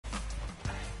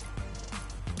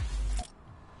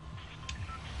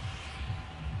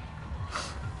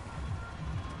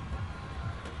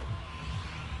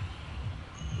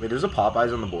Wait, there's a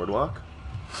Popeyes on the boardwalk?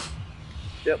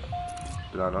 Yep.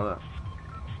 Did not know that.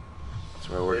 That's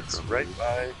where I work It's from, right baby.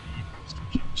 by Booster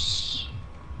Juice.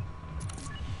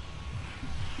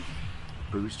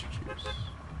 Booster juice.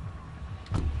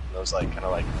 Those like kind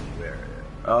of like new area.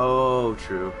 Oh,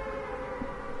 true.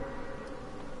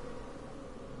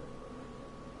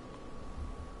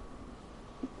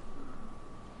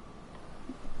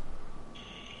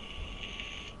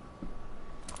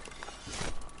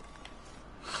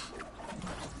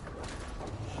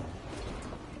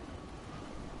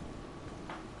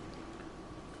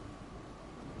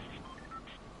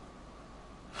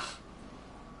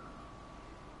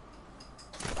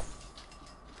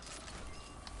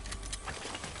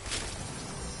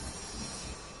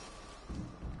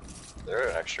 Is there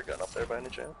an extra gun up there by any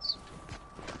chance?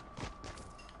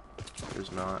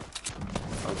 There's not.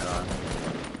 Oh god.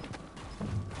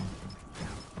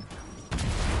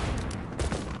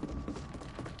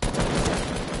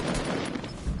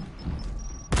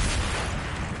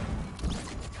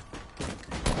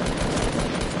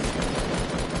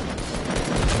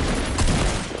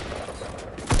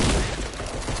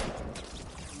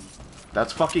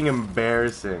 That's fucking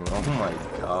embarrassing. Oh my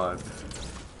god.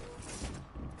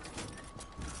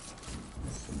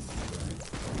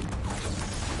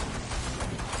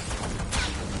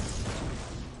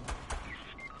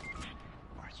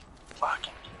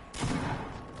 Fucking.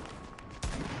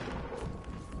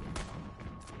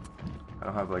 I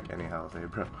don't have like any health, eh,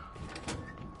 bro?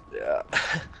 Yeah.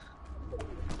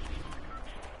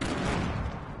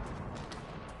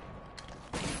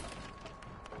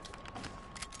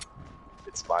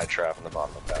 It's my trap in the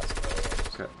bottom of the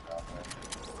basket. Okay.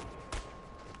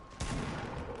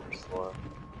 First floor.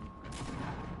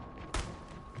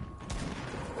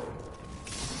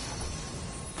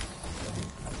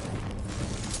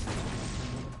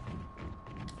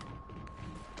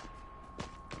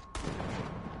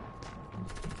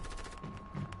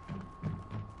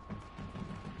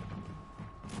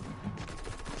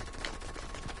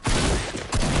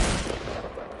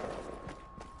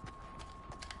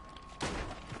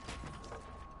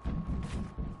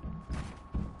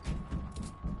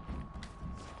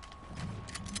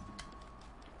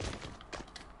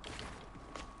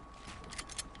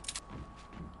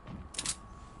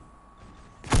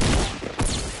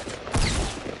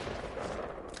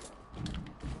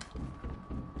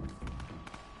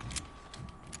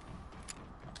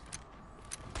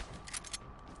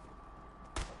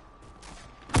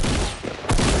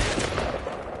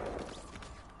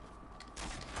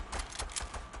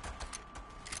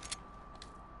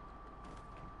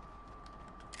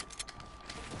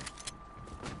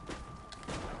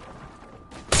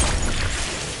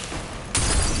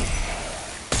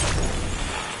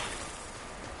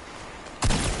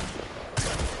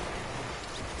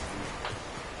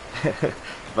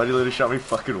 Buddy literally shot me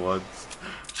fucking once.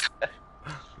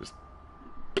 Just...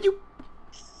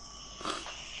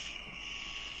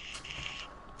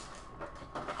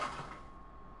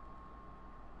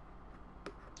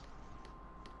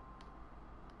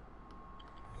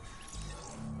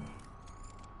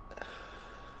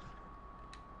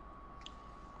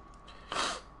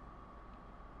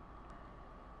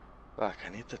 Fuck, I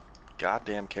need the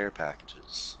goddamn care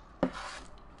packages.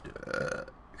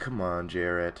 Come on,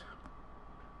 Jarrett.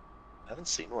 I haven't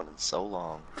seen one in so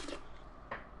long.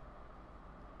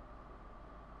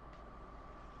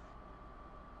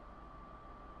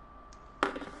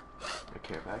 A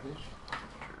care package?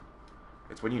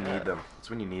 It's when you need them. It's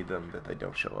when you need them that they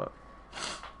don't show up.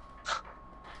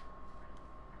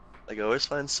 Like, I always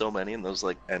find so many in those,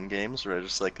 like, end games where it's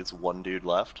just, like, it's one dude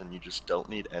left and you just don't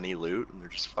need any loot and they're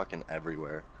just fucking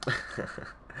everywhere. And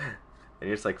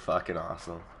you're just like fucking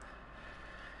awesome.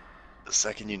 The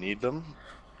second you need them,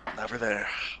 never there.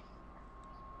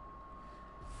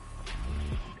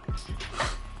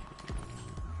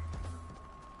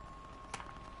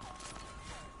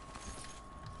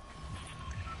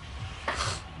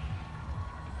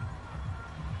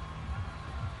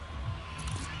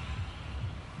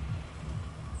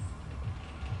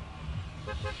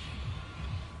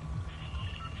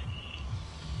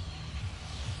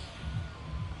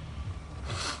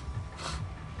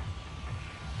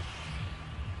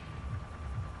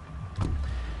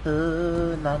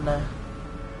 Ooh, Nonaa,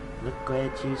 look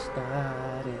what you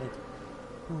started.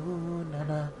 Ooh,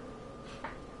 Nonaa.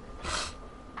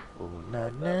 Ooh,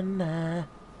 Nonaa.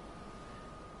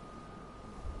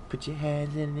 Put your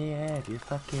hands in the air if you're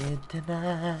fucking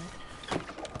tonight.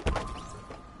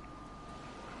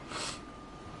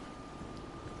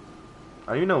 I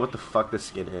don't even know what the fuck this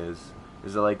skin is.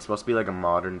 Is it like supposed to be like a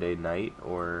modern day knight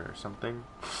or something?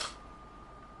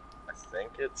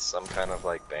 it's some kind of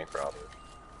like bank robber.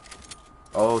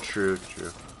 Oh, true.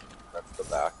 That's the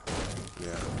back.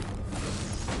 Yeah.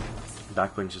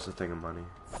 Backblink's just a thing of money.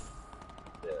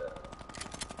 Yeah.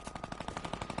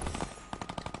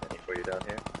 Any for you down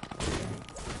here?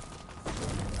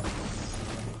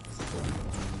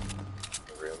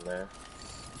 A room there.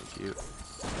 Thank you.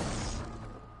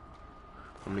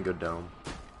 I'm gonna go dome.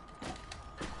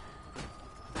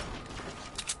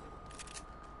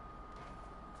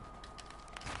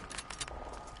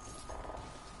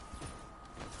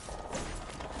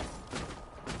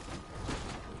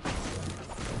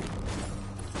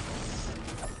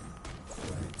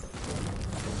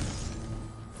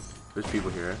 There's people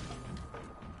here.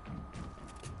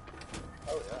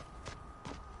 Oh yeah.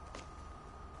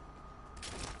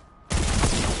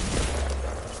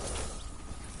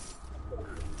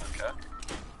 Okay.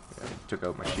 Yeah, took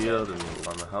out my shield and a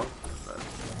lot of my health, but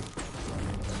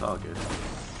it's all good.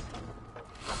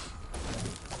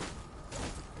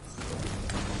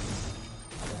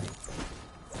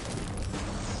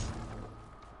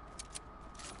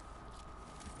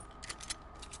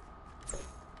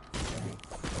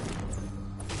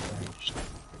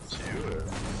 Two or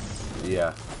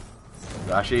Yeah.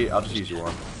 Actually, I'll just use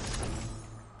one.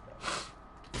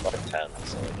 about 10,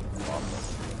 so like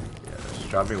Yeah, just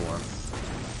drop me one.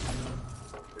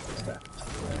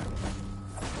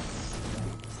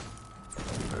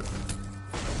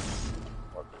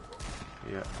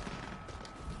 Yeah.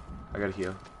 I gotta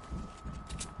heal.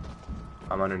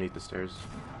 I'm underneath the stairs.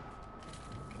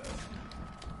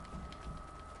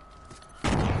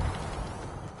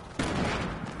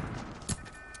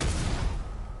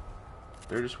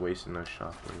 They're just wasting those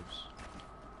shockwaves.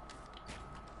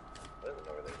 I don't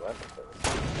know where they went with those.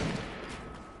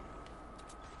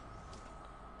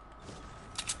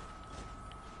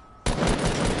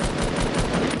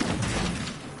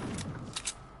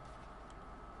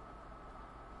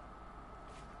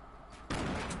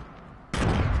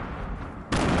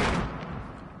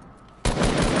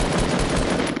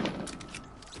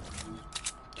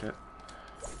 Okay.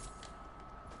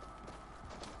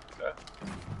 Okay.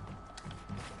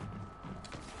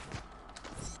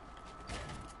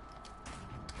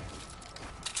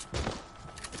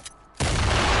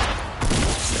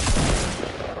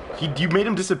 You made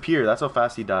him disappear. That's how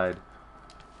fast he died.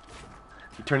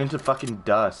 He turned into fucking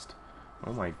dust.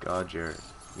 Oh my god, Jared.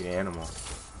 You animal.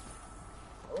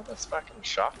 Oh, those fucking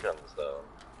shotguns though.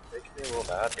 Making me a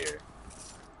little mad here.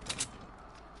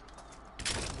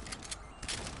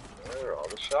 Where are all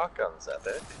the shotguns,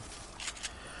 Epic?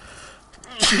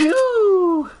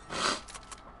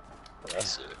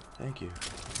 Bless you. Thank you.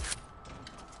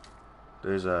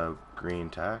 There's a green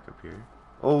tack up here.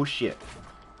 Oh shit.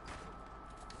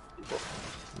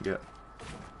 Yeah.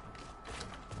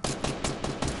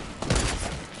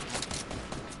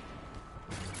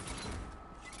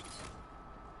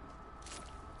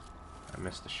 I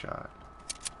missed the shot.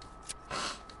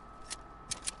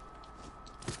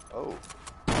 Oh.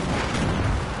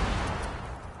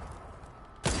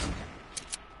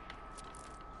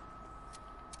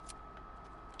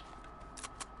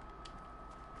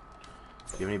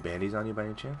 Do you have any bandies on you by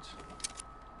any chance?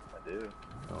 I do.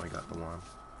 Oh, I got the one.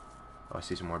 Oh, I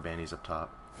see some more bandies up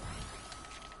top.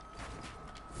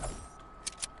 I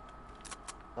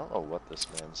don't know what this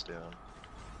man's doing.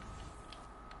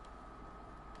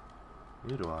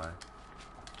 Neither do I.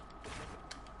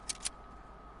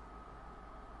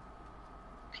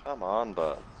 Come on,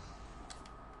 bud.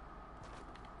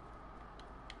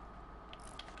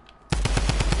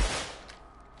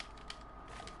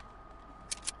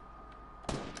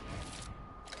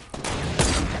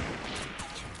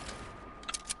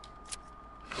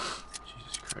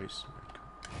 Jesus Christ.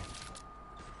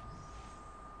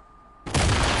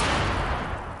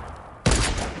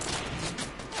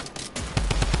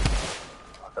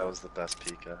 That was the best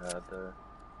peek I had there.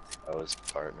 I was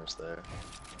partners there.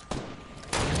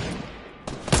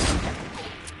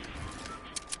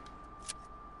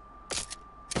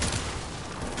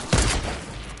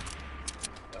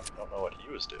 I don't know what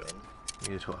he was doing.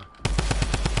 Neither do I.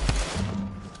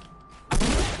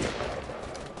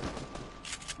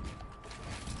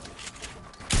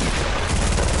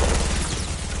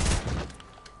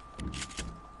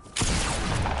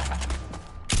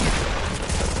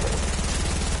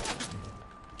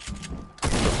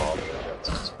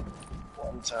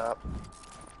 One tap.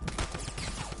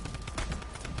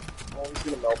 Oh, he's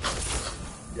gonna melt.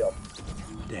 Yep.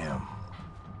 Damn.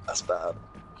 That's bad.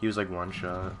 He was like one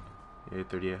shot. He had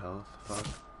 38 health. Fuck.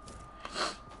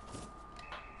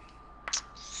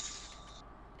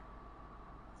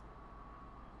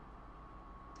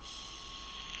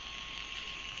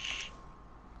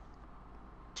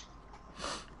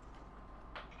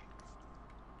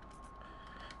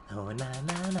 Oh na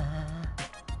na na.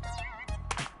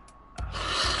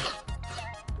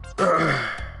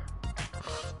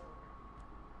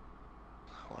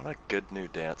 What a good new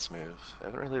dance move. I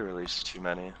haven't really released too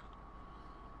many.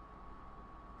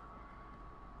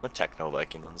 The Techno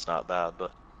Viking one's not bad,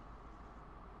 but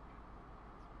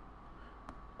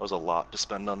that was a lot to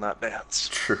spend on that dance.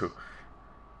 True.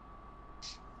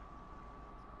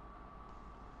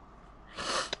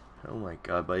 Oh my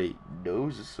god, my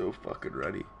nose is so fucking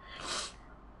ready.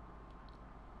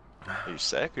 Are you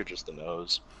sick or just the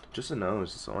nose? Just a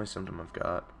nose. It's the only symptom I've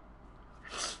got.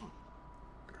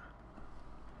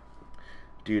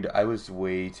 Dude, I was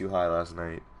way too high last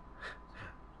night.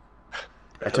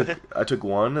 Really? I took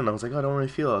one and I was like, oh, I don't really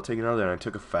feel it. I'll take another. And I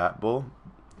took a fat bowl,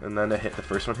 and then the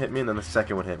first one hit me, and then the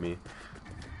second one hit me.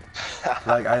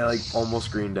 Like I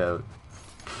almost greened out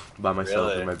by myself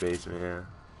Really? in my basement. Yeah.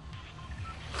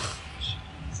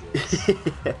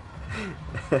 Jesus.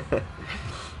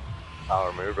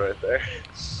 Power move right there.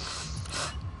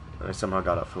 I somehow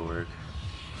got up for work.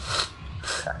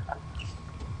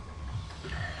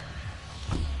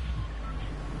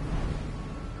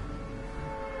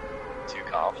 Too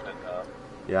confident now.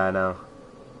 Yeah, I know.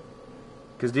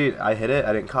 Cause dude, I hit it.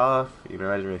 I didn't cough. You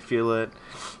know, I didn't really feel it.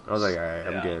 I was like, all right,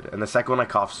 I'm good. And the second one, I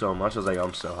coughed so much. I was like, oh,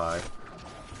 I'm so high.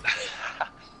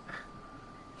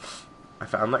 I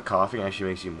found that coughing actually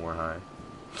makes you more high.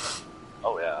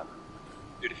 Oh yeah.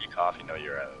 Dude, if you cough, you know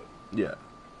you're out. Yeah.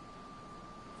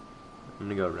 I'm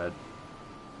gonna go red.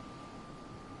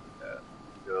 Yeah.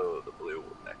 Go the blue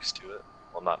next to it.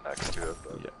 Well, not next to it,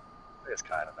 but Yeah. I guess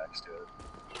kind of next to it.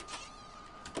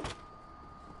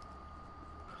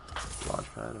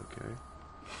 Launchpad, okay.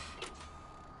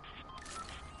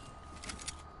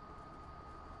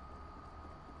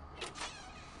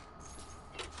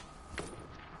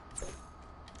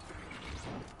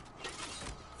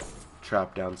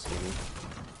 Trap down skinny.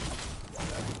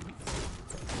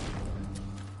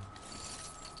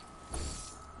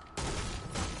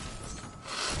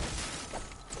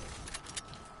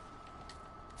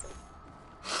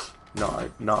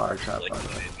 Not our trap, Like by the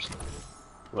way. changed.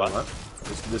 What?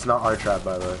 This not our trap,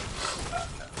 by the way. I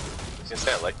was gonna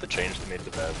say I like the change they made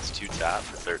to beds. 2 tap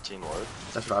for 13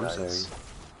 worth. That's what I'm Nice. saying.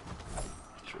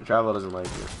 Travel doesn't like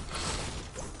it.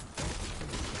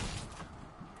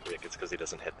 I think it's because he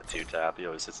doesn't hit the 2 tap. He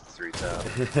always hits the 3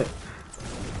 tap.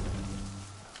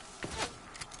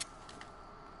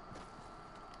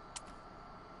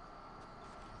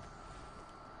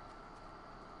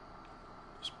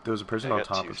 There was a person I on got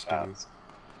top 2 of skinny. taps.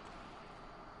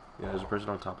 Yeah, there's a person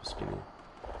on top of skinny.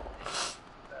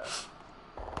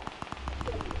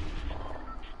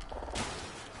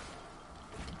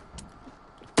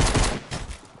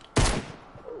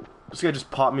 This guy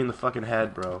just popped me in the fucking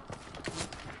head, bro.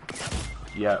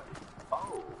 Yep.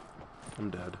 Oh. I'm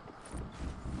dead.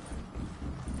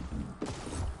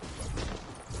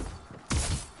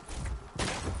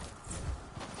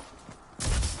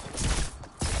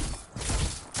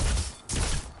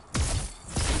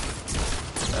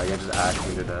 That guy just axed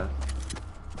me to death.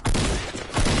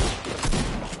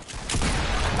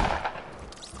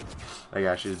 That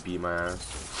guy actually just beat my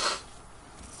ass.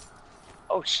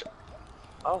 Oh shit.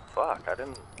 Oh fuck, I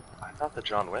thought that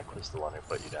John Wick was the one who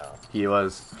put you down. He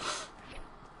was.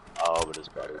 Oh, but his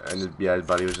buddy was. And his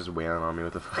buddy was just wailing on me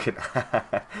with the fucking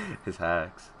his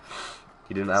hacks.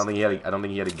 He didn't. I don't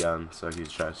think he had a gun, so he was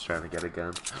just trying to get a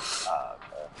gun. Ah,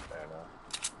 okay, fair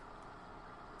enough.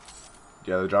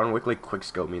 Yeah, the John Wick like quick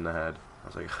scoped me in the head. I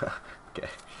was like, okay,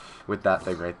 with that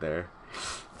thing right there.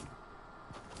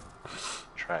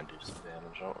 Try and do some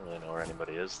damage. I don't really know where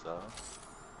anybody is though.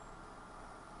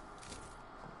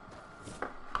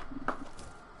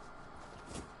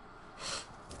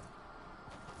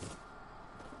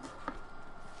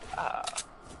 Ah.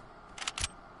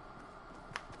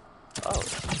 Oh.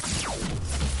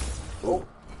 Oh.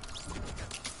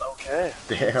 Okay.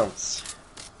 Damn.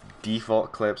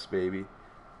 Default clips, baby.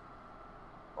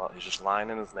 Well, he's just lying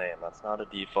in his name. That's not a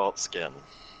default skin.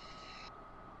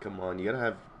 Come on, you gotta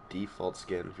have default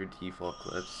skin for default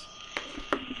clips.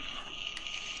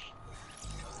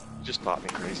 He just bought me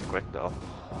crazy quick though.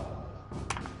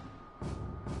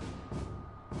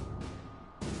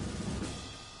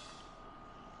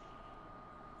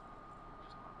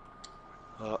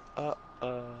 Uh, uh, uh,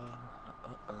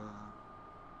 uh,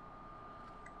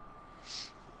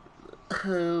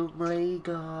 Oh my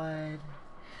god.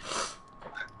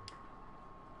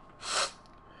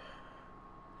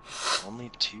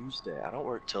 Only Tuesday. I don't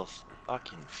work till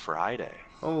fucking Friday.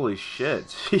 Holy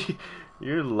shit.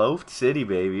 You're loafed city,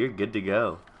 baby. You're good to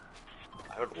go.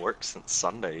 I haven't worked since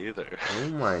Sunday either. Oh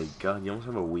my god, you almost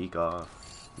have a week off.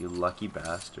 You lucky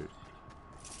bastard.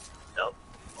 Nope.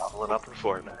 Leveling up in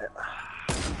Fortnite.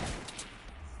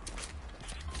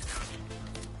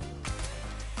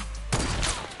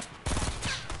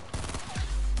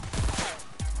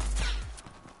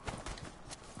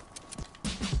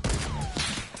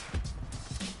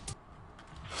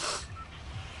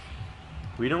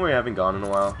 We know we haven't gone in a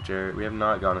while, Jared. We have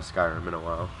not gone to Skyrim in a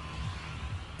while.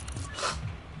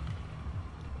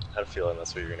 I had a feeling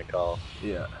that's what you're gonna call.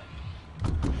 Yeah.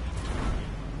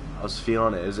 I was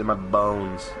feeling it. It was in my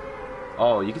bones.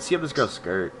 Oh, you can see up this girl's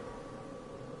skirt.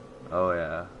 Oh,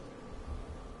 yeah.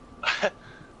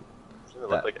 Doesn't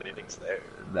look like anything's there.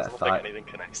 Doesn't look like anything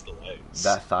connects the legs.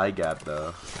 That thigh gap,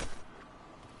 though.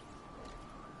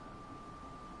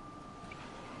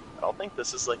 I don't think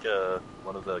this is like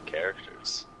one of the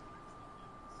characters.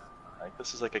 I think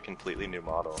this is like a completely new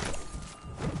model.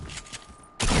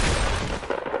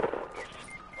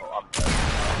 Oh, I'm dead.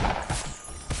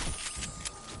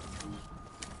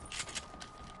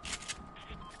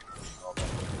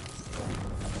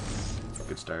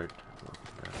 Good start.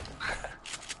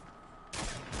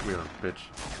 Come here, bitch.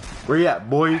 Where you at,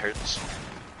 boy?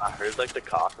 I heard like the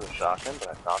cock of the shotgun, but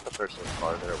I thought the person was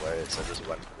farther away, so I just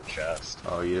went for the chest.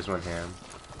 Oh, you just went ham.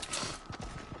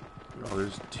 Oh,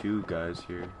 there's two guys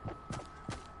here.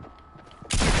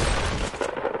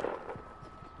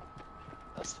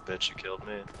 That's the bitch who killed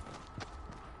me.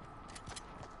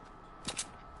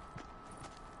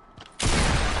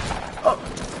 Oh!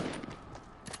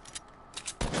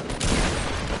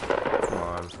 Come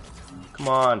on. Come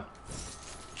on.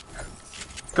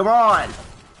 Come on!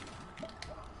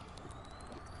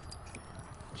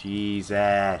 Jesus.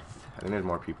 I think there's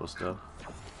more people still.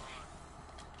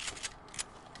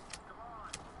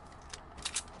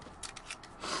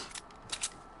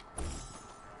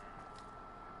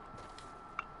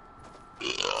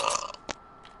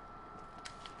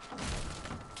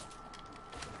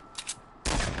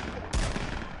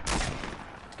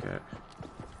 Okay.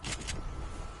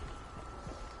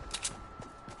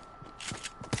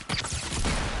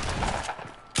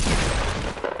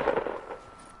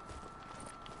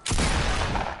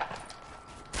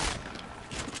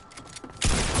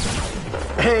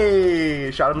 Hey!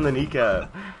 Shot him in the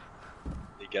kneecap.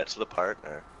 You get to the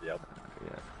partner. Yep.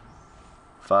 Yeah.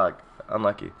 Fuck.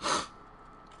 Unlucky.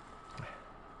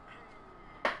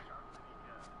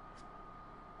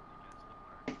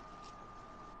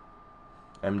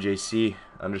 MJC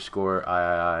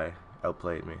 _ III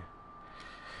outplayed me.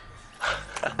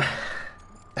 I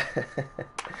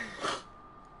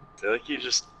feel like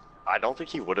I don't think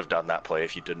he would have done that play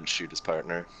if you didn't shoot his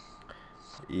partner.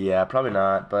 Yeah, probably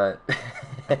not, but...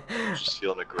 Just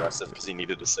feeling aggressive because he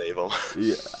needed to save him.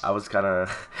 Yeah, I was kind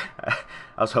of...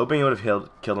 I was hoping he would have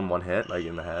killed him one hit, like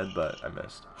in the head, but I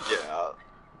missed. Yeah.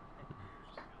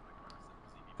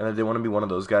 And I didn't want to be one of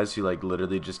those guys who, like,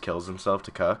 literally just kills himself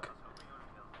to cuck.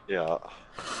 Yeah.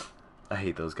 I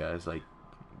hate those guys, like,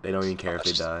 they don't even care if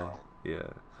they die. Yeah.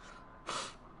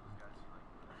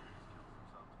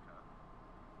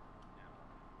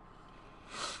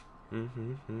 Hey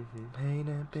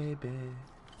now, baby.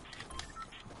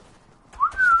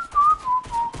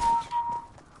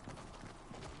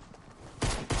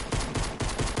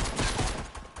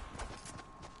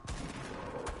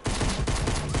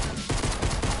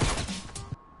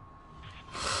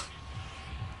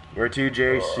 Where to,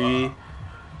 JC?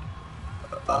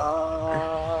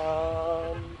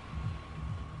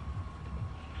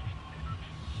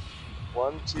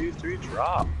 1, 2, 3,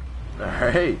 drop.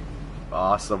 Alright.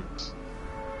 Awesome.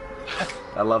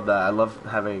 I love that. I love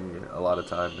having a lot of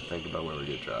time to think about where we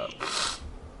get dropped.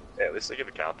 Yeah, at least they give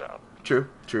a countdown. True,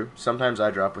 true. Sometimes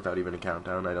I drop without even a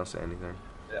countdown. I don't say anything.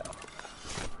 Yeah.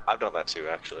 I've done that too,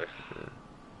 actually. Yeah.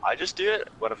 I just do it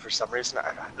when, for some reason,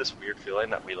 I have this weird feeling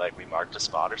that we marked a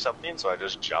spot or something, so I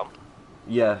just jump.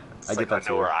 Yeah, It's I like get that I know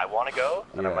too. where I want to go,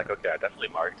 and I'm Yeah. like, okay, I definitely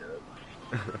marked it.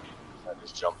 I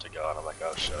just jump to go, and I'm like,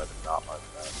 oh shit, I did not mark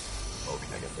that. Oh,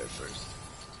 can I get there first?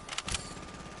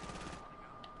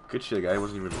 Good shit, the guy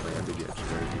wasn't even landed yet,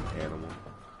 Jared, you animal.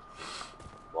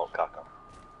 Won't cuck him.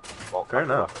 Won't Fair cuck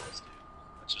him enough. after this, dude.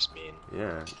 That's just mean.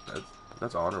 Yeah,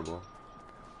 that's honorable.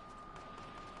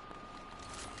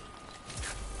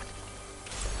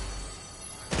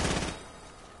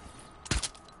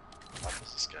 How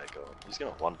is this guy going? He's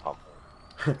gonna one pump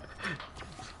me.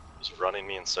 He's running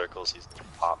me in circles, he's gonna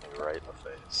pop me right in the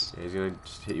face. Yeah, he's gonna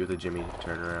just hit you with a Jimmy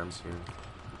turnaround soon.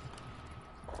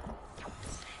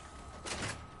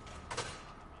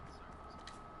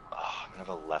 Oh, I'm gonna have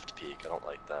a left peek, I don't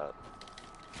like that.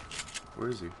 Where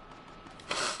is he?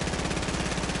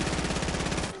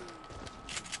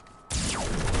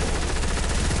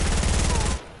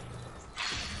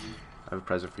 I have a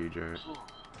present for you, Jared.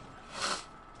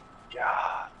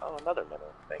 Yeah. Oh, another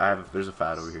minute. Thank I you. have. There's a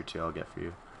fat over here too. I'll get for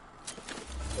you.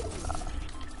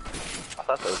 I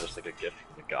thought that was just like a gift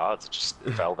from the gods. It just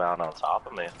fell down on top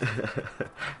of me.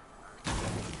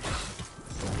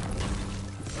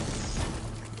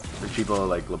 There's people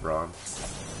like LeBron.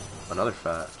 Another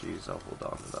fat. Jeez, I'll hold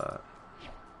on to that.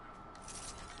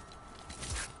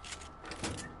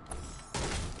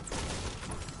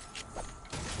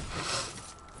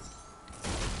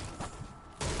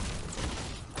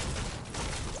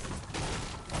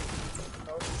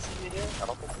 Oh, is he see me here? I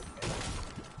don't think he can.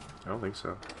 I don't think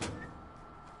so.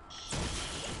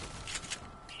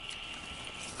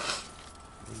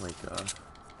 Oh my god.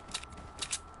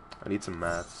 I need some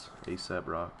mats. ASAP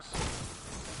rocks.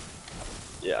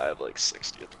 Yeah, I have like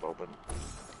 60 at the moment.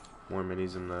 More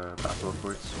minis in the basketball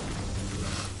courts.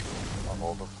 I'll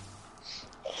hold them.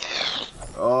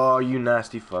 Oh, you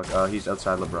nasty fuck. He's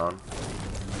outside LeBron.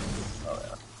 Oh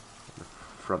yeah. The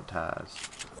front Taz.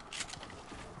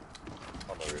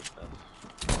 On the roof then.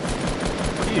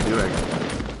 What are you doing?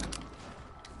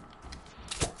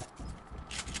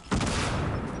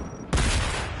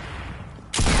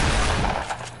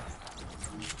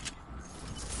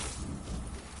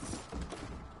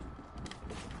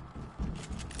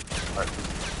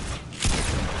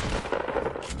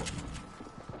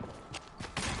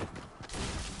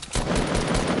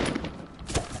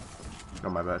 Oh,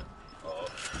 my bad. Oh.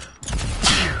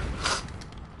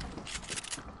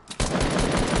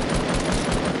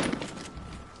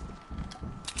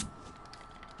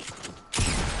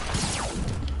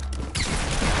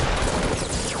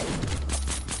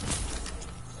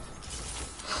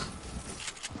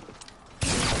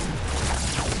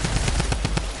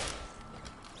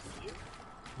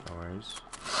 No worries.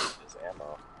 His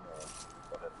ammo. Yeah.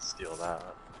 Go ahead and steal that.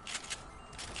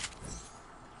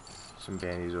 Some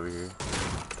bandies over here.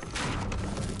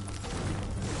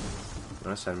 You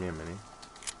wanna send me a mini?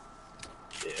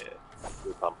 Yeah.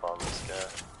 We pump on this guy.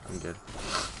 I'm good.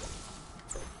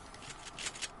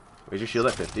 Is your shield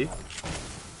at 50?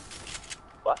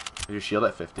 What? Is your shield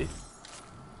at 50?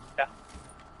 Yeah.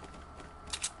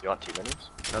 You want 2 minis?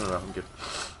 No, I'm good.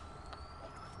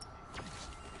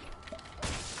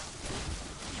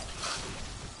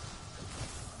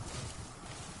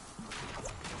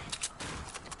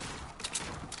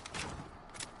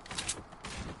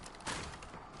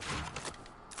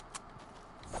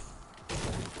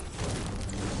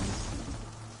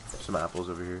 Some apples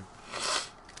over here.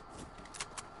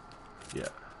 Yeah.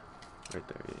 Right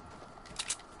there, yeah.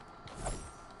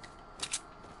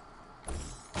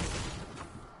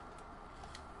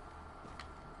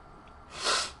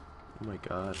 Oh my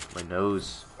god, my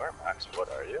nose. Where max wood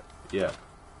are you? Yeah,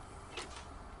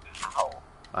 How?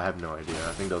 I have no idea.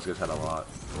 I think those guys had a lot.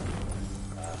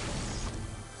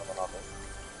 Someone on me?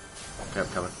 Okay, I'm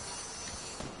coming.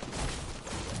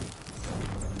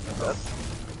 Dead?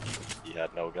 He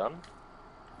had no gun?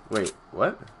 Wait,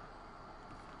 what?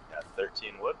 He had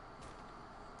 13 wood?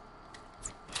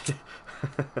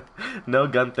 No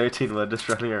gun, 13 wood, just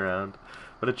running around.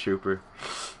 What a trooper.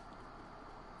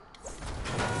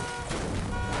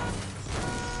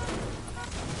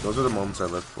 Those are the moments I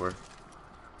live for.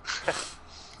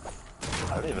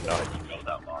 I don't even know how you go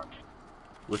that long.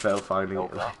 Without finding No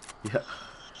it. gun? Yeah.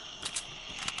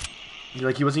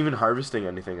 Like, he wasn't even harvesting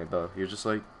anything, though. He was just,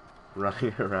 like,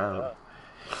 running around. Yeah.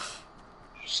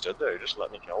 You stood there, you just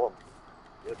let me kill him.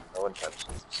 You had no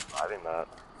intentions of surviving that.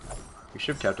 We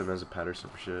should have kept him as a Patterson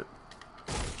for shit.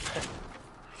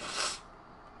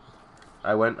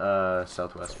 I went,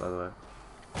 southwest, by the way.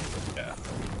 Yeah.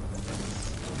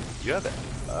 You have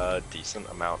a decent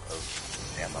amount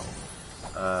of ammo.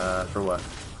 For what?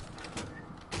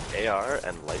 AR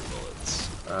and light bullets.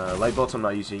 Light bolts I'm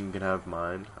not using, you can have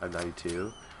mine. I have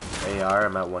 92. AR,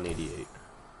 I'm at 188.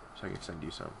 So I can send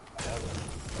you some. I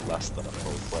have less than a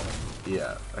full clip.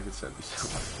 Yeah, I can send you some.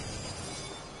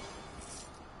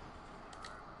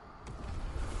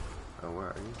 Oh, where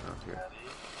are you? Oh, here.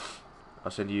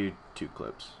 I'll send you 2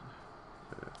 clips.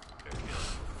 I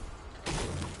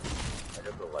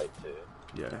got the light too.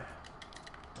 Yeah.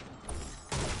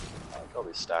 I like all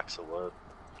these stacks of wood.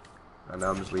 And now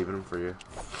I'm just leaving them for you.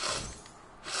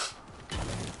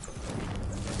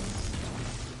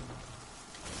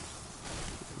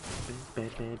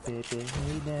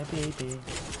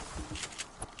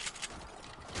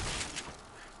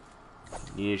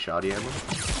 Need a shoddy ammo?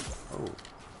 Oh.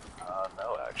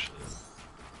 No, actually.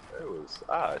 There was.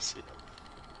 Ah, I see him.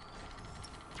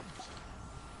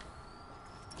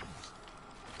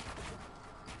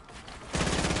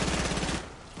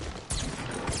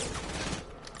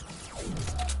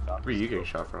 Found Where are you getting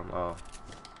shot from? Oh.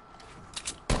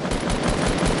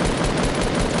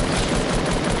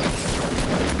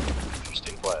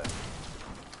 Interesting play.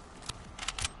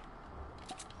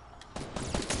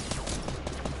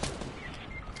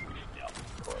 Yeah,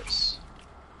 of course.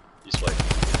 He's like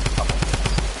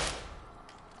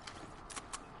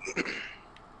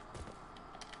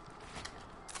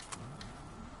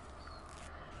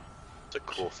It's a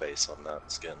cool face on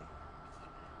that skin.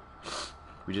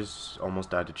 We just almost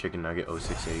died to Chicken Nugget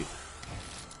 068.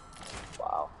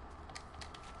 Wow.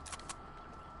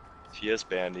 If he has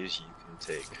bandies, you can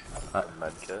take a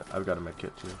medkit. I've got a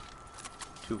medkit too.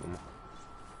 2 of them.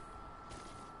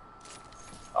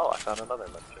 Oh, I found another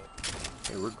medkit.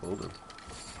 Hey, we're golden.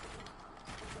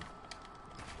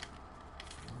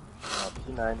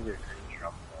 P90 or green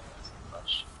drum gun isn't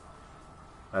much.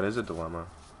 That is a dilemma.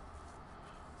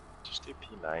 Just do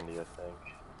P90, I think.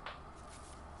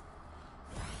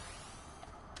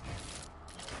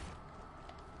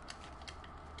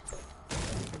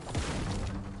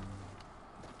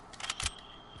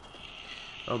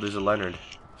 Oh, there's a Leonard.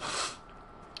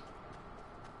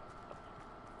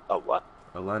 Oh, what?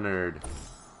 A Leonard.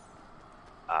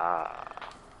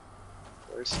 Ah.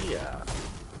 Where's he at?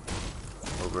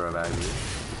 Over a baggy.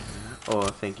 Oh,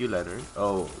 thank you, Leonard.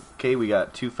 Oh, okay, we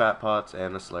got 2 fat pots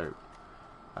and a slurp.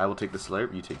 I will take the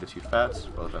slurp, you take the 2 fats,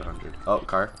 both at 100. Oh,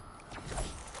 car.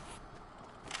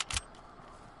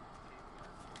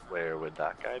 Where would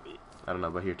that guy be? I don't know,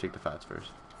 but here, take the fats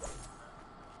first.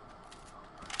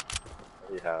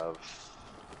 We have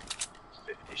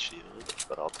 50 shield,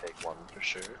 but I'll take one for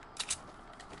sure.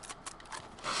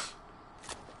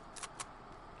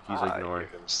 He's like north.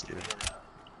 You're stealing that.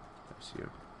 I see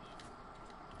him.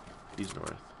 He's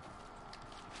north.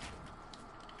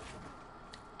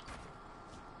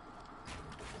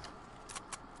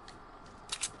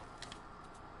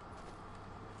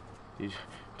 He's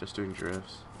just doing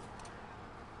drifts.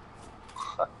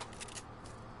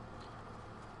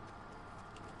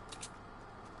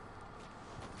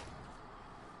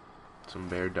 Some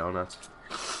bear donuts.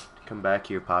 Come back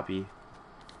here, Poppy.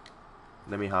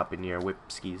 Let me hop in your whip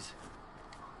skis.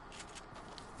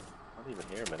 I don't even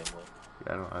hear him anymore.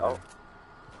 Yeah, I don't either. Oh.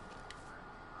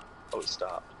 Oh,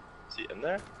 stop. Is he in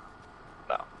there?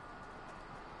 No.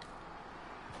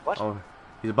 What? Oh,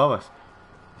 he's above us.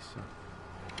 He's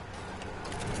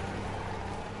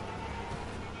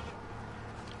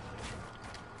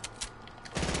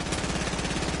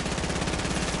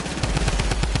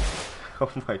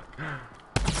oh my.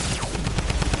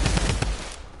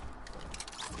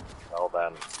 Well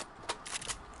then.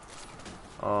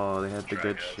 Oh, they had the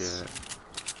good Dragons. shit.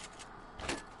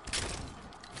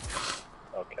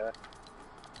 Okay.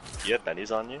 You had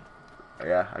bennies on you?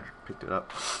 Yeah, I picked it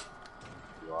up.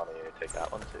 You want to take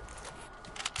that one too?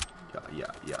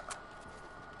 Yeah.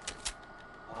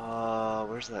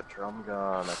 Where's that drum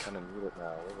gun? I kind of need it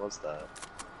now. Where was that?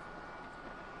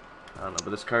 I don't know, but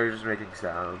this car is just making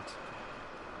sounds.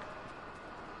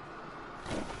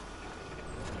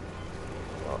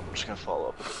 Well, I'm just gonna follow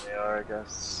up with an AR, I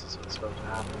guess. That's what's supposed to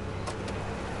happen.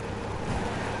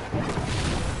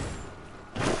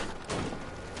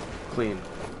 Clean.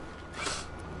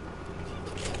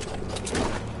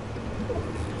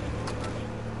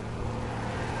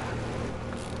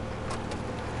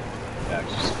 Yeah,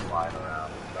 it's just flying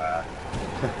around and back.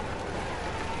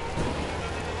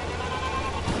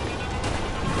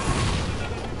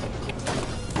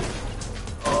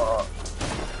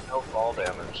 No fall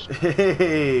damage.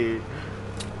 Hey!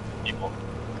 People.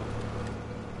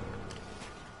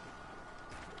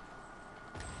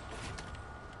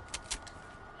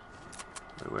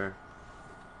 Wait, where?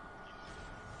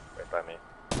 Right by me.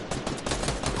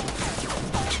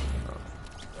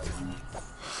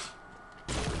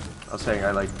 I was saying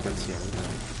I like couldn't see anything.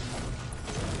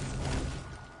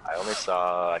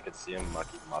 I could see him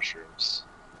mucking mushrooms.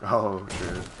 Oh,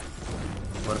 true.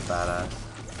 What a badass.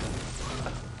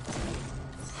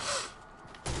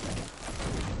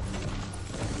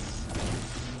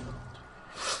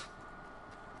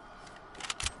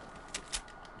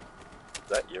 Is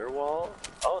that your wall?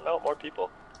 Oh no, more people.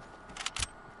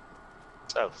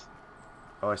 South.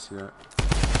 Oh, I see that.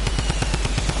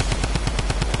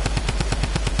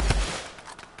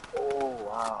 Oh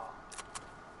wow.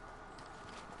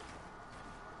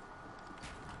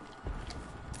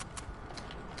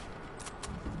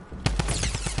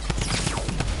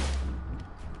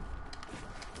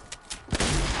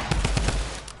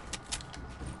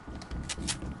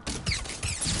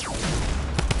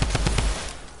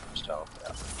 Just tell him,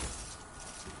 yeah.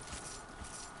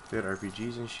 They had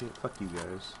RPGs and shit. Fuck you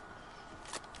guys.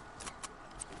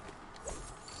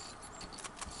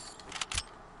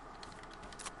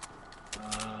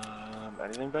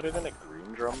 anything better than a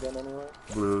green drum gun anyway?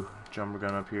 Blue jumper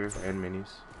gun up here and minis.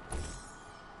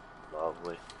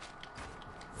 Lovely.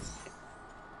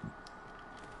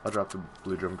 I'll drop the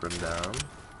blue drum gun down.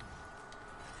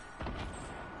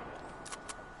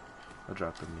 I'll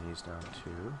drop the minis down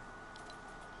too.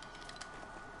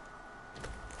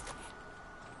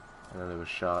 And then there was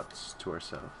shots to our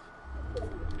south.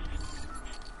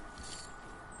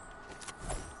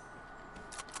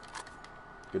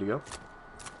 Good to go?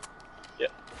 Yeah.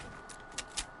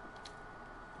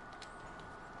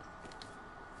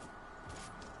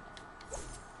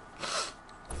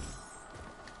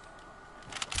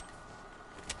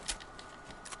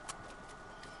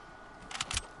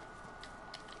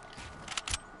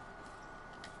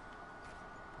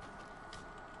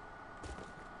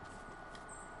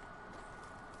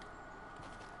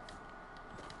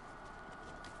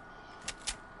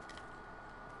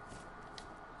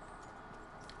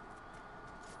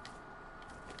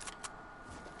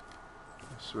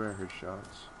 I swear I heard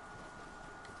shots.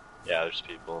 Yeah, there's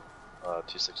people.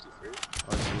 263.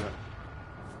 Oh, I see that.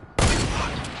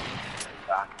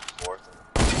 Back and forth.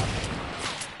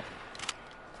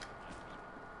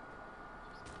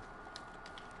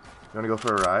 You wanna go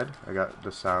for a ride? I got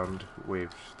the sound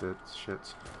wave that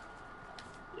shits.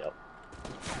 Yep.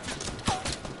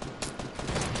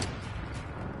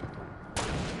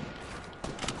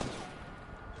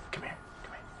 Come here,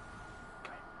 come here,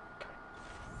 come here, come here.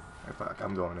 Alright, fuck,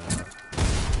 I'm going in now.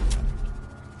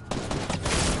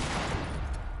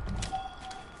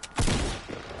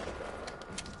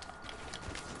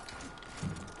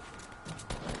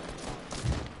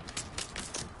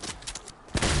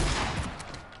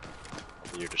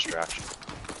 Your distraction.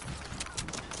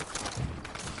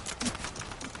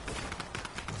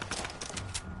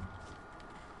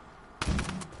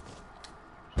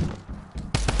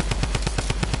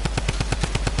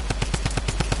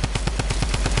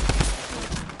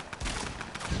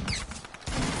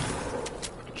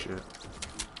 Good shit.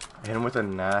 I hit him with a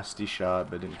nasty shot,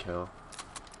 but didn't kill.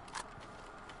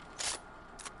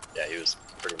 Yeah, he was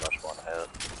pretty much one hit.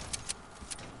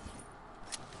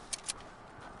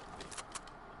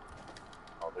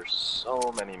 Oh, there's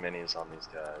so many minis on these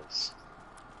guys.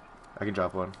 I can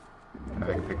drop one. I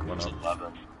can pick one There's up.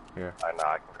 11. Here, I know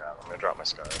I can grab them. I'm gonna drop my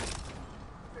scar.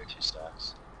 Maybe 2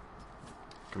 stacks.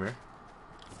 come here.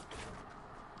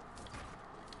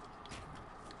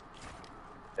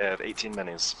 Yeah, I have 18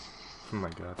 minis. Oh my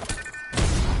god.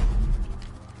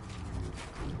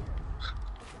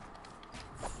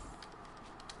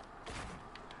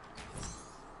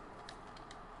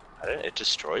 It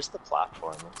destroys the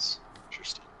platform. That's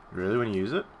interesting. Really, when you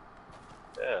use it?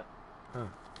 Yeah. Huh.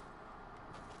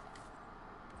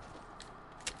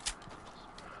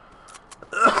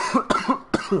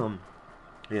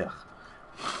 Yeah.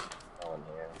 No one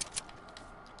here.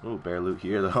 Ooh, bear loot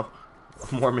here though.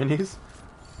 More minis?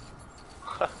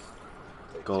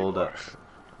 Take Gold 2 more.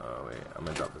 Oh wait, I'm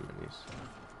gonna drop the minis.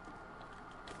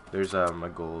 There's a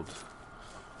gold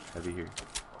heavy here.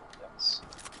 Yes.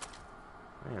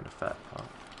 And a fat pot.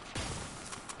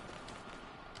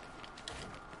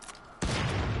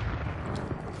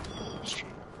 Just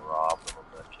trying to rob them of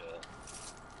that kit.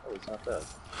 Oh, he's not dead.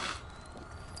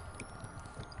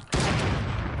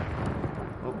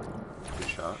 Oh, good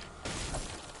shot.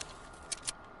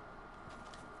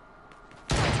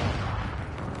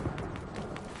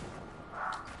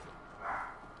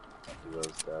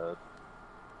 Duo's dead.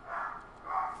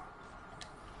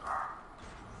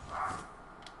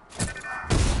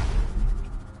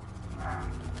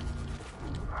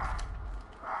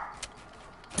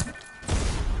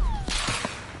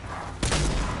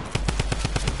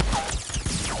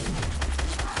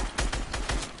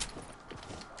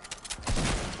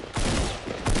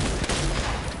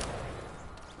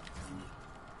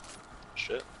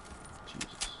 Shit.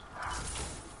 Jesus.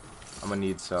 I'm gonna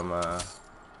need some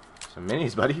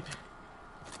minis, buddy.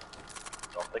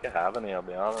 Don't think I have any, I'll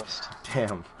be honest.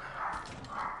 Damn.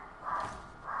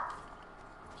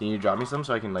 Can you drop me some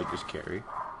so I can like just carry?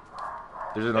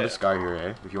 There's another Yeah. scar here,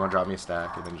 eh? If you want to drop me a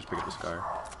stack and then just pick up the scar.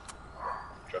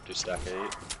 Drop 2 stack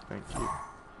 8. Thank you.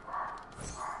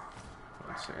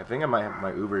 One sec. I think I might have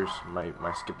my Ubers,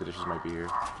 my skip the dishes might be here.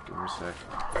 Give me a sec.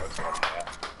 What's on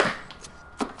that?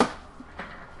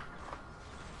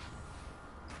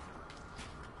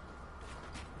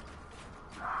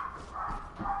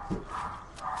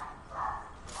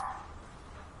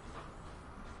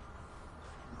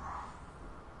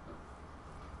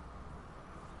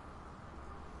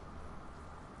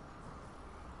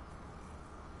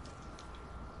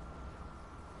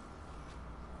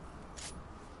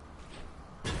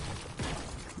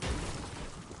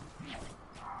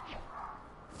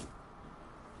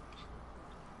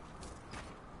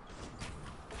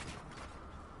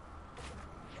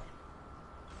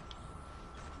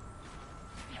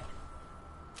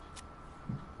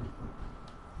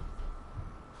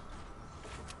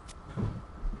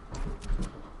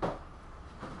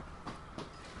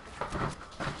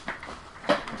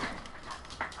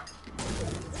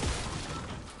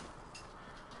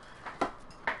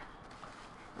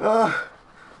 I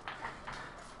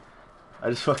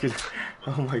just fucking.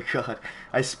 Oh my god.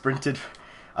 I sprinted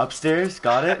upstairs,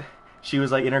 got it. She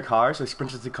was like in her car, so I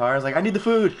sprinted to the car. I was like, I need the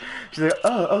food. She's like,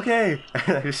 oh, okay.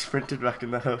 And I just sprinted back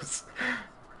in the house.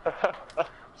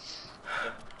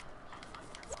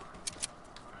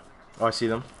 Oh, I see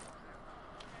them.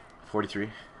 43.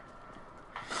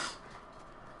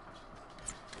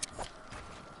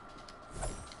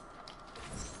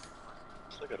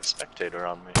 I got a spectator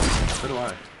on me. So do I.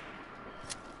 Are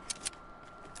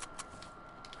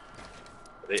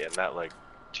they in that like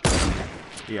 2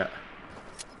 Yeah.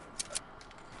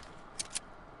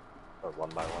 or 1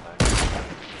 by 1? Actually.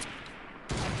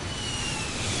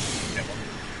 Yeah,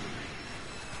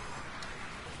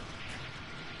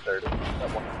 30. That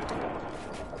one.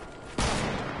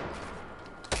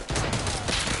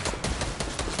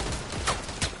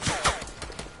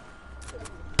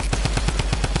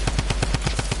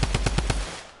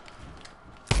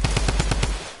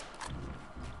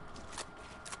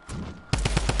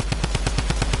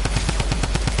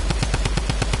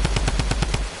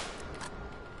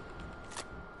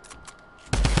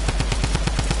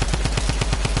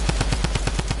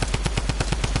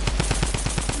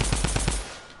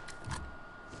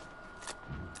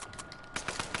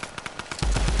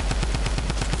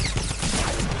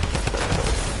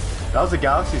 That was a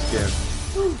Galaxy skin.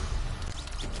 Woo.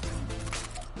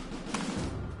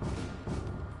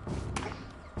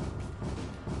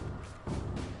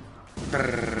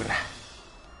 Brrr.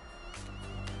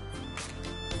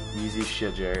 Easy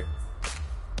shit, Jared.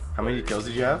 How many kills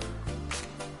did you have?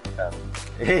 10.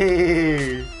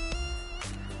 Hey!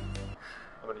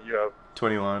 How many you have?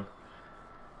 21.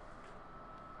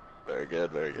 Very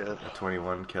good, very good.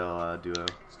 21 kill duo.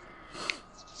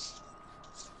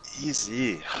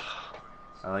 Easy.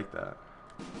 I like that.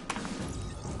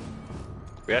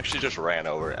 We actually just ran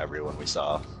over everyone we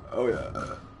saw. Oh yeah.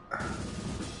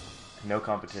 No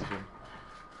competition.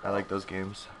 I like those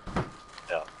games.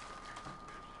 Yeah.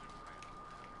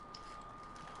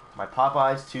 My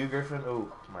Popeyes too, Griffin.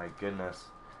 Oh my goodness.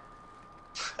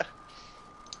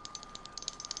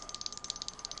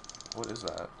 What is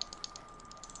that?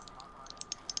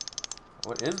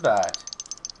 What is that?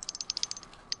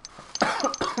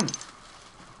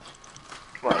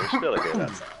 Come on, you should be able to hear that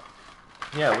sound.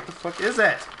 Yeah, what the fuck is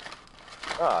it?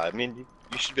 Ah, I mean,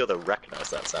 you should be able to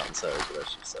recognize that sound, so is what I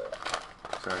should say.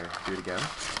 Sorry, do it again.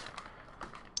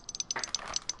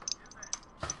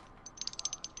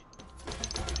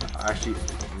 I actually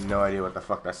no idea what the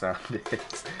fuck that sound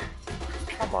is.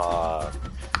 Come on.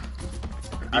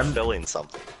 I'm filling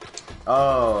something.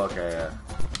 Oh, okay, yeah.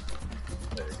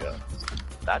 There you go.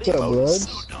 That What's up, emote is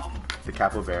bud? so dumb. The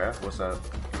Capybara, what's up?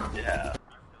 Yeah.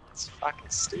 It's fucking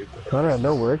stupid. Connor had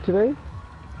no work today?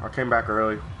 I came back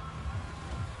early.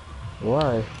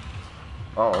 Why?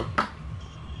 Oh.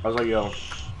 I was like, yo,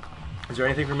 is there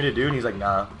anything for me to do? And he's like,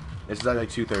 nah. This is at like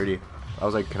 2:30. I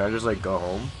was like, can I just like go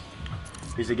home?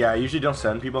 He's like, yeah, I usually don't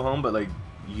send people home, but like,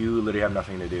 you literally have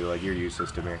nothing to do. Like, you're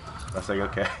useless to me. I was like,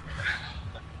 okay.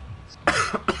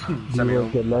 Do Send me you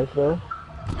work home. good night though?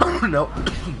 Nope.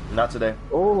 Not today.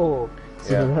 Oh,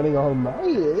 so Yeah. you're running all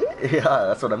night, eh? Yeah,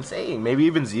 that's what I'm saying. Maybe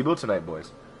even Zebo tonight,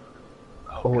 boys.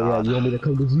 Oh yeah, you want me to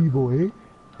come to Zebo, eh?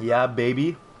 Yeah,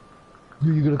 baby.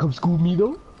 You gonna come school me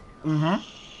though? Mm-hmm.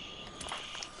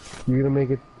 You're gonna make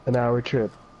it an hour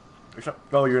trip.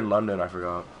 Oh, you're in London, I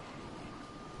forgot.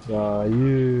 Ah,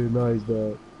 yeah, nice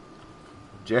that.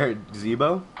 Jared,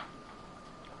 Zebo?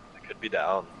 I could be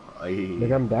down.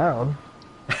 Like I'm down.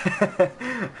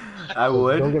 I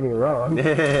would. Don't get me wrong.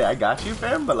 I got you,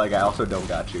 fam, but like I also don't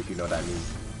got you, if you know what I mean.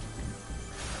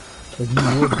 Like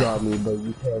you would got me, but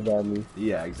you can't got me.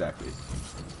 Yeah, exactly.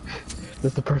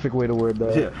 That's the perfect way to word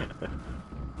that. Yeah.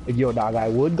 Like, yo, dog, I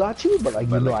would got you, but like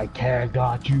But, you know like- I can't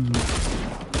got you.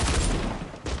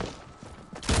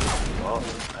 Well,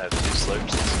 I have 2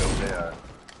 slopes, let's go there.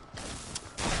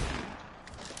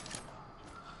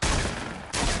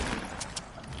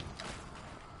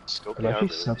 I'm actually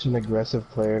such an aggressive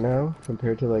player now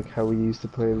compared to like how we used to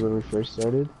play when we first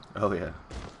started. Oh yeah.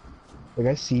 Like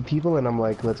I see people and I'm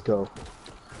like, let's go.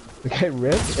 Like I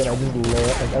rip and I just land.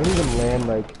 Like I don't even land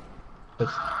like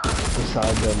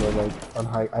beside them or like on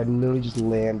high. I literally just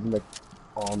land like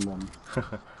on them.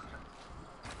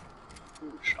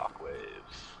 Ooh, shockwave.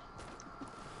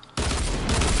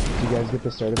 Do you guys get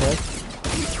the starter pack?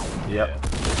 Yep.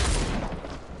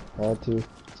 Had to.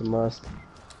 It's a must.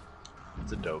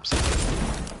 It's a dope skin.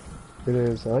 It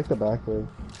is. I like the back bling.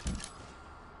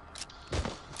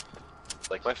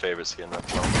 Like my favorite skin at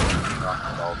the moment.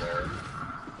 Rocking it all there.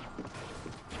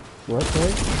 What,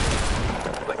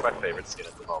 right? Like my favorite skin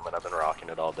at the moment. I've been rocking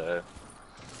it all day.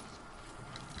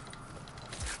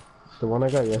 The one I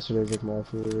got yesterday is like my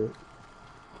favorite.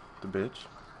 The bitch.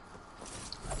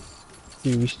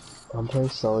 Dude, I'm playing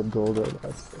solid gold right now.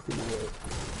 It's fucking great.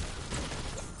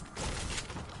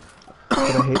 But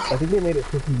I think they made it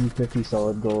 50v50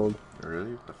 solid gold,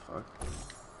 Really? What the fuck?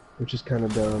 which is kind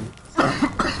of dumb.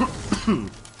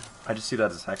 I just see that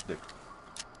as hectic.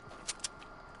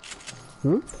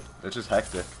 Hmm? It's just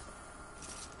hectic.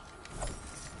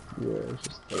 Yeah, it's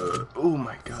just. Oh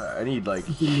my god, I need like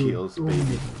heals,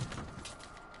 baby.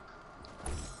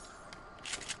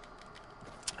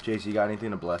 JC, you got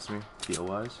anything to bless me, heal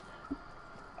wise?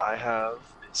 I have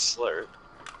a slurp,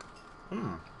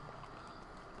 Hmm.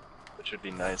 which would be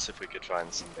nice if we could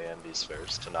find some bandies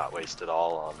first to not waste it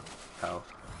all on. How?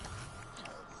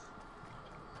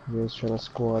 You guys trying to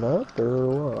squat up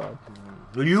or what?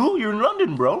 You're in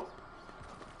London, bro.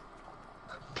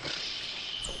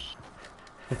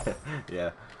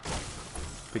 Yeah.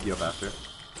 Pick you up after.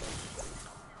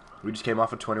 We just came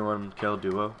off a 21 kill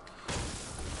duo.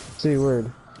 Say a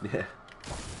word. Yeah.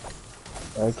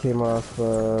 I came off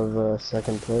of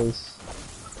second place.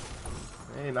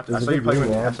 Hey, not It I was saw a you good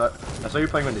playing game, with I saw you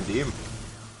playing with Nadim.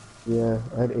 Yeah,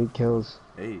 I had 8 kills.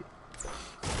 Hey,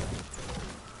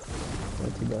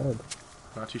 Not too bad.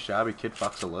 not too shabby. Kid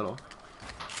fucks a little.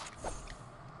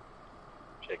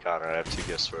 Okay, Connor, I have 2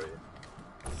 gifts for you.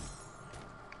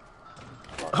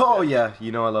 Oh yeah,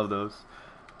 you know I love those.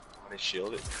 How many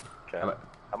shield? Okay. How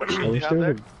How much I shield do you wish have there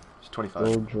there? was It's a 25.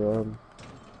 gold drum.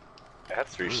 I have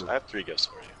 3. Ooh. I have 3 gifts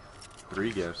for you.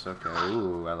 3 gifts. Okay.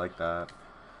 Ooh, I like that.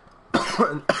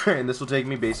 And this will take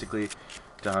me basically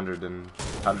to 100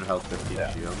 health, 50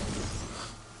 Yeah. shield.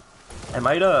 I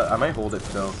might hold it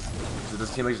still. 'Cause it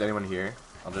doesn't seem like there's anyone here.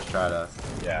 I'll just try to.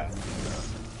 Yeah.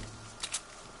 There's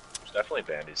definitely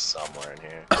bandies somewhere in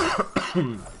here.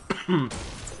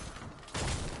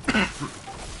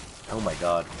 Oh my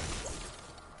god.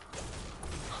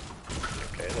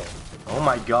 Okay then. Oh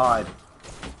my god.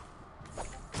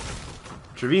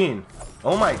 Trevine.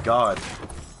 Oh my god.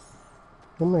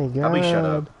 Oh my god. Probably shut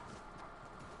up.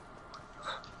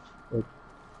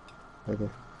 Okay.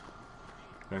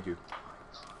 Thank you.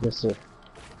 Yes, sir.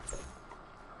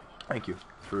 Thank you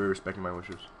for respecting my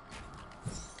wishes.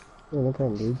 Yeah, no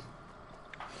problem, dude.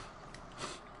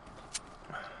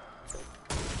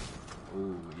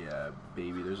 Oh yeah,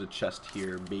 baby. There's a chest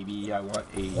here, baby. I want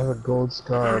I have a. a gold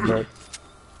scar, but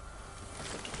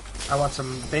I want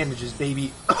some bandages,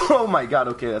 baby. Oh my god.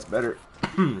 Okay, that's better.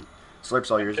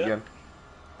 Slurp's all yours Okay. again.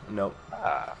 Nope.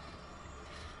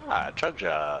 Chug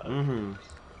jug. Mm-hmm.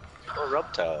 Or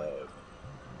rub tug.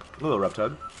 A little rub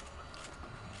tug.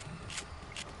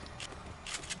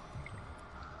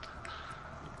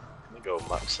 Let me go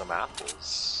muck some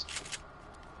apples.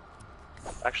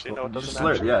 Actually, no, it Just doesn't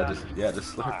slurp. actually Yeah, matter.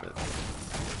 just slurp it.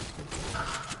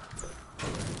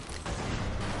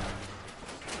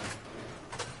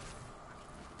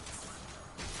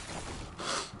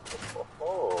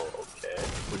 Oh, okay.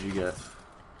 What'd you get?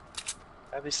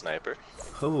 Heavy sniper.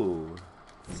 Oh,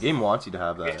 the game wants you to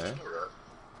have that, eh?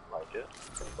 Like it.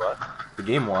 What? The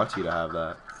game wants you to have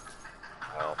that.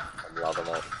 Oh, I'm loving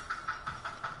it.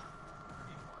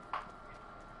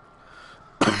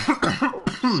 Oh,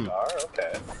 scar,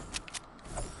 okay.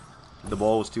 The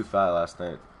bowl was too fat last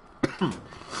night.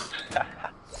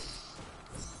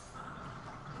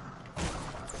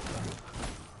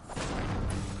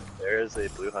 There is a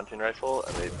blue hunting rifle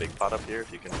and a big pot up here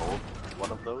if you can hold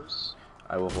one of those.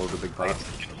 I will hold the big I pot.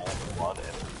 guess you can hold one and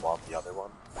if you want the other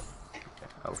one.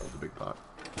 I will hold the big pot.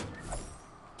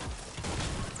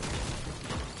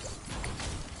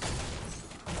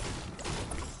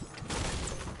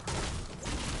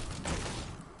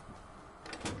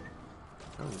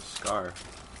 Oh, scar.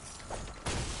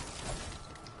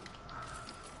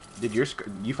 Did your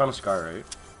you found a scar, right?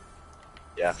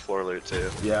 Yeah, floor loot too.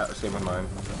 Yeah, same with mine.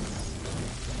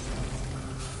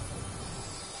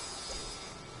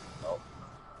 Oh.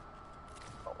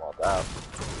 Don't want that.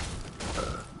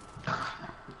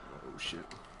 Oh shit.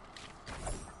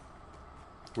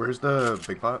 Where's the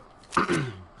big pot?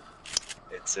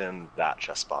 It's in that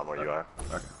chest spawn where you are.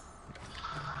 Okay.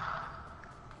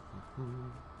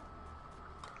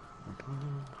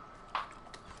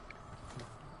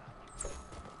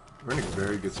 We're in a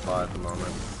very good spot at the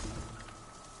moment.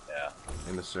 Yeah.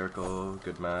 In the circle,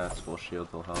 good mats, full shield,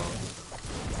 full health.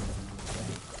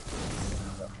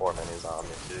 Got 4 minis on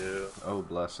me too. Oh,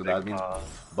 bless. So Big that means pot.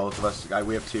 both of us.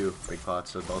 We have 2 big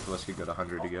pots, so both of us could go to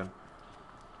 100 again.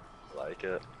 Like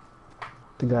it.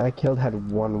 the guy I killed had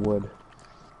 1 wood.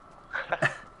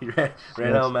 You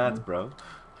ran out of mats, bro.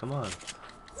 Come on.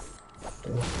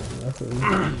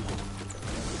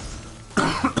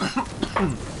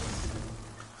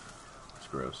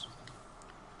 gross.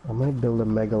 I might build a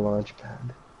mega launch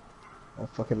pad. I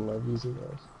fucking love using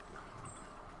those.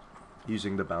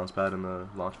 Using the bounce pad and the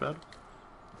launch pad?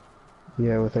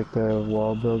 Yeah, with like the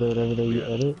wall builder, whatever they Yeah.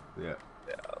 edit. Yeah.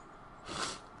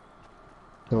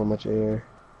 So much air.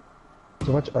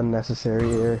 So much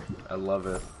unnecessary air. I love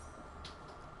it.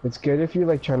 It's good if you're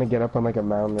like trying to get up on like a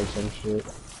mountain or some shit.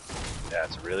 Yeah,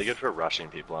 it's really good for rushing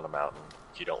people on a mountain.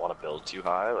 If you don't want to build too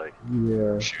high, like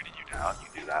Yeah. shooting you down,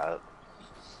 you do that.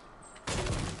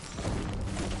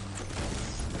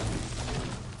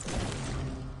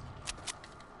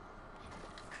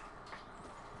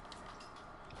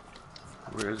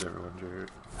 Where is everyone,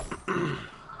 Jared?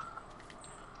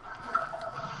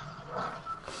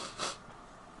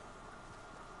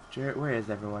 Jarrett, where is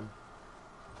everyone?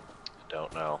 I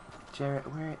don't know. Jarrett,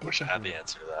 where is Wish I had the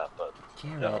answer to that, but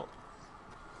Jarrett. no.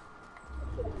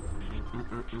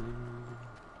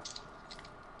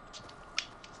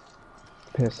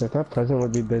 Pissed. I thought Present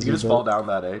would be busy. You can just but- fall down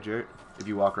that, Jarrett? If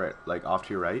you walk right, like off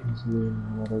to your right.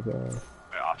 Another guy.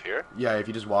 Wait, off here? Yeah, if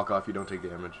you just walk off, you don't take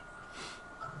damage.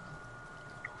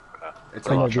 Okay. It's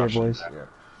Come like on, dear trust you boys. there.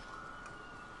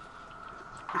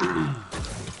 Yeah.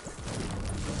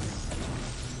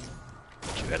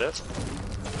 Did you hit it?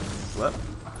 What?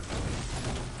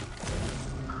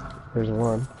 There's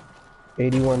one.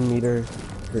 81-meter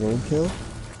grenade kill.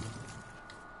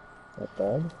 Not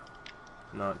bad.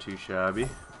 Not too shabby.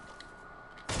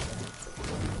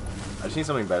 I just need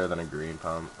something better than a green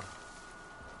pump.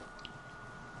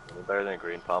 Better than a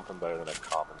green pump and better than a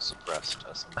common suppressed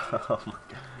SMG. Oh my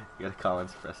god. You got a common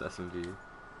suppress SMG.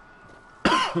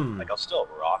 Like, I'll still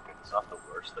rock it. It's not the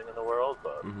worst thing in the world,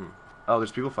 but Oh,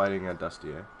 there's people fighting at Dusty,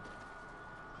 eh?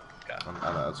 yeah. On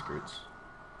the outskirts.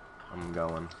 I'm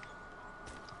going.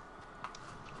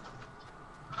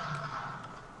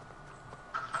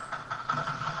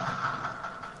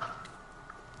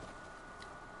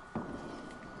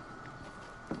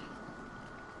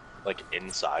 Like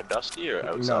inside Dusty or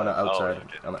outside? No, no, outside. Oh,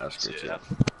 yeah, On the outskirts, yeah.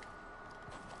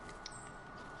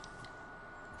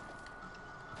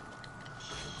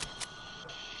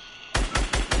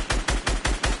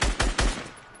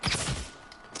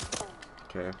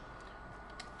 Okay.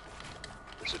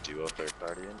 There's a duo third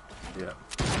party in. Yeah.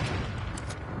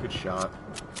 Good shot.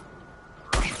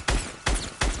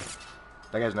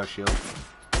 That guy's no shield.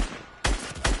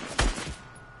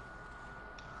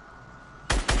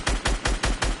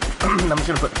 I'm just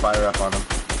gonna put fire up on him.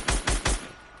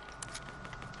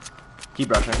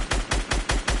 Keep rushing.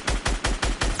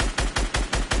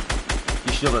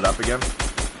 He shielded up again.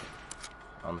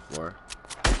 On the floor.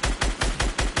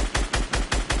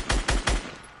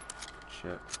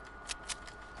 Shit.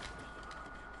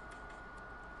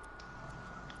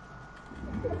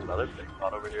 There's another big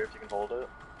pot over here if you can hold it.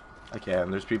 I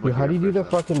can. There's people Yo, how do here you do the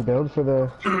first, though. fucking build for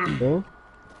the thing?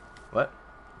 What?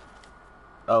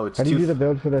 Oh, it's How do you two. do the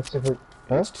build for the super?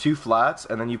 Huh? It's two flats,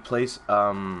 and then you place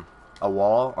a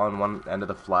wall on one end of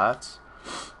the flats.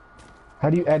 How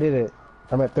do you edit it?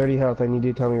 I'm at 30 health. I need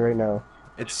you to tell me right now.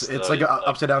 It's It's like an like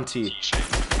upside down T. T-shape.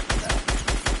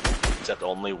 Yeah. Except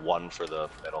only one for the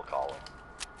middle column.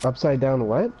 Upside down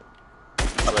what?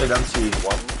 Upside down T.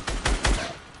 One.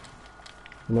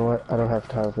 You know what? I don't have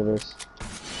time for this.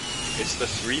 It's the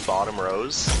three bottom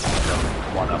rows.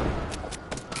 One up.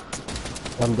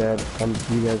 I'm dead.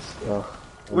 You guys. Oh.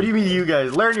 What do you mean, you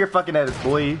guys? Learn your fucking edits,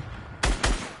 boy.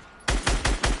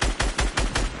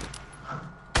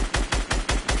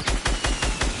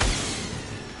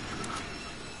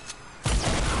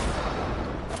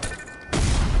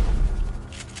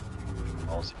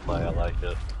 Ballsy play, I like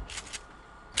it.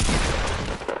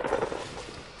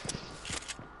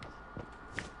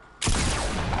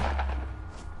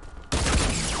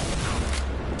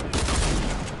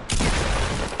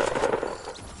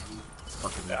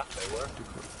 Fucking Yeah, they were. quick.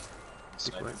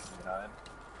 Sniping from behind.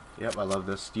 Yep, I love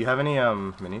this. Do you have any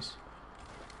minis?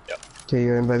 Okay,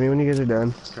 you invite me when you guys are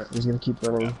done. Okay. I'm just gonna keep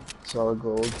running solid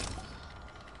gold.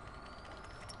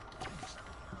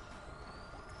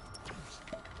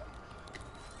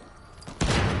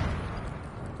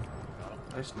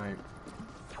 Nice night.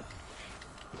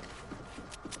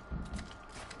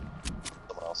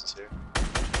 Someone else is here.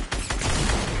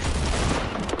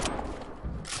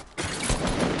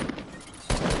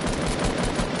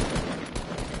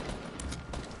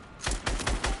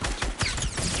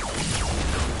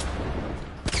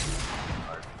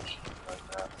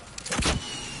 Like that.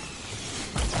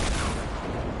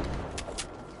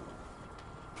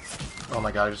 Oh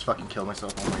my god, I just fucking killed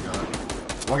myself. Oh my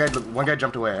god. One guy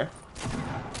jumped away.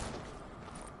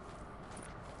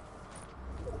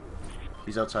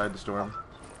 He's outside the storm.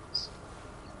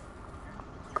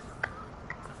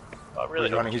 really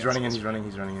He's running, hope he's he running in, cancels. he's running,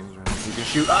 he's running in, he's running in. He can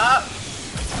shoot. Ah!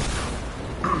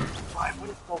 Why would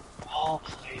it go ball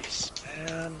place,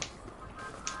 man?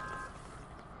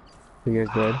 You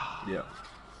guys dead? Yeah.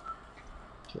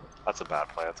 That's a bad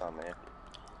play. That's on me.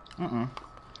 Mm-mm.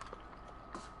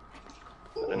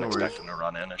 I didn't No expect worries. him to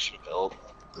run in. I should have built.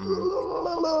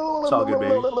 It's all good,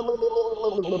 baby.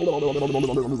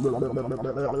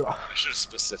 I should have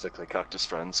specifically cucked his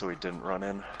friend so he didn't run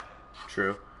in.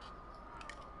 True.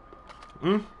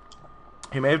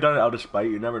 He may have done it out of spite,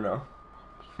 you never know.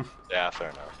 Yeah, fair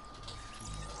enough.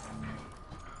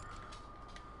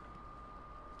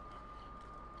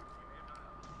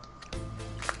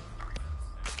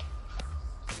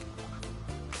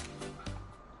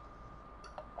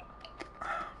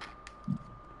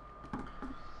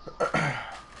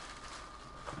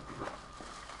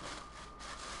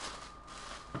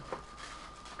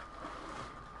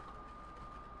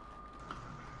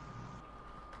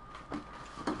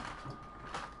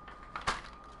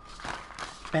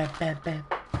 Bam, bam, bam.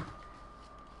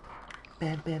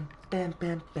 Bam, bam, bam,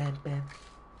 bam, bam, bam.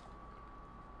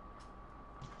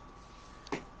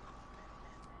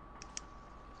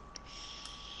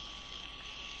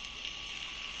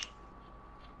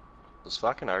 Those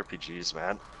fucking RPGs,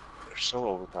 man. They're so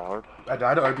overpowered. I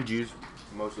died to RPGs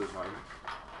most of the time.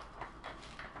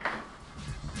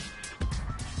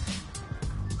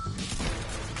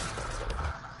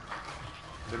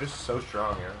 They're just so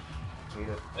strong, yeah. Need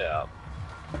it. Yeah.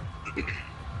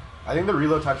 I think the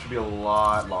reload time should be a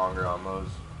lot longer on those.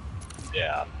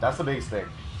 Yeah. That's the biggest thing.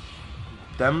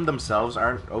 Them themselves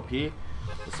aren't OP.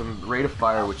 Some rate of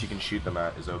fire which you can shoot them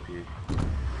at is OP.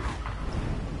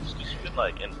 Just 'cause you can,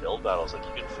 like, in build battles, like,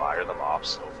 you can fire them off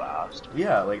so fast.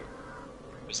 Yeah, like,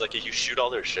 It's like if you shoot all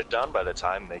their shit down, by the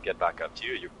time they get back up to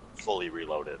you, you're fully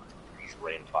reloaded. You just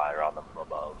rain fire on them from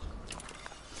above.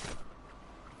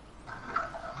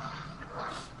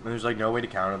 and there's like no way to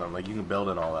counter them. Like you can build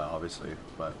and all that, obviously,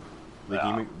 but like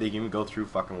Yeah. they can even go through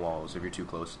fucking walls if you're too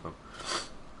close to them,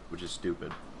 which is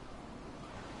stupid.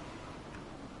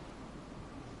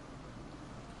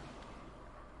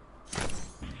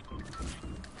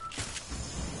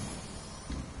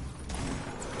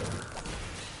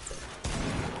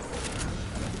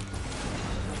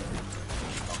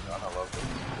 Oh god, I love it.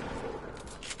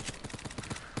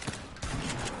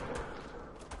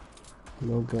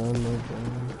 No gun, no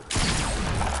gun.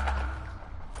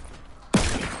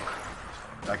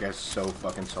 That guy's so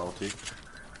fucking salty.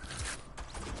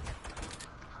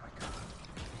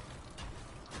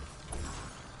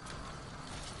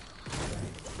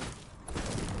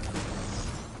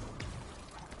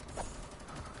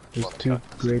 There's two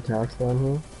gray tacks down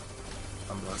here.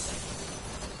 I'm done.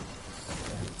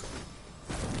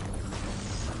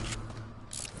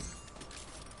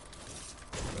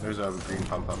 There's a green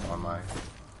pump up on my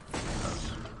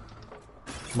house.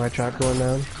 My trap going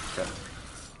down. Okay.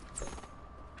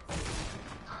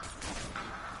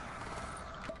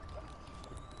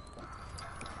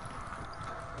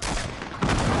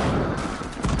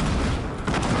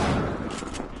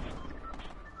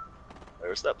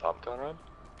 Where's that pump gun run?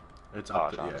 It's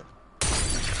up Oh, to, no.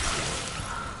 yeah.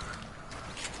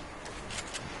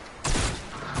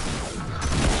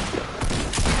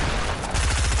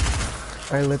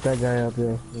 I lit that guy up,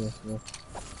 yeah. Yeah.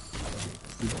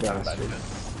 You bastard.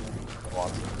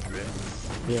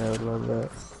 Yeah, I would love that.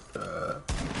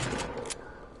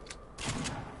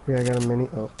 Yeah, I got a mini.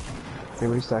 Oh.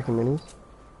 Anybody stacking minis?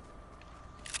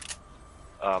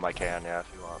 I can, yeah, if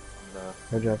you want.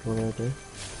 I dropped one right there.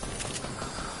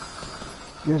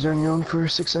 You guys are on your own for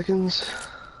 6 seconds.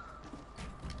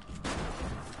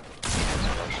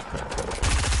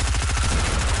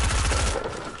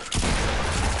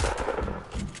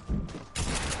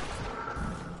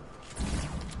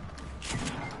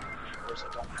 Of course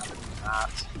I don't have any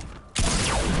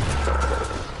mats.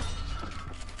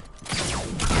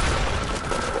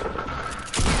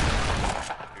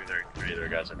 Three other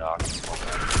guys are knocked.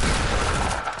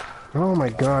 Oh my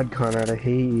god, Conrad, I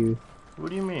hate you. What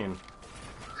do you mean?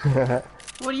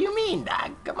 What do you mean,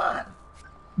 dog? Come on.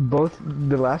 Both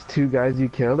the last two guys you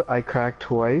killed, I cracked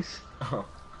twice, Oh,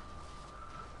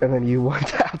 and then you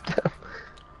one-tapped them.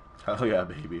 hell yeah,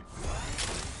 baby.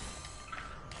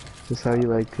 Just how you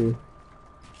like to.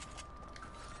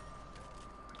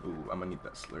 Ooh, I'm gonna need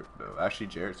that slurp though. Actually,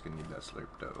 Jarrett's gonna need that slurp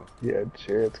though. Yeah,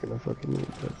 Jarrett's gonna fucking need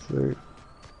that slurp.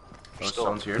 Oh, Still-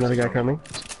 someone's here. Another guy coming.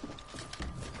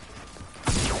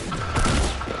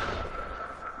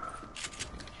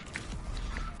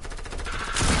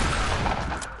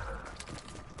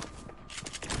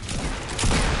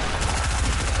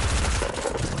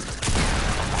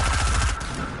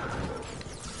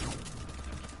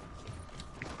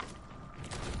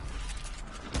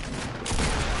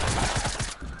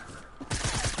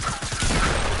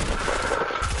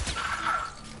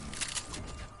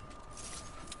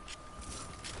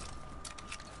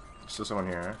 Still someone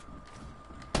here,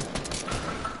 huh?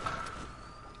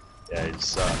 Yeah, he's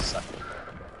second.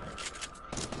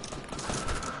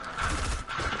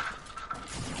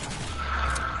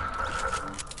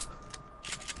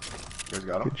 You guys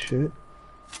got him? Good shit.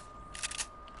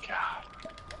 God.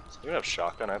 So you have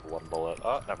shotgun, I have one bullet.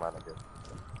 Oh, never mind, I'm good.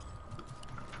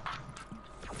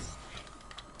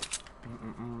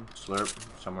 Slurp.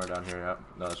 Somewhere down here, yeah.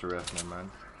 No, that's a rift, never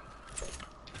mind.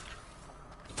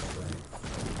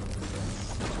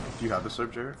 Do you have the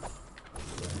slurp, Jared?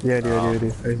 Yeah, I do. I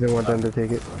just didn't want them to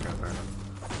take it. Okay, fair enough.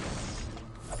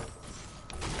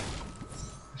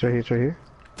 It's right here. It's right here.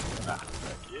 Ah,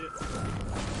 thank you.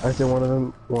 I just didn't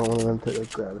want one of them to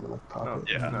like grab it and like pop No, it.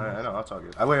 Yeah. no, I know, that's all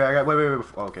good. Wait.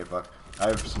 Oh, okay, fuck. I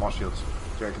have small shields.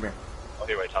 Jared, come here. Oh,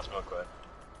 here, wait, toss me one quick.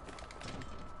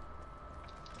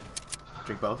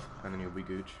 Drink both, and then you'll be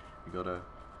gooch. You go to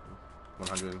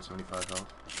 175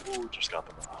 health. Ooh, just got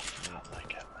them off. I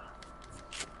like it.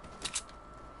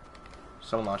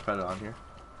 Someone launch pad it on here.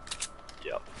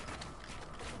 Yep.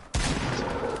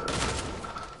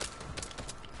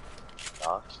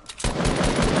 Knocked.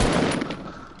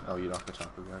 Oh, you knocked the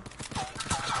top again.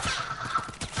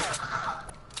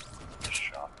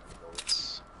 Shot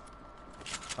bullets.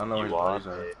 I don't know where You his want buddies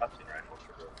are. a hunting rifle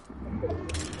for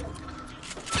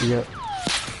real? Yep.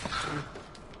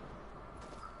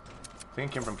 I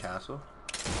think it came from Castle.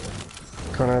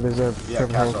 Conrad, there's a Yeah,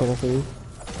 purple hand castle. cannon for you.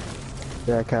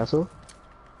 Yeah, castle.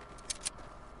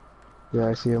 Yeah,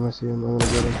 I see him. I'm gonna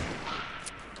get him.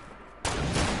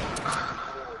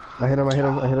 I hit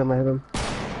him.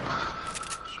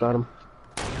 Got him.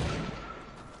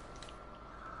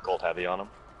 Cold heavy on him.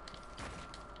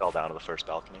 Fell down to the first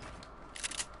balcony.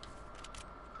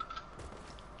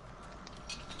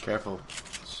 Careful.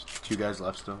 There's 2 guys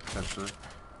left still, potentially.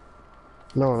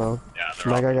 No. Yeah,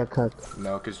 they're My all guy got cut.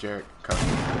 No, because Jarrett cut.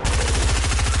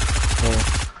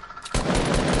 Oh.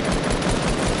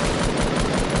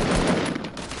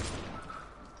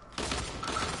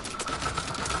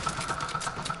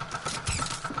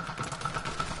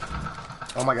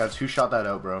 Oh my god, who shot that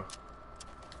out, bro?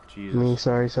 Jesus. Me,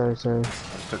 sorry. I just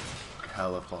took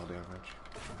hella fall damage.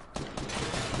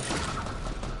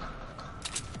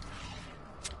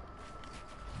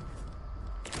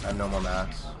 I have no more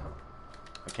mats.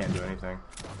 I can't do anything.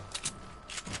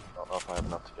 I don't know if I have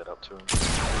enough to get up to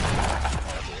him.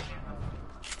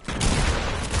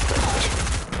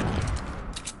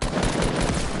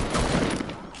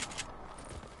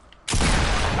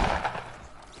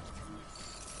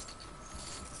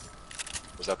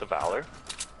 Was that the Valor?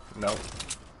 Nope.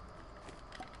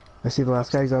 I see the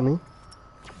last guy's on me.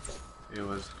 It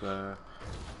was the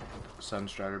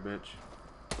Sunstrider bitch.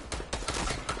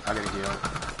 I gotta heal.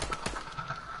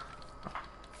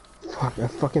 Fuck, I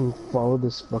fucking followed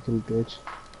this fucking bitch.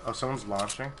 Oh, someone's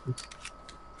launching.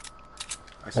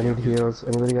 I need heals.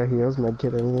 Anybody got heals?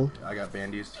 Medkit, anything? I got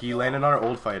bandies. He landed on our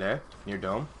old fight, eh? Near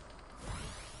Dome.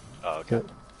 Oh, okay.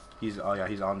 He's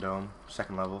he's on Dome,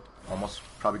 2nd level. Almost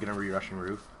probably gonna re-rushing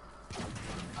roof.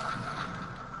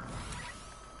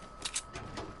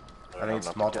 I think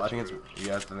it's multiple. I think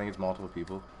it's multiple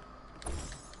people.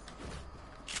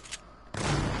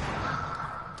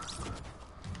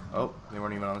 Oh, they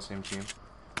weren't even on the same team.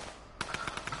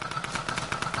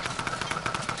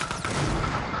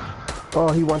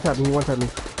 Oh, he one-tapped me.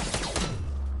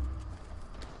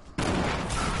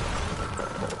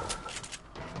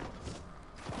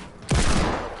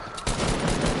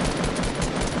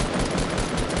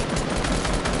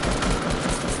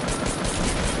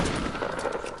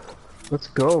 Let's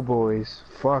go, boys.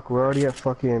 Fuck, we're already at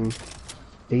fucking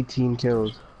 18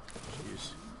 kills.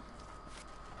 Jeez.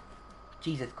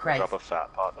 Jesus Christ. Drop a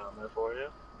fat pot down there for you.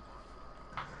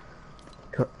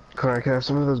 Can I have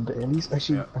some of those bandies?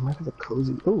 Actually, Yeah. I might have a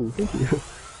cozy. Oh, thank you.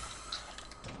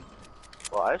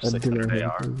 Well, I have I do 600 not have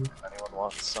AR. a cozy. If anyone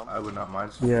wants some. I would not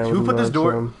mind. Some. Yeah, I Who would put this love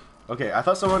door? some. Okay, I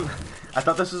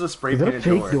thought this was a spray Is that a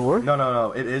painted fake door?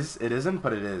 No. It isn't,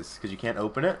 but it is because you can't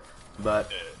open it. But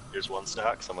Here's one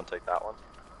stack. Someone take that one.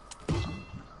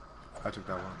 I took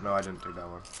that one. No, I didn't take that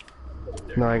one.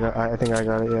 No, I think I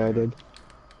got it. Yeah, I did.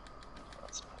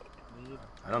 That's what you need.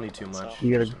 I don't need too much.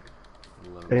 You gotta- Just a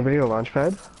little. Anybody got a launch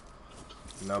pad?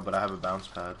 No, but I have a bounce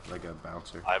pad, like a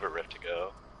bouncer. I have a rift to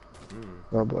go.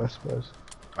 Oh, bless.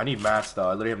 I need mats though.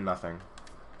 I literally have nothing.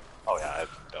 Oh yeah, I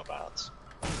have no bounce.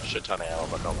 Shit ton of ammo,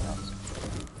 but no bounce.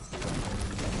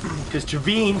 Because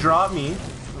Javine dropped me.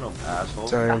 No asshole.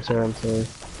 Sorry, I'm sorry. I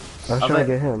was trying like- to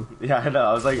get him. Yeah, I know.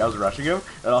 I was rushing him,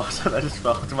 and all of a sudden I just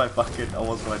fell to my fucking,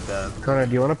 almost my death. Connor,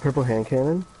 do you want a purple hand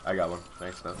cannon? I got one.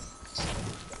 Thanks, though.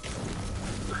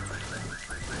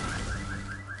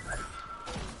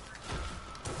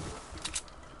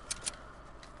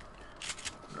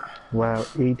 Wow,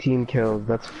 18 kills.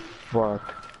 That's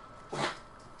fucked.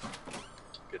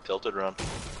 Good tilted run.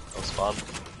 That was fun.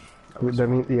 That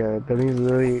means, yeah, that means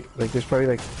literally, like, there's probably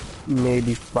like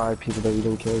maybe 5 people that we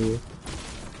didn't kill here.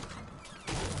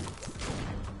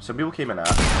 Some people came in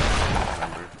after. I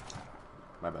remember.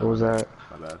 My bad. What was that?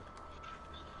 My bad.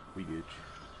 We good.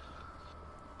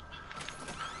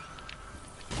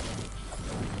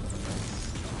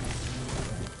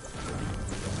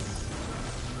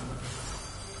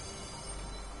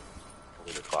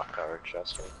 Leave the clock tower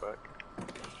chest real quick.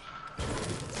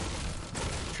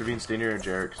 Trevine, stay near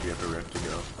Jarrett because we have a rift to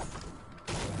go.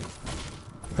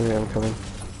 Okay, I'm coming.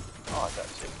 Oh, I got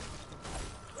two.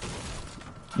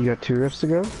 You got 2 rifts to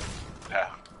go? Yeah.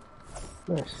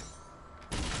 Nice.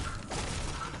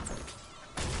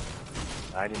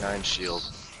 99 shield.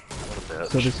 What a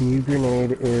bitch. So this new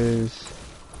grenade is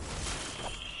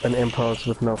an impulse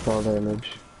with no fall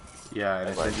damage. Yeah, and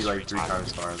it sends you like 3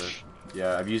 times farther.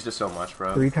 Yeah, I've used it so much,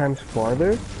 bro. 3 times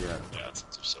farther? Yeah. Yeah, it's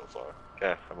so far.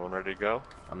 Okay, everyone ready to go?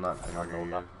 I'm not hear going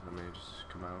you. up. Let me just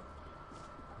come out.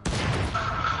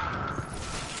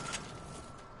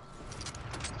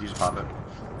 You just pop it.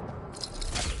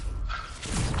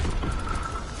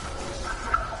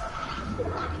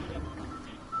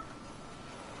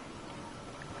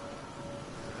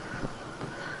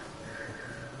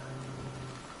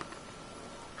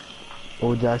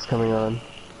 Oh, Jack's coming on.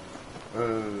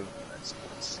 Nice,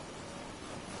 nice.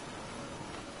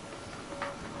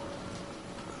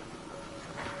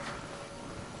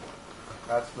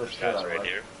 That's the There's guys right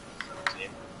here. 17.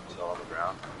 Still on the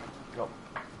ground. Go.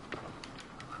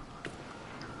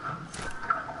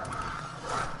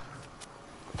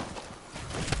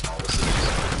 Oh, this is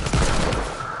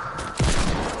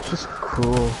Just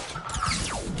cruel.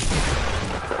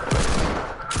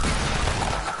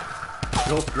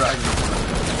 Go drag me.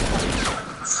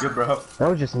 Good, bro. That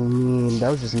was just mean. That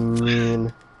was just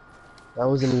mean. That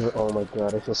wasn't even. Oh my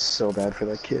god, I feel so bad for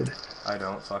that kid. I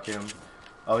don't. Fuck him.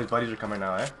 Oh, his buddies are coming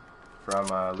now, eh? From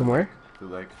From where? Blue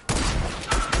Lake.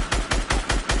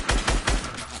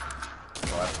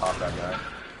 Oh, I popped that guy.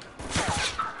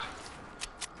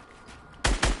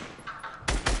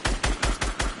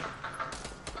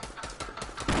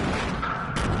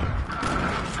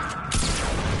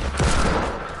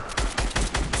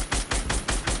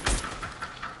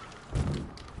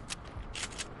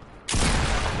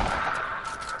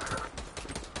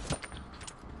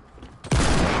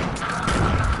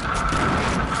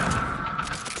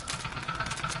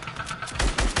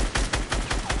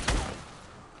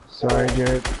 Sorry,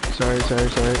 Jared. Sorry. I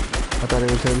thought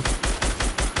it was him.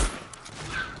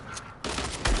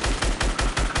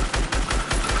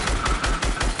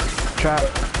 Trap.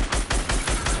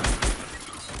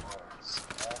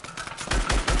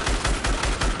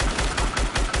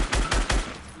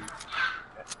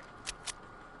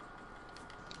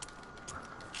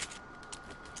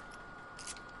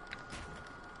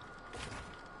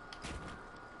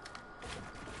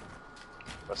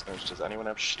 Listeners, does anyone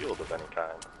have shield of any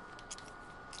kind?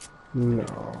 No.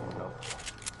 No.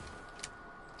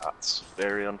 That's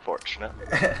very unfortunate.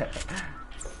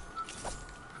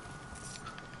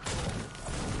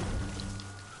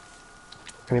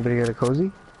 Anybody got a cozy?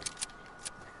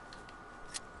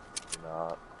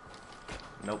 Not.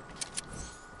 Nope.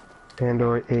 And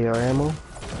or AR ammo?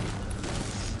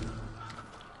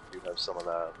 Do have some of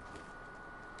that.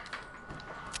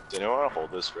 Do anyone want to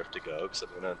hold this rift to go? Because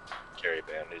I'm gonna carry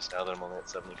bandies now that I'm only at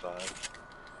 75.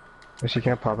 Oh, she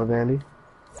can't pop a bandy?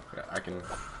 Yeah, I can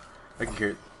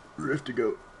carry rift to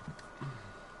go.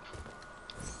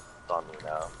 It's on me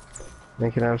now.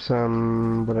 They can have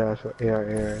some. What else?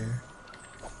 AR.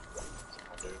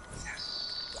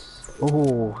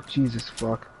 Oh, Jesus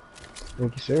fuck.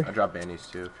 Thank you, sir. I drop bandies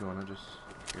too if you want to just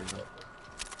carry them.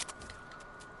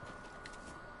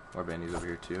 More bandies over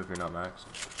here too if you're not maxed.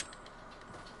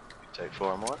 Take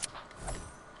 4 more.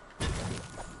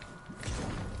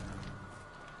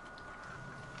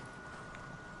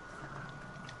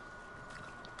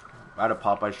 I had a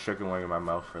Popeye's chicken wing in my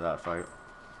mouth for that fight.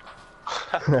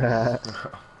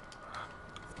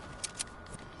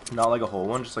 Not like a whole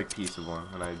one, just like piece of one,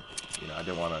 and I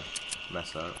didn't want to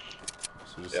mess up,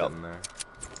 so just sitting there.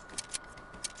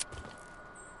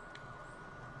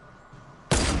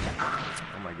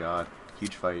 Oh my god,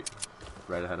 huge fight,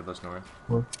 right ahead of us north.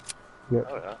 Yep.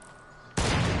 Oh yeah.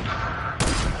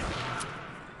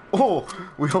 Oh,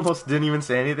 we almost didn't even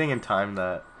say anything and timed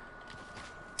that.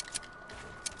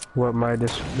 What my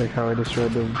like how I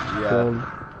destroyed the build.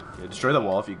 Yeah, destroy the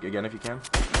wall if you can.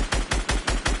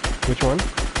 Which one?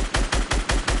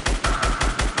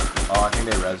 Oh, I think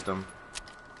they rezzed him.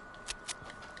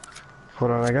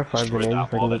 Hold on, I got 5 Destroy grenades. that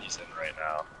If I wall can that he's in right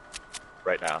now.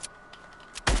 Right now.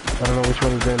 I don't know which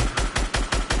one he's in.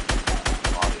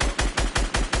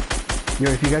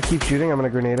 Yo, if you guys keep shooting, I'm gonna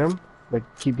grenade him. Like,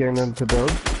 keep getting them to build.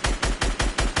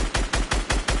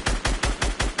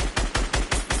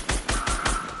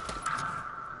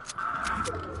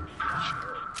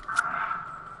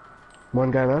 One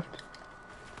guy left.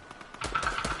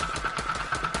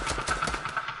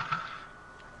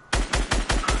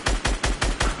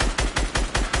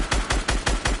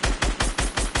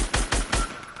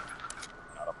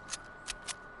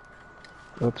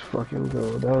 Let's fucking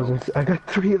go. That was I got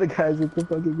 3 of the guys with the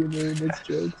fucking grenade. That's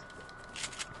jokes.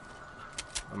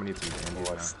 I'm gonna need some bandies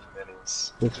What's now. the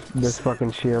minis? This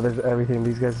fucking shield, there's everything.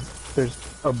 These guys, there's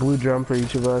a blue drum for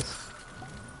each of us.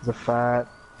 There's a fat.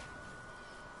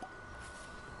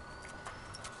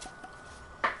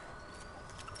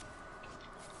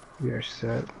 We are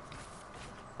set.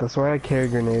 That's why I carry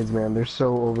grenades, man. They're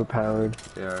so overpowered.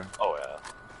 Yeah. Oh yeah.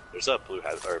 There's a blue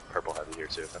head or purple heavy here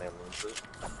too. If anyone needs it.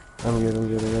 I'm good.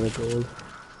 I got a gold.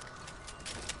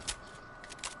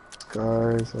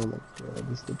 Scars. Oh my god,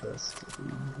 this is the best.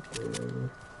 Yeah.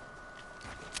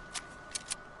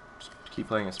 Just keep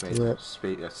playing it space. Yep.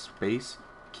 Space.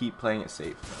 Keep playing it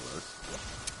safe.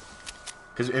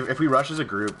 Because if we rush as a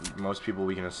group, most people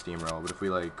we can just steamroll. But if we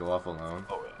like go off alone.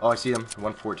 Oh yeah. Oh, I see him.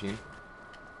 114.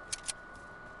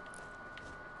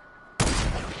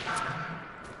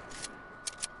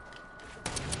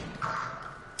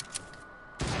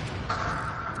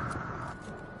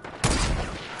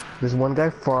 There's one guy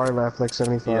far left, like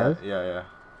 75. Yeah.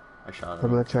 I shot I'm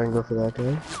him. gonna try and go for that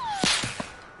guy.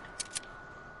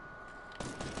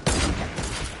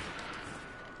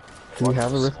 Do we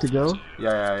have a rift to go?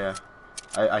 Yeah.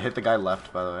 I hit the guy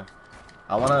left, by the way.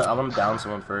 I wanna down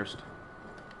someone first.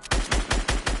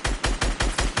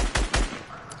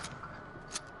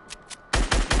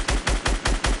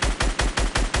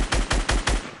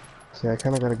 See, I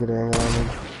kinda got a good angle on him.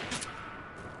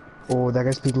 Oh, that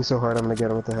guy's peeking so hard, I'm gonna get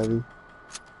him with the heavy.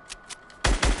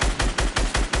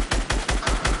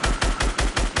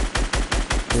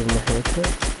 Give him a haircut.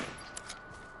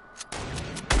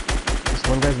 This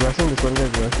one guy's rushing.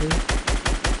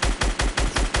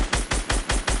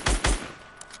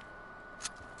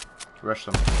 Rush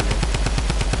them.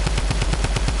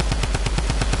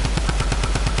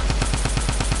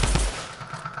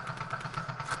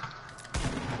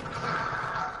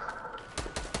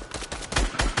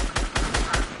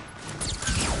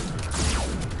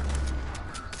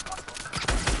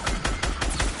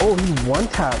 Oh, he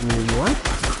one-tapped me, what?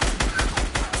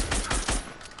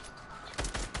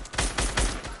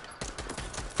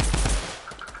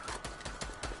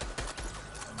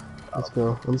 Let's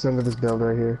go. I'm just under this build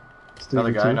right here. It's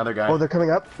 3v2. Another guy. Oh, they're coming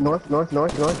up. North.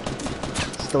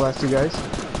 It's the last 2 guys.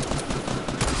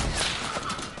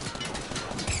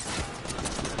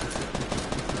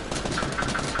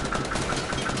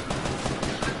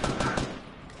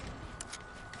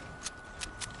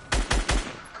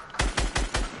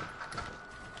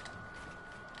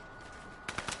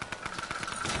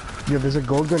 Yeah, there's a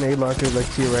gold grenade launcher like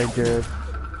to your right, Jared.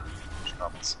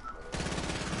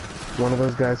 One of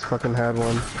those guys fucking had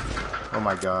one. Oh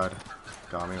my god.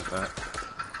 Got me with that.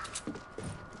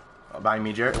 Oh, by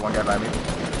me, Jared. One guy by me.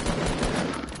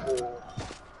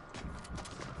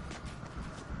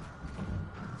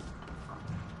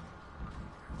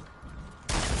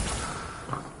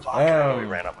 Oh, we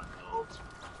ran up my build.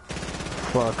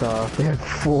 Fuck off. They had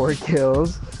 4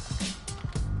 kills.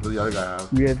 What did the other guy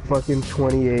have? We had fucking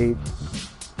 28.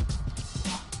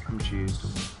 I'm cheesed.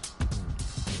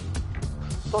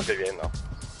 Still a good game though.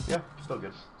 Yeah, still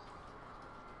good.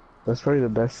 That's probably the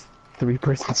best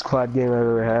 3-person squad game I've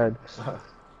ever had.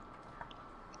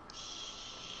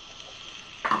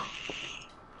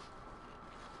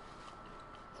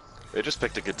 They just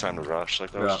picked a good time to rush.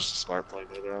 Like that was Yeah. just a smart play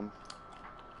by them.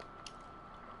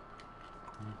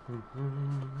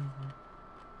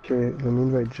 Okay, let me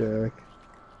invite Jack.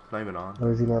 Not even on. Oh,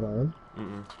 is he not on?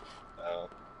 Mm-mm.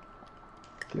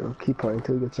 Okay, I'll keep playing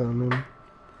till he gets on then.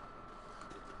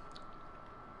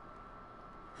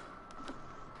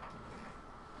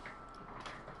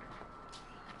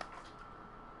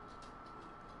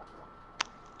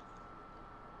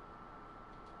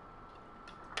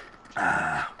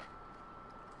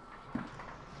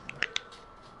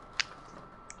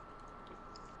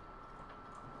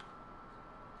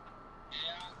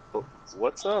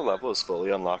 What's level is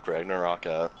fully unlocked Ragnarok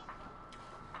at?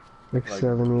 Like Like-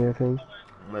 70, I think.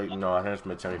 Like, no, I think it's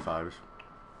mid-75s.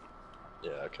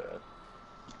 Yeah, okay.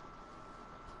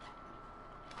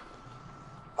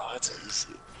 Oh, that's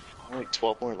easy. Like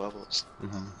 12 more levels.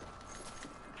 Mm-hmm.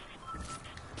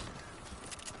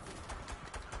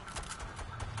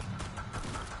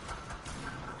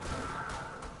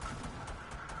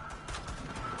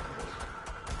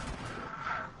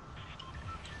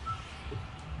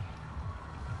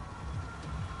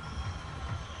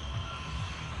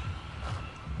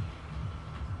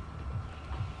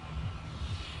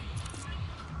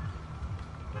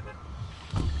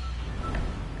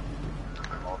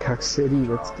 Rock City,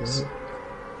 let's go.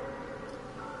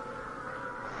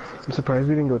 I'm surprised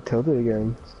we didn't go Tilted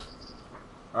again.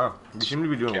 Oh, you seem to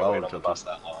be doing Can't well wait with on the Tilted. bus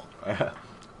that long. Yeah.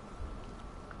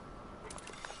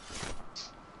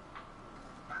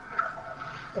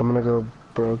 I'm gonna go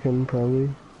Broken, probably.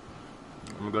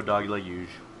 I'm gonna go doggy like usual.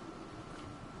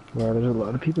 Wow, there's a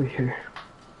lot of people here.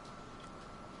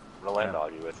 I'm gonna land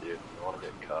doggy with you. I don't want to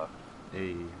get cut.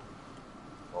 Hey. I'm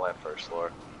gonna land first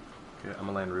floor. Okay, I'm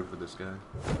gonna land roof with this guy.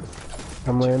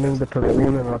 I'm landing the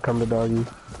pavilion and I'll come to Doggy.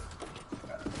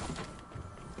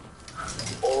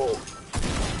 Oh!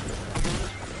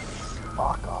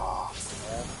 Fuck off,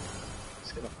 man.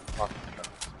 He's gonna fucking cut.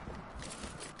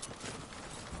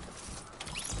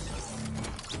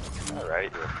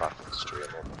 Alright, you're a fucking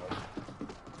streamer.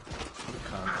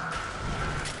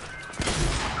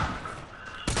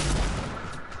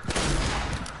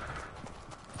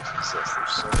 Jesus,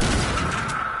 there's so many.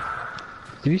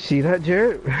 Did you see that,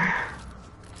 Jarrett?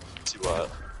 See what?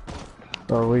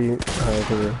 Oh, wait.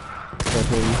 Okay.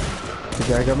 The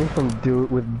guy got me from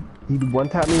he one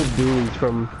tapped me with dualies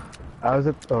from. I was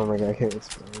at. Oh my god, I can't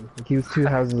explain. Like, he was 2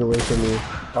 houses away from me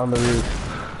on the roof,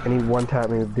 and he one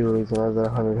tapped me with dualies when I was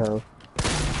at 100 health. I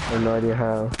have no idea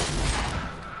how.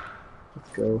 Let's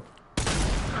go.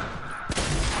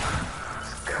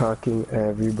 Just cocking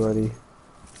everybody.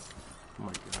 Oh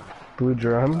my god. Blue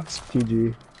drum.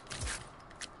 GG.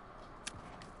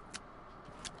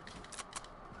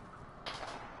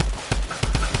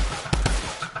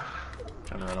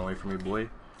 Trying to run away from me, boy.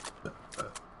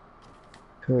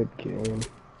 Good game.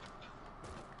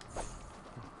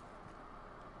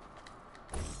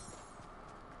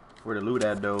 Where the loot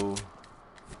at, though?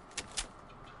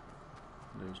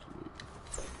 There's the loot.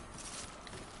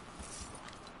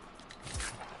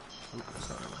 Oop, that's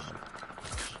not allowed.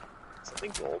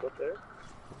 Something gold up there?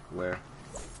 Where?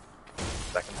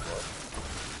 Second floor.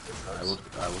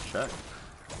 I will check.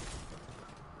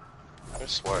 I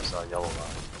swear I saw a yellow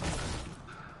line.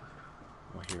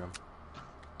 I'll hear him.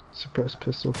 Suppressed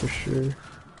pistol for sure.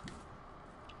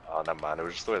 Oh, never mind. It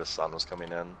was just the way the sun was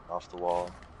coming in off the wall.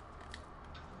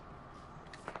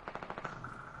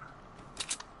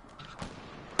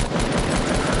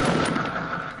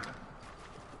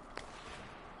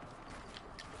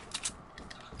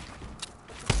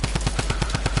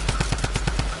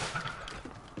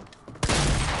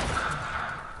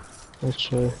 Nice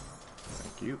try.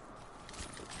 Thank you.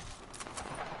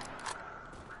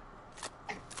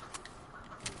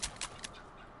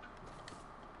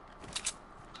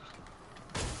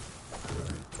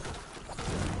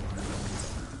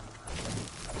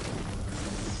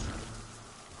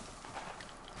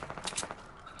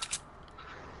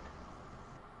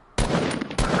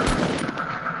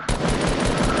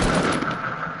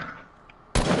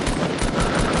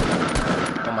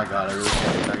 Oh my god, I really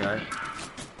can't hit that guy.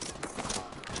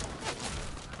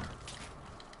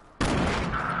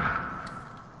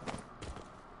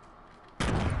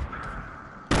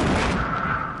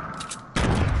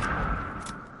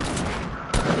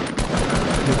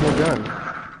 There's no gun.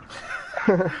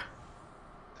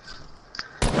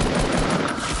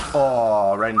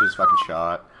 Oh, right into his fucking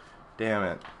shot. Damn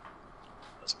it.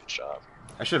 That's a good shot.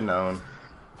 I should have known.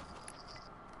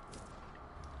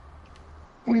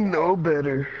 We know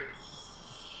better.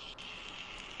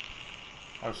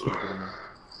 I was stupid in there.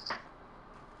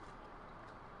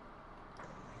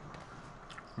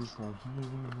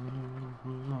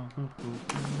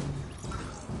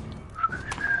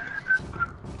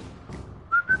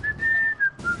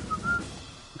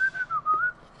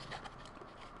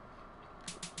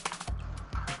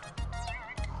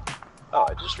 Oh,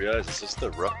 I just realized this is the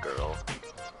Rook girl.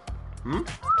 Hmm?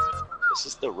 This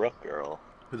is the Rook girl.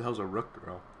 Who the hell's a rook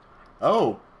girl?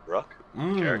 Oh! Rook?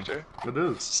 Mm, Character? It It's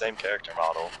is. the same character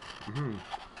model. Mm-hmm.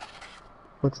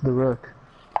 What's the rook?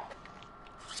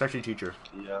 Sexy teacher.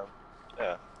 Yeah.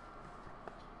 Yeah.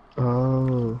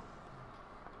 Oh.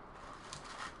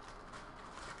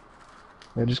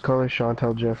 I just call her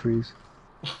Chantal Jeffries.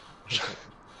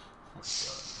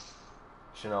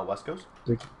 Chanel West Coast?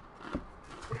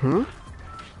 Hmm?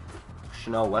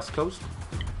 Chanel West Coast?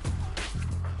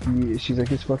 Yeah, she's like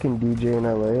this fucking DJ in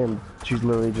LA, and she's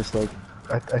literally just like,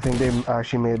 I think they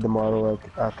actually made the model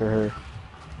like after her.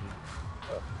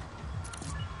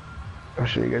 I'll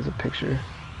show you guys a picture.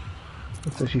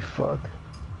 That's how she fucked.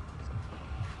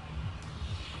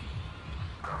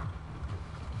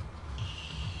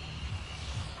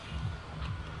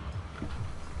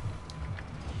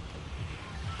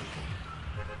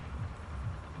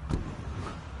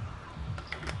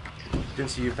 Didn't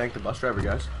see you thank the bus driver,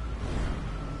 guys.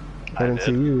 I didn't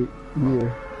see you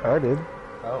either. I did.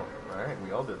 Oh, alright,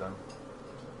 we all did then.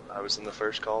 I was in the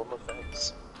first column of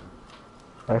things.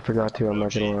 I forgot to, I'm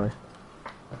not gonna lie.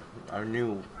 I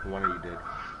knew one of you did.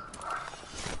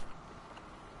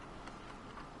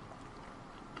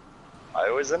 I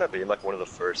always end up being like one of the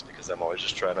first because I'm always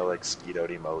just trying to like speed out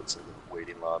emotes in the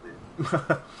waiting lobby.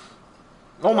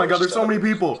 Oh my god, there's so many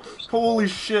people! Holy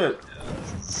shit!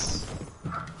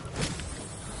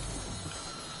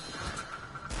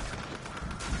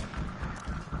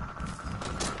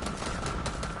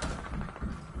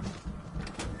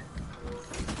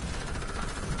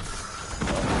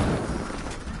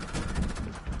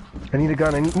 I need a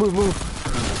gun, move!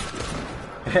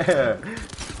 Yeah.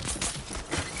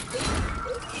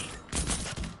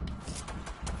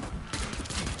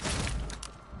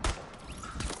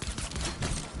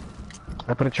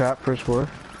 I put a trap, first floor.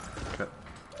 Okay.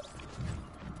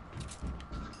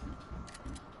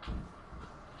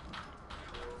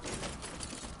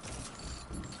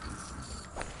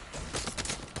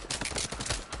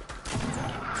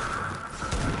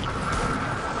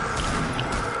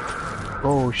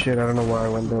 Oh shit, I don't know why I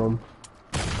went dome.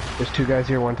 There's two guys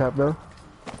here, one tap though.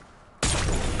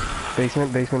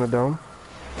 Basement of dome.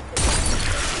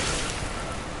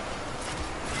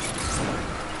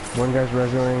 One guy's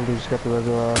resoing, they just got the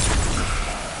reso off.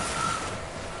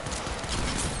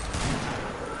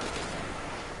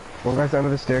 One guy's under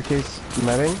the staircase,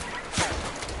 netting.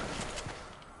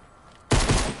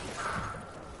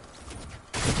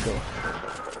 Let's go.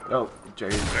 Oh,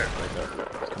 Jerry's right there.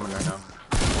 He's coming right now.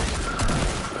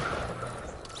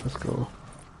 Let's go.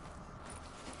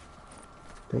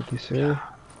 Thank you, sir.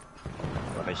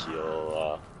 I'm gonna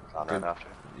heal Conrad Good. after.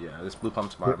 Yeah, this blue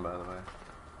pump's mine, by the way.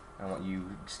 I don't want you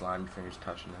slime fingers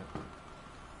touching it.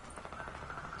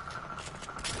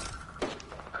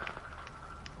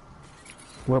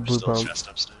 What blue Still pump? chest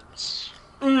upstairs.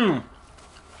 This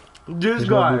There's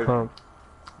guy. no blue pump.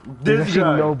 This There's actually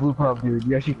guy. no blue pump, dude.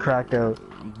 You actually cracked out.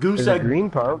 Goose There's a egg. green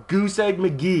pump. Goose egg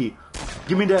McGee.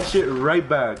 Give me that shit right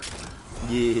back.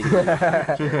 Yeah.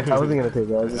 I wasn't gonna take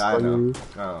that. I was just I know. you.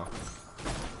 Oh.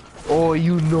 Oh,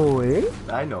 you know it?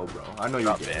 I know, bro. I know you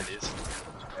Got did. bandies.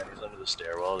 Bandies under the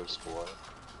stairwell. There's 4.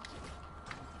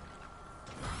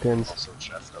 Pins. Also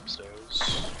chest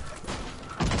upstairs.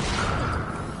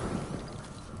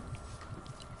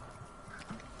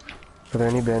 Are there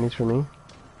any bandies for me?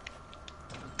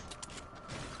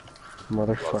 What's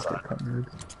Motherfucker that? cupboard.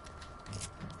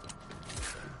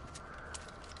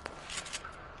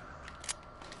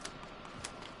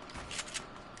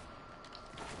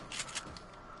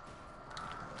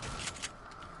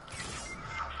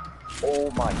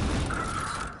 Oh my.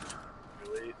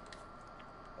 Really?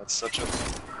 That's such a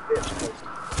bitch.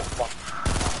 Fuck.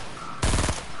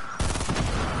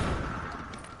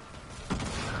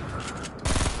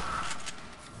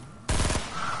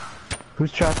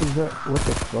 Whose trap is that? What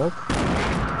the fuck?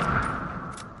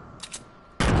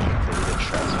 Maybe the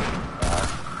chest back.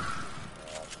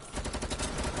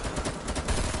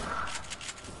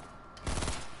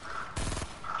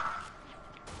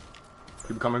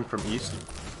 People coming from east.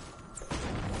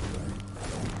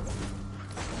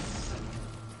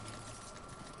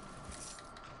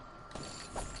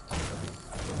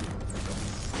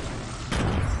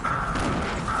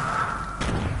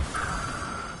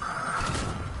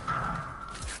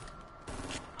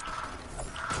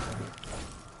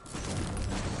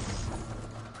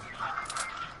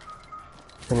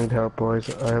 I need help, boys.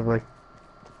 I have like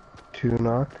 2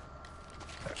 knocked.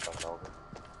 Yeah, coming over.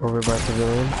 Over by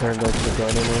civilian. Turned out to the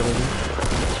garden or whatever.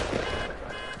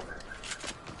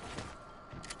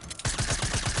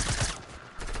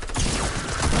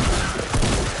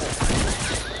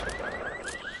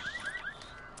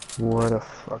 What a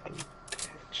fucking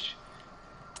bitch.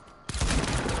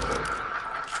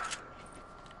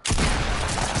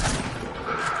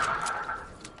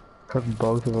 Took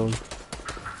both of them.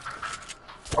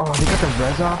 Oh, they got the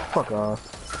res off? Fuck off.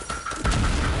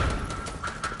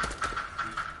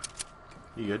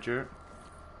 You good, Jared?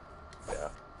 Yeah.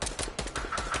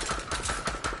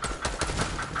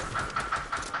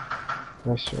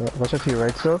 Nice shot. Watch out to your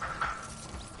right, still.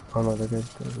 Oh no, they're good.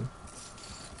 They're good.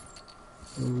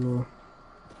 Oh no.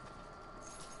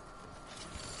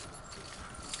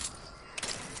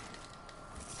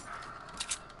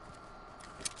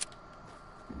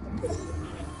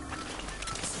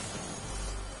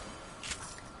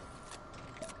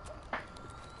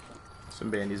 Some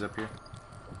bandies up here.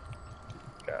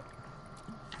 Okay.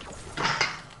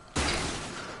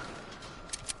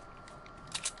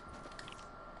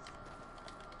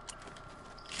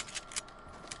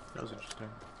 That was interesting.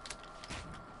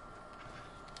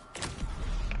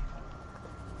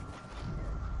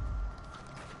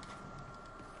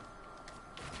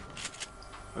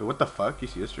 Wait, what the fuck? You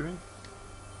see this stream?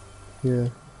 Yeah.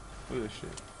 Look at this shit.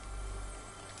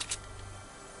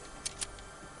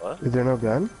 What? Is there no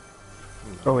gun?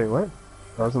 Oh wait, what?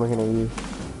 I wasn't looking at you.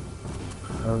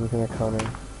 I was looking at Connor.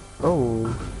 Oh.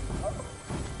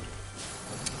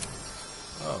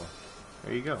 Oh,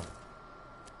 there you go.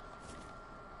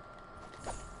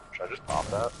 Should I just pop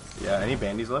that? Yeah, any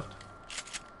bandies left?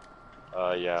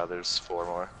 Yeah, there's 4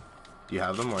 more. Do you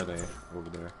have them, or are they over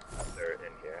there? They're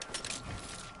in here.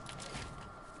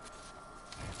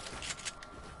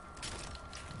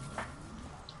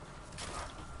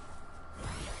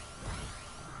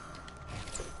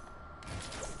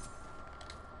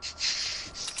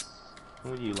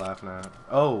 What are you laughing at?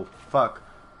 Oh, fuck.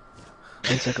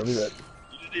 One sec, I'll be back.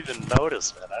 You didn't even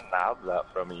notice, man. I nabbed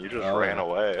that from you. You just Oh, ran yeah.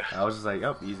 away. I was just like,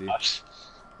 oh, easy.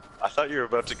 I thought you were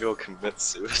about to go commit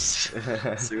suicide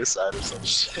or some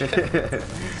shit.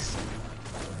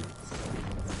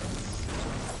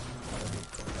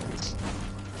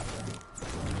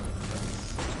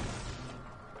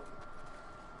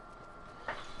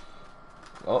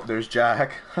 Oh, there's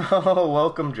Jack. Oh,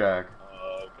 welcome, Jack.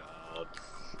 Oh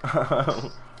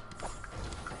god.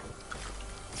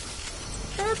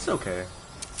 It's okay.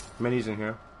 Mini's in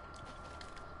here.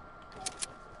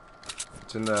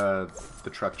 It's in the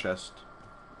truck chest.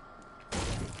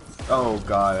 Oh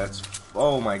god, that's...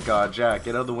 Oh my god, Jack,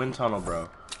 get out of the wind tunnel, bro.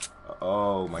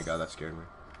 Oh my god, that scared me.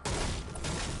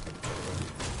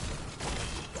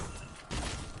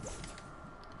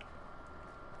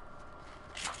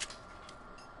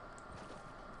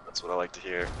 That's what I like to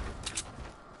hear.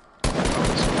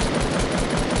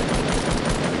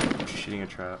 Shooting a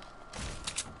trap.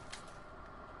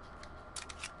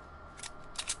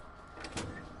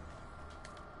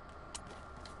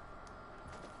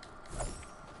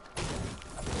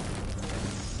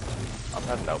 I'm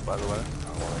heading out, by the way. I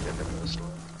don't want to get into the store.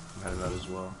 I'm heading out as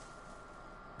well.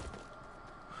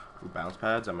 Ooh, bounce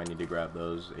pads? I might need to grab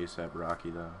those ASAP Rocky,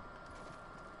 though.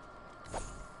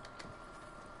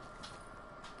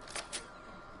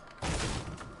 I'm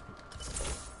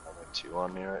at 2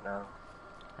 on me right now.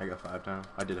 I got 5 down.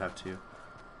 I did have 2.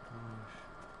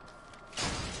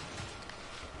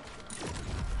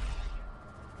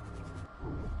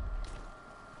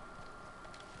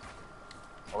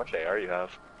 How much AR you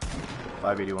have?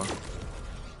 581.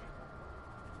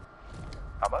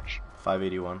 How much?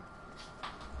 581.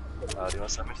 Do you want to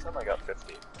send me some? I got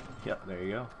 50. Yep, there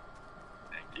you go.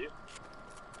 Thank you.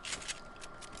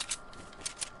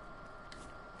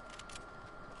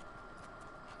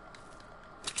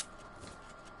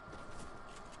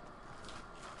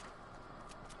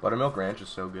 Buttermilk Ranch is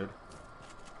so good.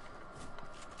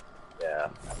 Yeah.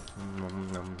 Nom,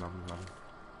 nom, nom, nom.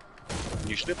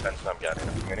 Usually depends what I'm getting.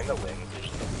 If I'm getting the wings,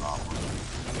 usually the problem.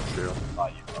 True.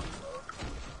 You love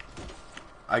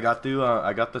I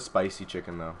got the spicy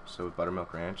chicken though, so with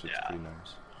Buttermilk Ranch, it's pretty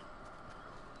nice.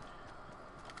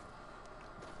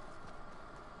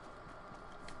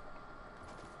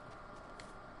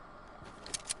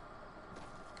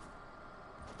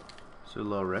 So a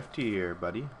little rifty here,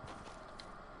 buddy.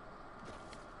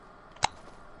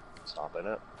 Stop in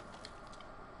it.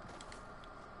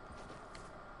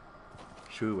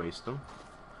 Should we waste them?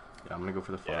 Yeah, I'm gonna go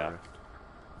for the fire Yeah. rift.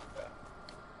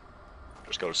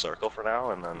 Just go to circle for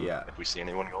now, and then Yeah. if we see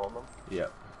anyone go on them.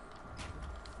 Yep.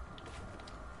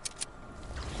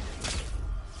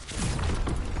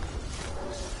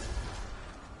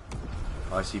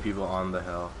 Oh, I see people on the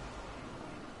hill.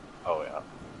 Oh yeah.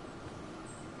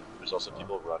 There's also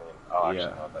people running. Oh, actually,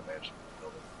 Yeah. no, that may actually be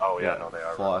building. Oh yeah, no, they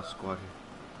are. Full running. squad here.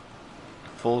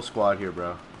 Full squad here,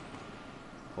 bro.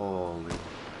 Holy.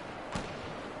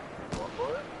 Going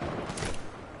for it?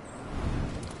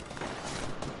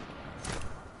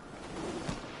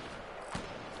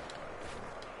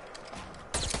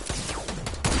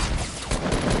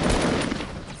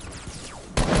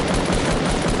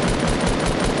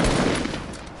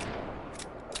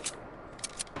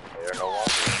 They are no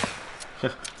longer.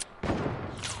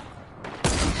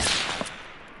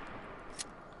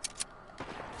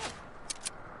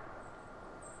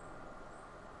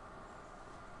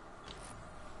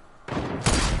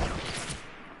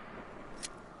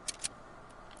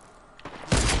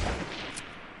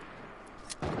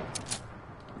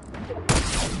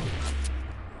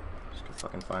 This could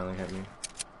fucking finally hit me.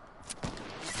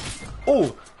 Oh!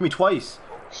 Hit me twice!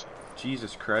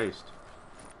 Jesus Christ.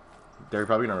 They're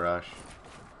probably gonna rush.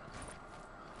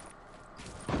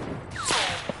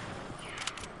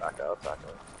 Back out, back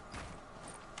out.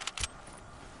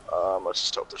 Let's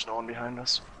just hope there's no one behind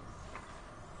us.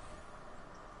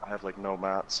 I have like no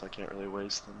mats, so I can't really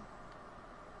waste them.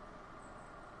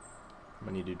 I'm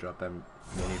gonna need you to drop that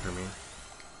mini for me.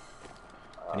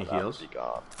 Any That would heals? be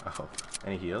gone. Oh,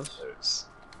 any heals?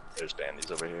 There's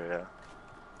bandies over here, yeah.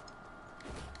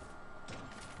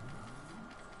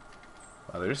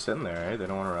 Oh, they're just sitting there, right? They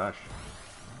don't want to rush.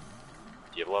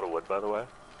 Do you have a lot of wood, by the way?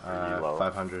 Or are you low?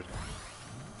 500.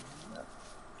 Yeah.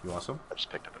 You want some? I just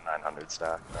picked up a 900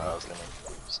 stack. No, I was gonna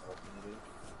do something maybe.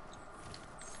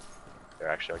 Here,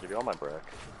 actually, I'll give you all my brick.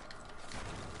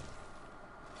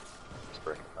 Just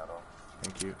brick and metal.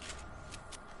 Thank you.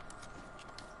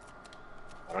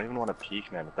 I don't even want to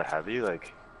peek, man. With the heavy,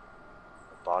 like,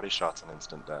 a body shot's an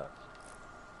instant death.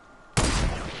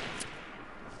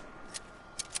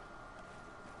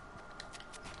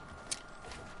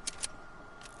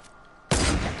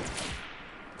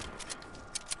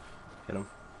 Hit him.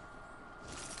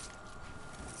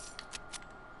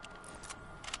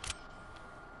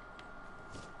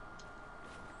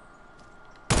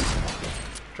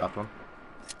 Dropped one.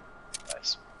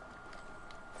 Nice.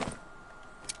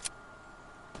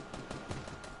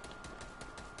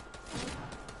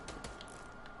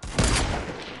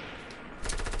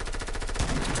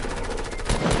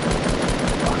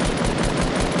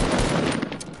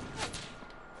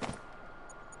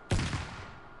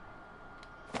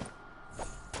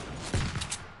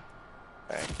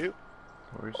 Thank you.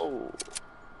 No worries. Oh.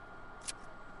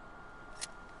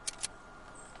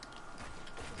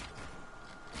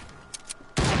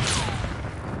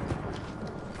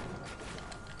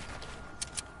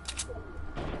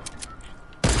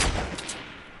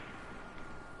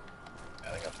 I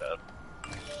think I'm dead.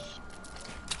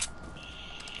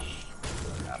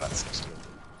 Yeah, I'm at 16.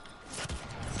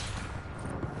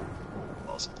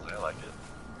 Awesome play, I like it.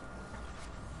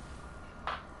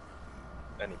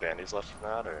 Any bandies left from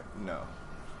that, or? No.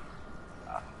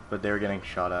 Ah. But they were getting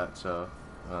shot at, so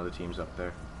one of the team's up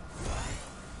there.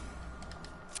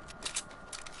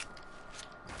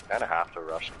 Kinda have to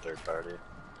rush a third party.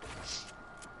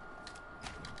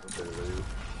 With their loot.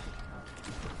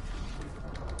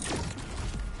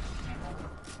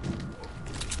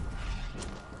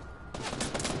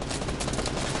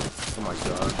 Oh my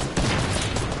god.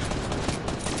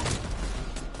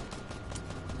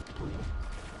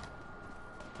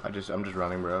 I'm just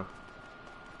running, bro.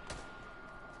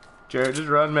 Jared, just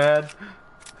run, man.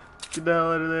 Get the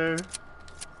hell out of there.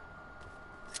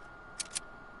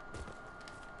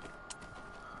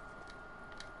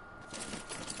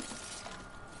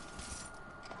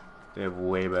 They have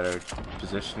way better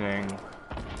positioning,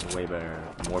 way better,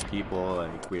 more people,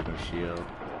 like, we have no shield.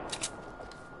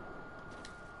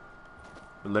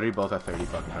 We're literally both at 30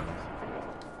 fucking health.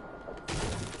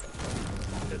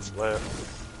 It's lit.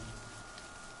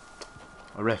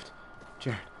 A rift.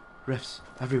 Jared, rifts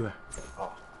everywhere.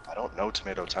 Oh, I don't know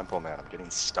Tomato Temple, man. I'm getting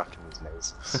stuck in these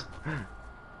mazes.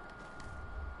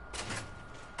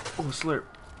 Oh, slurp.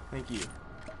 Thank you.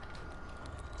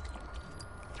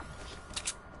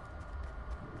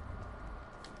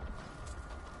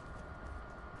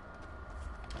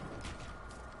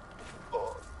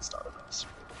 Oh, it's not enough.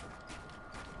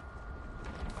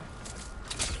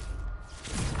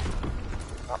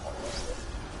 Not almost there.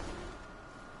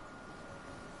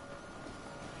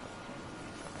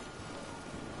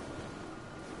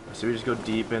 So we just go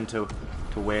deep into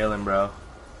Whalen, bro.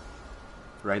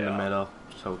 Right in the Yeah. middle.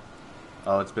 So,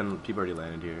 oh, it's been, people already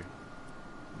landed here.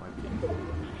 Might be.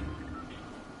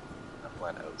 I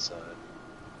went outside.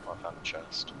 Oh, I found a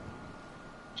chest.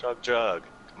 Jug.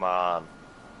 Come on.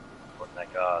 What my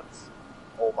gods.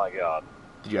 Oh my god.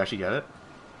 Did you actually get it?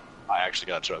 I actually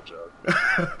got Jug.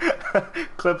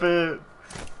 Clip it.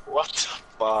 What the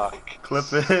fuck? Clip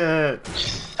it.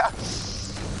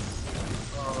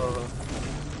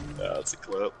 Yeah, that's a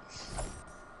clip.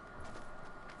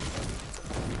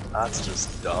 That's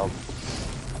just dumb.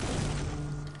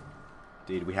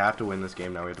 Dude, we have to win this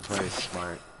game now. We have to play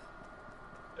smart.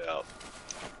 Yeah.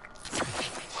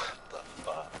 What the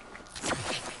fuck?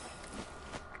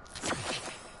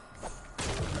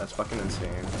 That's fucking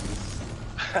insane.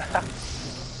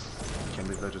 Can't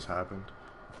believe that just happened.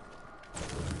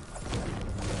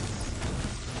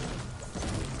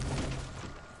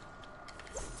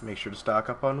 Make sure to stock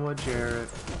up on wood, Jarrett.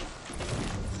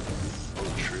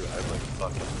 Oh, true. I have like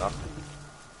fucking nothing.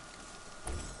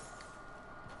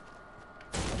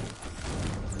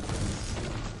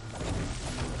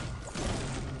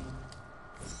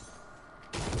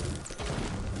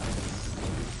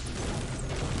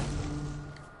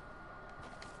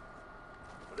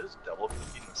 What is double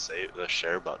clicking the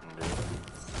share button do? I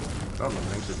don't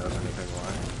think it does anything.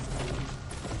 Why?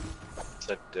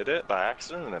 So I did it by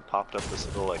accident and it popped up this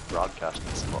little like broadcasting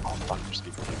symbol. Oh fuck, there's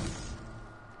people here.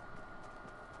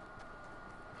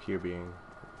 here being.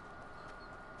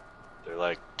 They're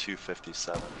like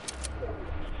 257.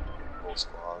 Whole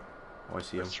squad. Oh, I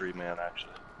see Or him. 3-man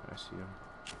actually. I see him.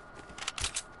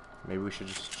 Maybe we should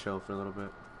just chill for a little bit.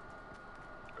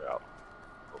 Yeah.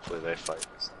 Hopefully they fight.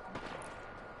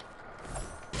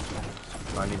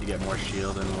 I need to get more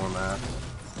shield and more mats.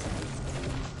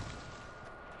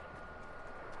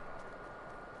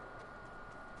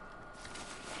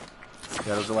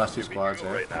 Yeah, those are the last two squads,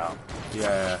 eh? Right now.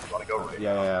 Yeah, Wanna go right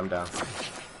yeah, now? yeah, I'm down.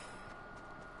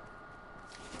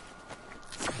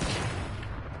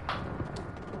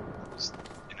 Just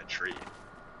in a tree.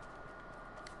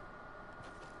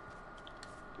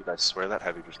 Dude, I swear that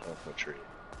heavy just came from a tree.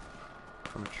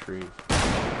 From a tree.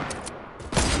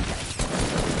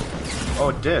 Oh,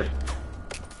 it did.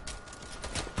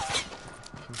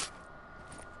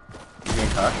 You getting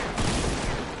touched?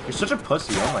 You're such a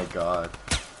pussy, oh my god.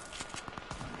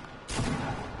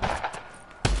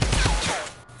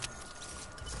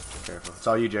 Careful. It's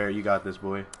all you, Jared. You got this,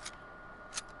 boy.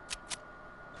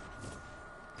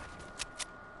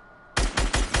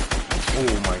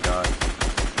 Oh my god.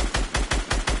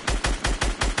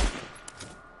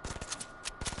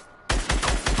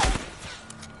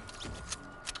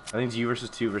 I think it's you versus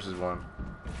 2 versus 1.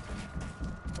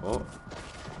 Oh.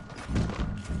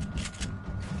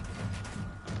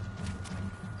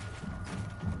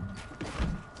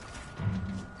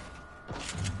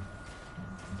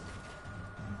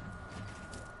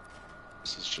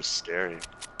 This is just scary.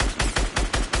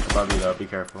 Above you though, be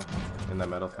careful. In that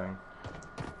metal thing.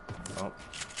 Oh.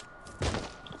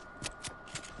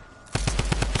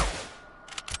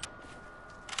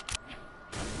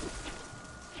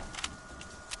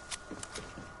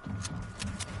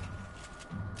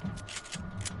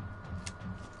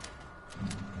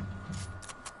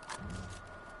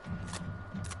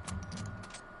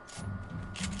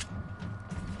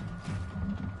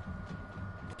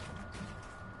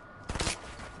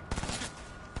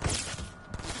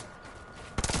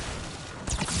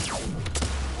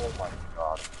 Oh my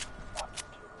god.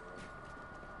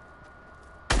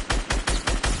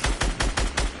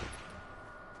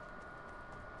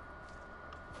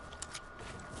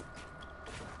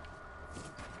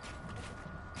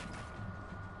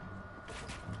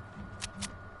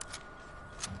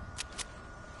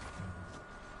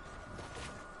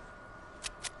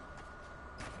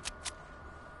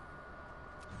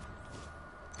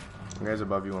 One guy's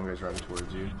above you, one guy's running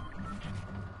towards you.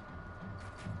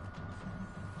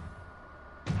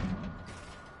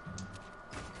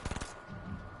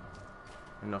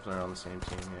 I don't know if they're on the same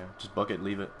team, yeah. Just book it,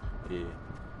 leave it. Yeah.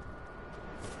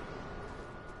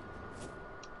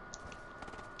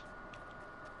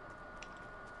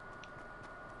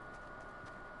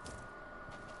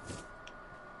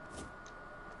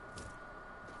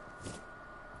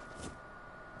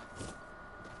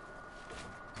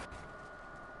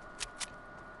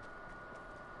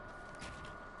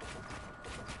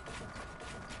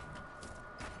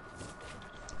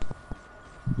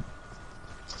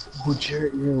 Oh,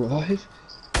 Jarrett, you're alive?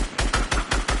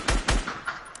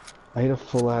 I ate a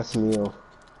full ass meal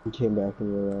and came back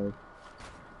and you're alive.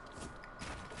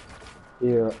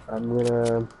 Yeah, I'm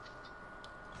gonna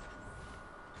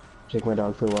take my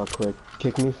dog for a walk quick.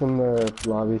 Kick me from the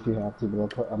lobby if you have to,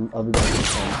 but I'll be back in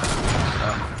 10.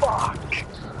 Fuck!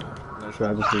 So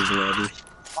I'll just leave the lobby.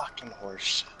 Fucking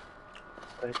horse.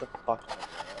 What the fuck?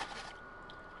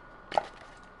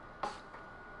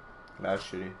 That's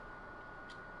shitty.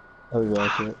 I'll be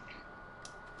back in it.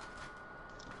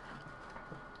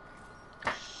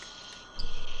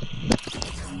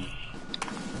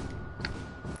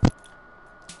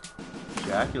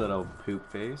 Jack, you little poop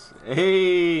face.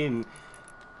 Hey!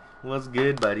 What's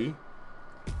good, buddy?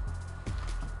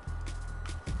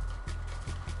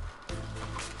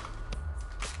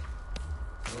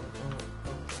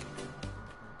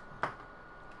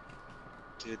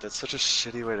 Dude, that's such a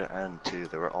shitty way to end, too.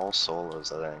 They were all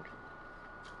solos, I think.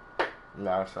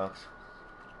 Nah, it sucks.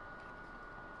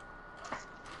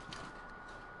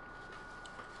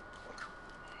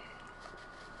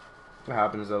 What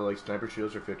happens though, like sniper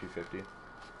shields are 50-50.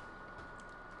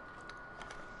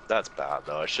 That's bad,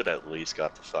 though. I should at least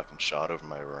got the fucking shot over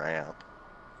my ramp.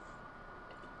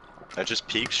 I just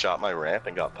peeked, shot my ramp,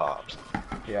 and got popped.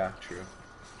 Yeah, true.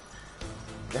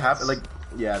 It happened, like,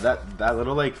 yeah, that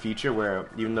little like feature where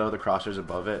even though the crosshair's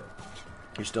above it,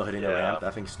 you're still hitting the Yeah. ramp.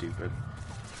 That thing's stupid.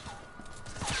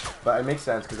 But it makes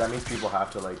sense because that means people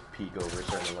have to like peek over a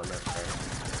certain limit, right?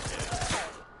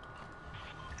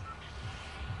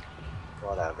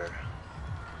 Whatever.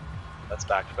 That's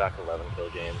back-to-back 11 kill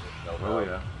games. No Oh doubt.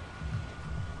 yeah.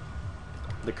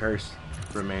 The curse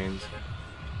remains.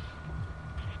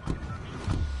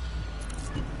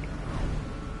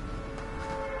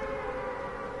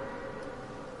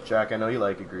 Jack, I know you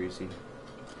like it greasy.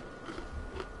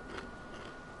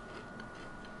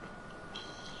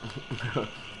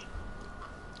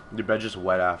 Your bed just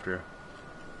wet after.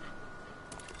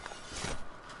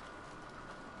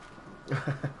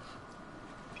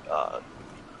 God.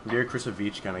 You're a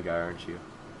Krisovich kind of guy, aren't you?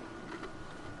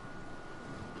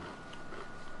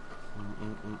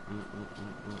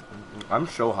 I'm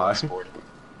so high.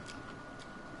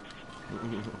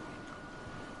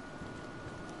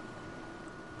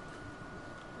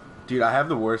 Dude, I have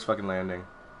the worst fucking landing.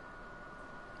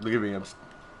 Look at me,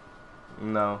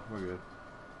 No, we're good.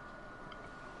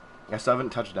 I still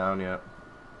haven't touched down yet.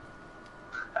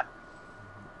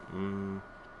 And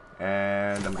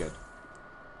I'm good.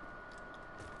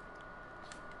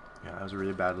 Yeah, that was a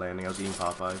really bad landing. I was eating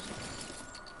Popeyes.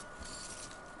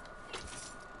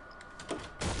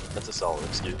 That's a solid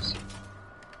excuse.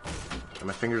 And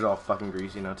my fingers are all fucking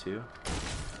greasy now too.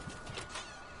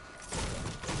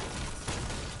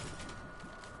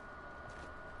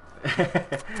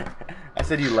 I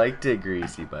said you liked it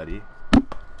greasy, buddy.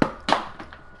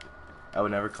 I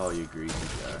would never call you greasy,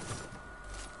 Jack.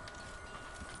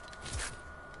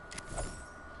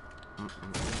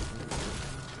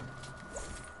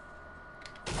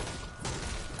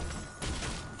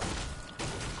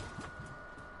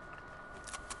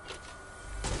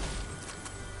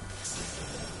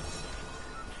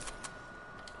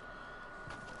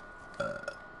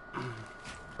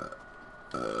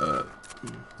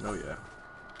 Oh yeah.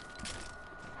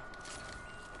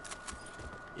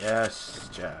 Yes,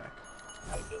 Jack.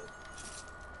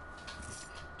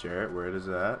 Jarrett, where is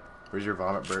that? Where's your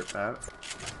vomit burp at?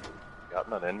 Got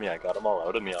none in me. I got them all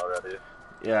out of me already.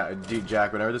 Yeah, dude,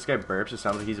 Jack, whenever this guy burps, it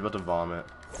sounds like he's about to vomit.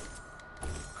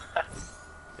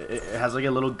 It has like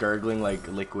a little gurgling, like,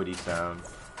 liquidy sound.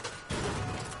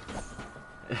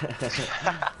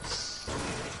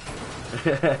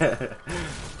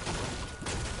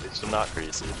 It's not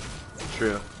greasy.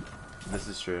 True. This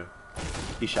is true.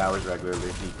 He showers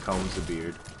regularly. He combs the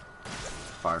beard.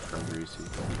 Far from greasy.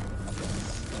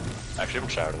 Actually, I haven't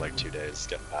showered in like 2 days. It's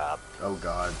getting bad. Oh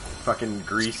god. Fucking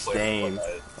grease stain.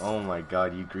 Oh my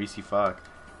god, you greasy fuck.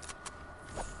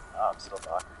 I'm still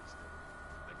not greasy.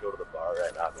 I go to the bar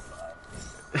right now to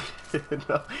buy.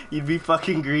 No, you'd be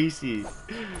fucking greasy.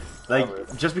 Like,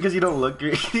 just because you don't look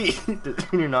greasy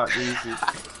doesn't mean you're not greasy.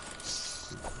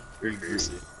 You're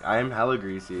greasy. I am hella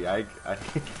greasy. I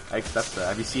accept that.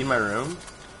 Have you seen my room?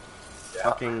 Yeah.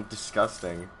 Fucking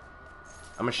disgusting.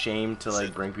 I'm ashamed to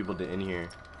like bring people in here.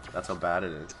 That's how bad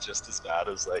it is. It's just as bad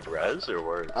as like Rez or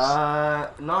worse?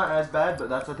 Not as bad, but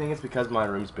that's, I think it's because my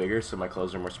room's bigger, so my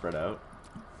clothes are more spread out.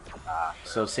 Ah,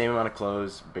 So same amount of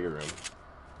clothes, bigger room.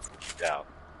 yeah.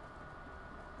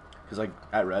 Cause like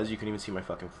at Res, you couldn't even see my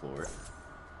fucking floor.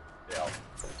 Yeah.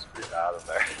 It's pretty bad in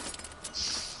there.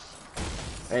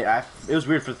 Hey, it was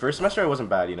weird. For the first semester, I wasn't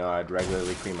bad. You know, I'd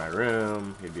regularly clean my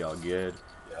room. It'd be all good.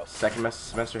 Yep. Second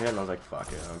semester hit, and I was like, fuck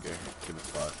it, I don't give a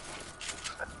fuck.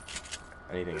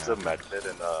 Anything There's a happens. med kit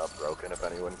in Broken if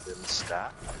anyone can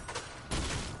stack.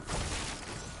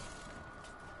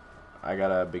 I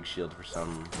got a big shield for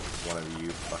one of you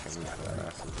fucking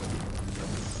asses.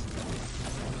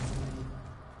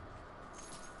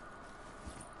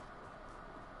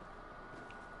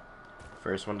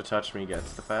 First one to touch me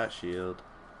gets the fat shield.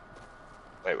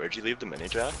 Wait, where'd you leave the mini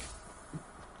jack?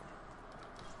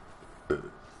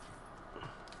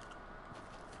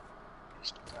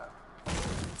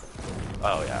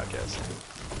 Oh yeah, I guess.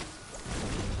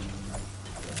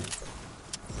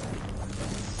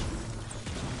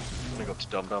 I'm gonna go up to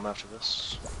Dum Dum after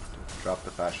this. Drop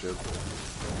the fat shield.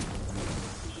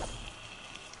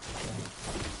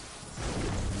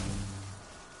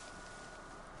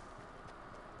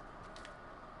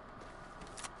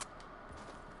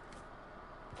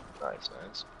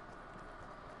 Nice.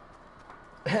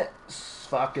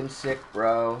 Fucking sick,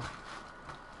 bro.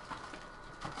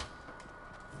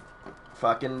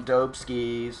 Fucking dope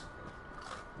skis.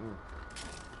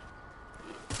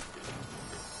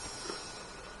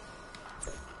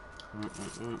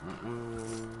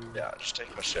 Yeah, just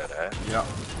take my shit, eh? Yeah.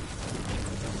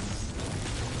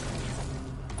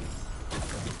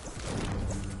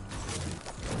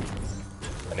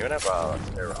 Anyone have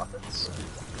spare rockets?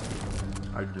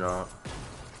 I do not.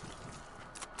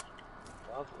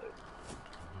 Lovely.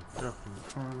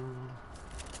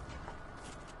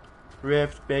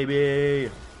 Rift, baby.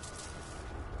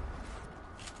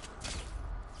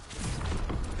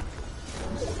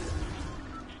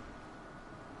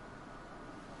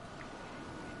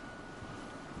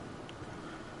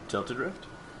 Tilted rift?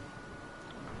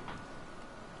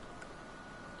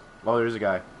 Oh, there's a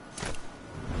guy.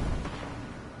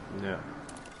 Yeah.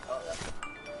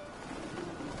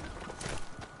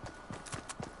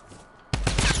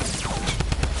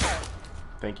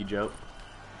 Thank you, Joe.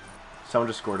 Someone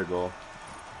just scored a goal.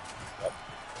 Yep.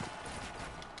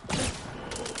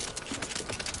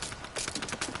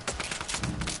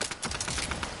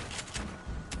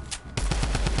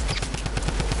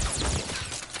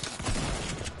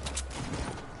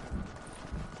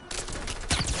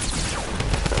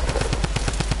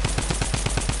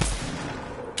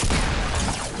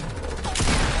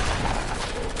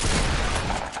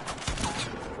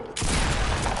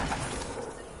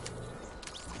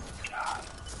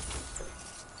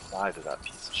 Die to that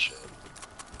piece of shit.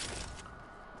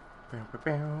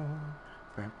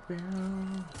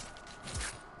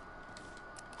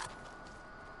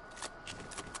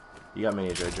 You got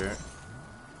mini Jared?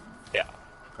 Yeah.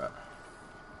 Okay.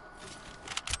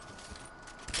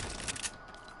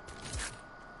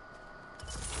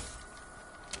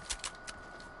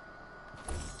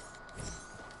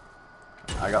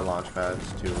 I got launch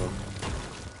pads, 2 of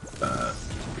them.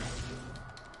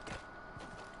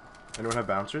 Anyone have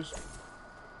bouncers?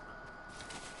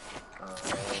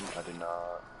 I do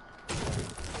not.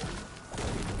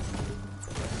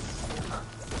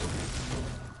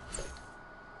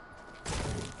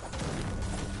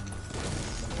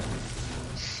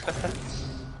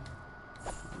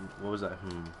 What was that?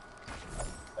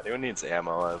 Anyone needs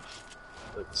ammo? I have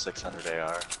like 600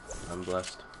 AR. I'm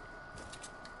blessed.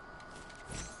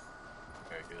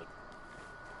 Very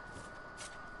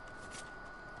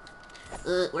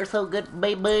good. We're so good,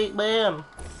 baby, man.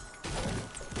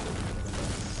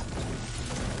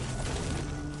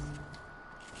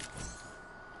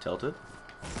 Tilted.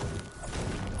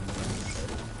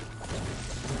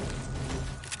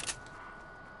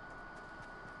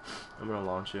 I'm gonna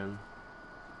launch in.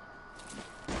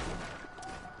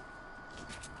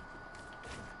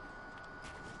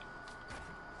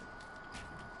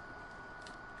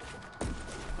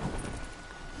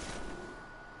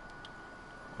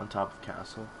 On top of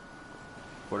castle.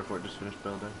 Quarter fort just finished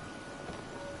building.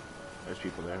 There's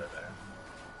people there.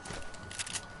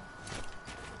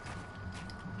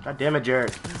 God damn it,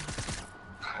 Jared.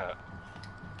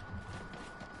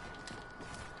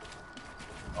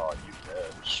 Oh, you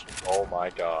bitch. Oh my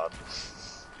god.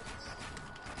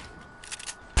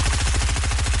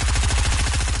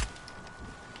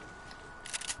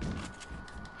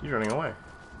 He's running away.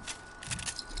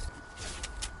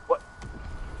 What?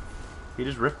 He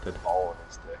just ripped it. Following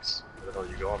his dicks. Where the hell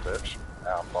you going, bitch?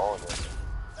 Now I'm following you.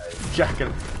 Hey. Jack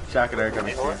and Eric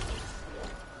coming Hey, here.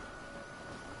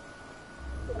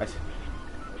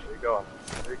 where you going?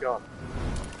 Where you going?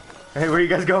 Hey, where you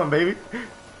guys going, baby? Where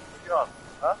you going?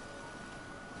 Huh?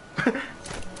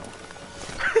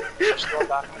 Just going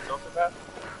back in the filter bed?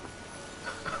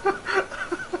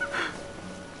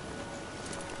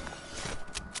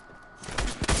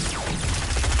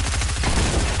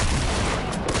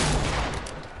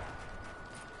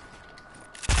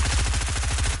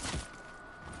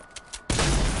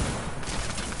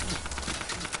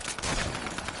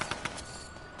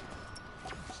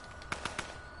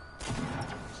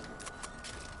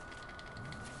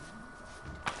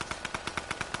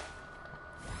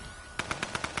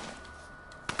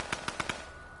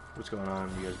 What's going on?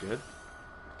 You guys good?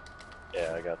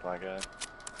 Yeah, I got my guy.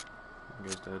 You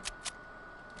guys dead?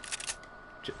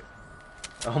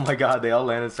 Oh my god, they all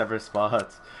landed separate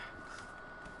spots.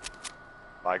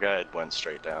 My guy went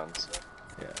straight down, so.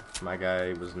 Yeah, my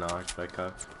guy was knocked by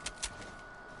Cuck.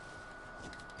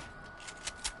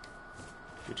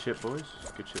 Good shit, boys.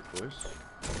 Good shit, boys.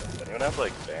 Does anyone have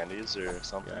like bandies or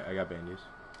something? Yeah, I got bandies.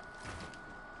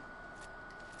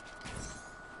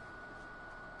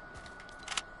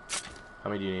 How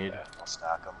many do you need? Yeah, I'll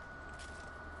stack them.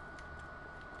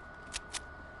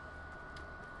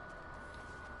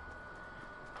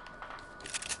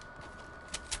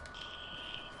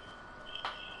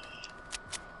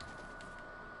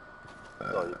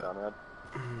 Oh, you done, Ed?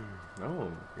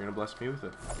 No, you're gonna bless me with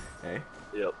it. Hey?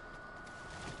 Yep.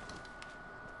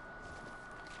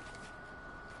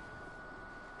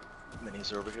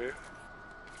 Minis are over here.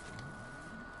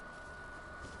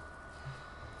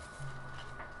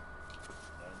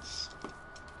 Nice.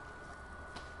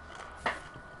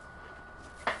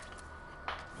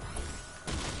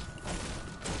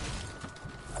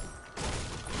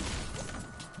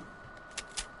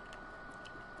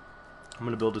 I'm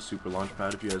gonna build a super launch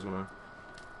pad if you guys wanna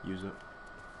use it.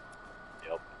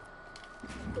 Yep.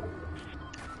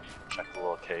 Check the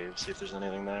little cave, see if there's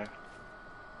anything there.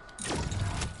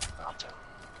 Nothing.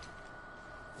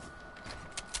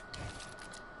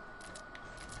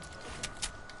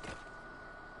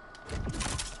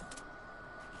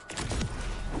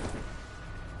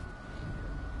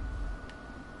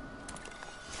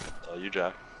 Oh, you,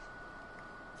 Jack.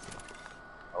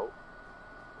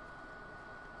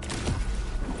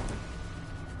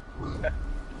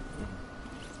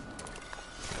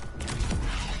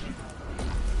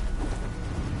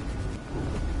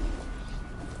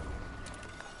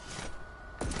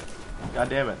 God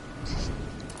damn it.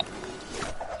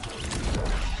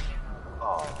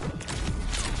 Oh,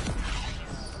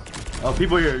 Oh,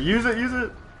 people here. Use it, use it.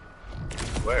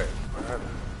 where? Where are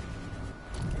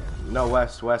they? No,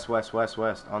 west, west, west, west,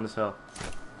 west. On this hill.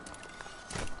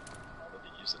 I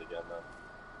need to use it again then.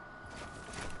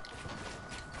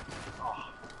 Oh,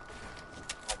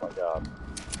 oh my god.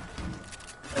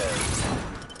 Hey.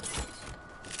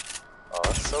 Oh,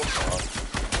 that's so fun.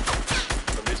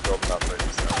 Somebody's building up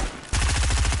right now.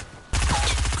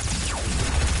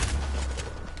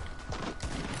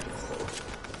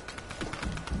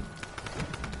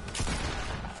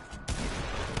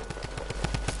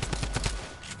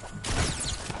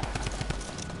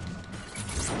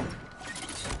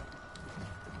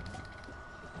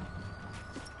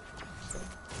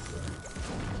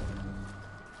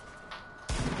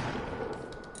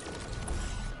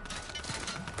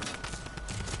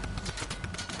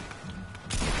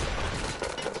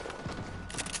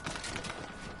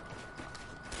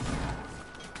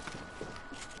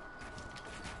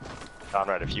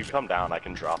 Conrad, if you come down, I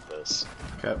can drop this.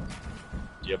 Okay.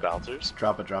 Do you have bouncers?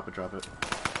 Drop it, drop it, drop it.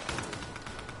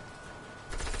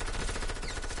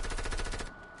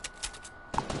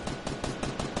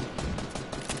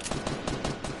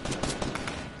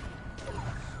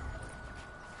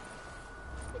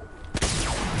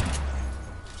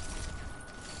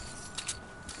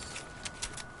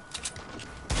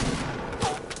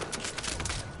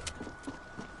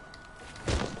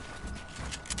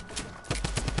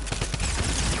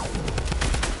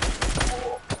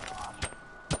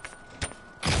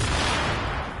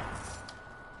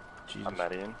 Jesus. I'm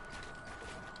Median.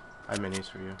 I have minis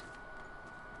for you.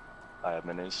 I have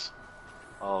minis.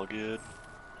 All good.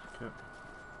 Okay.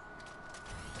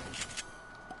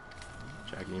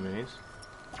 Jack, any minis?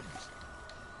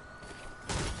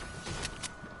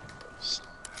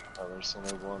 Oh, there's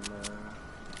only one there.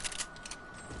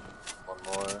 One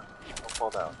more. Don't fall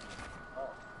down. Oh.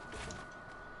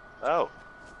 Oh!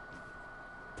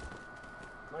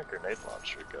 Where'd my grenade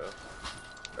launcher go?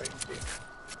 Right here.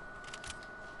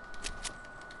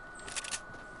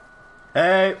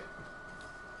 Hey!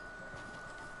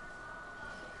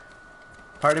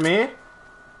 Pardon me?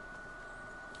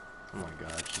 Oh my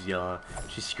god, she's yelling.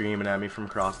 She's screaming at me from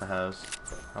across the house.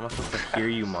 How am I supposed to hear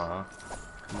you, Ma?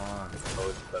 Come on.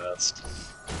 Always the best.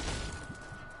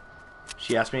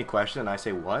 She asks me a question and I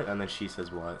say what? And then she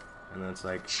says what? And then it's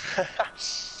like, oh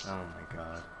my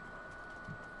god.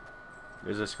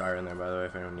 There's a scar in there, by the way,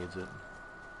 if anyone needs it.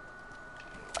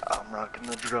 I'm rocking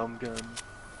the drum gun.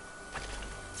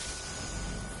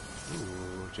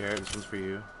 Ooh, Jared, this one's for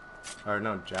you. Or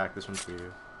no, Jack, this one's for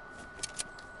you.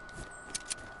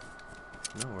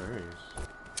 No worries.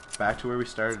 Back to where we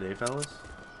started, eh, fellas?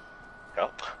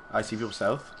 Yep. I see people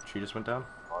south. She just went down.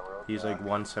 On road He's back. like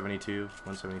 172,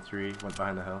 173, went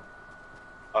behind the hill.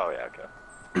 Oh yeah,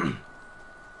 okay.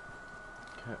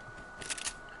 Okay.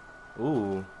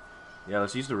 Ooh. Yeah,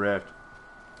 let's use the rift.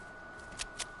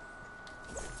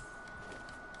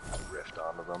 Rift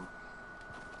onto them.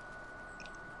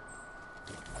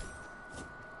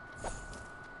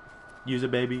 Use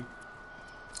it, baby.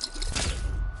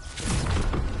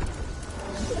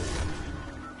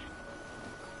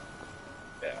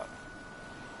 Yeah.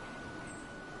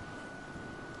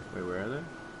 Wait, where are they?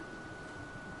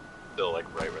 Still like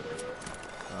right where they were.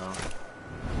 Oh.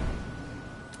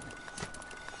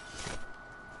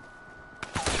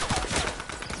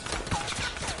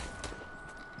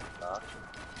 Knocked.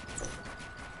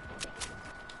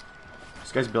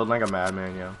 This guy's building like a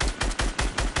madman, yo.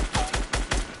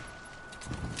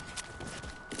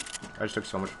 I just took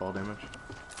so much fall damage.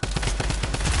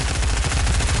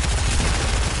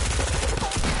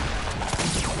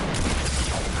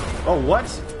 Oh, what?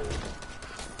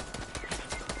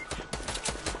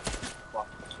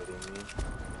 Fucking kidding me.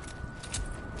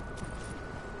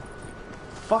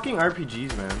 Fucking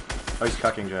RPGs, man. Oh, he's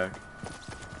cucking Jack.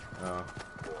 Oh,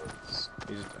 Was-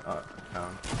 he's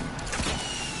down.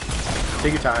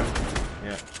 Take your time.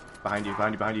 Yeah. Behind you,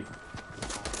 behind you, behind you.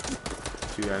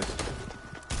 Two guys.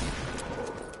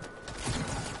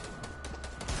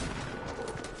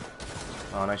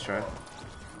 Oh, nice try.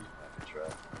 Good try.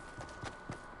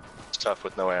 It's tough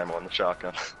with no ammo in the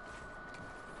shotgun.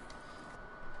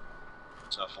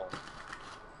 Tough one.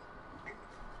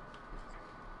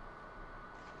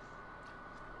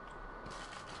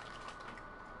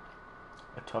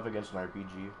 Tough against an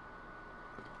RPG.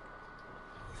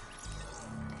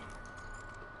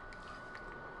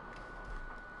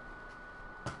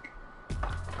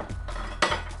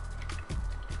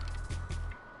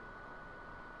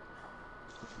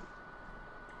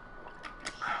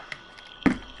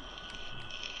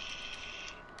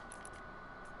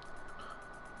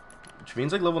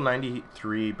 Shavin's like level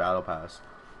 93 battle pass.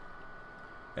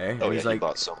 Hey, and Oh he's yeah, he like,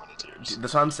 bought so many tiers.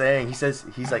 that's what I'm saying.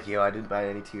 He's like, yo, I didn't buy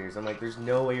any tiers. I'm like, there's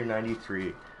no way you're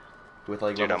 93 with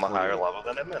like Dude, level I'm a 40. higher level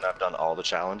than him, and I've done all the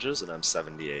challenges, and I'm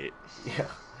 78. Yeah.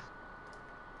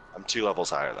 I'm 2 levels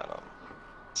higher than him.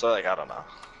 So like, I don't know.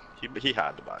 He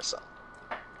had to buy some.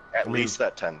 At least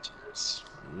that 10 tiers.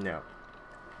 No.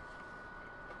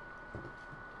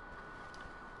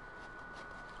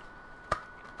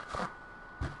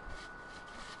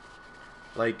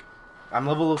 Like, I'm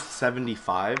level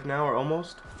 75 now, or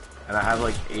almost, and I have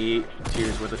like 8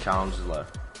 tiers worth of challenges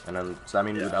left, and then so that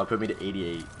means that'll put me to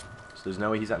 88. So there's no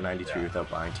way he's at 93 without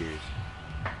buying tiers.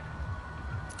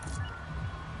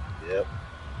 Yep.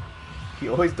 He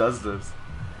always does this.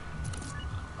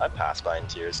 I pass buying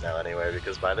tiers now anyway,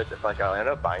 because if like I'll end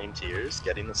up buying tiers,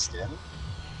 getting the skin,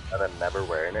 and then never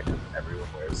wearing it because everyone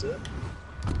wears it,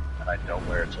 and I don't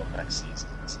wear it till next season.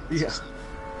 So just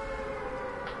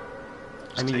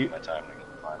I mean, take my time to get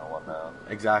the final one now.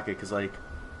 Exactly, because like,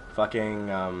 fucking,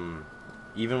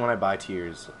 even when I buy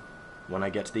tiers, when I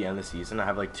get to the end of the season, I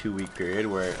have like 2-week period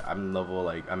where I'm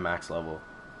max level.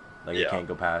 Like, I can't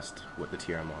go past what the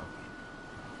tier I'm on.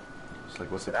 It's like,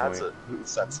 what's the point? It adds a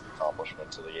sense of accomplishment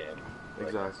to the game.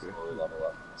 Exactly. Slowly level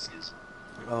up this season.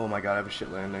 Oh my god, I have a shit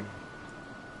landing.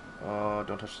 Oh,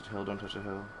 don't touch the hill, don't touch the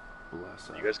hill. Bless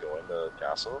up. You guys going to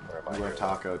castle? Or am I I'm going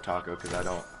taco, because I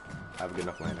don't have a good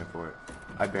enough landing for it.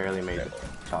 I barely made it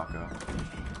taco.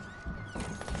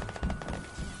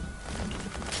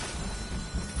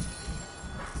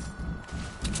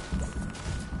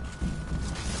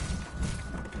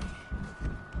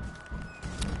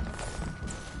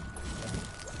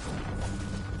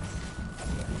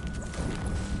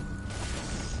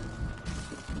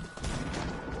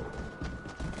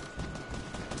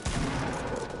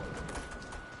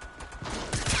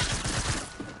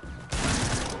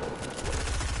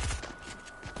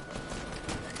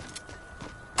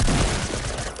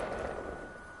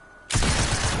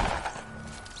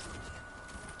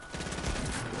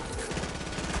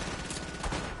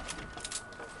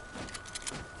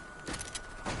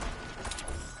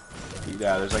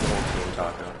 Yeah, there's like a whole team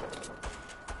taco.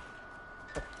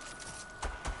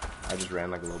 I just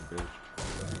ran like a little bitch.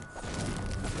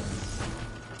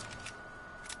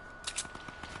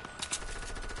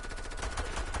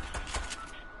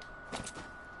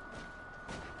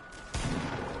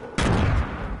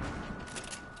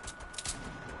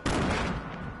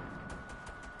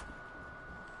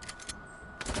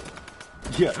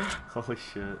 Yeah, holy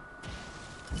shit.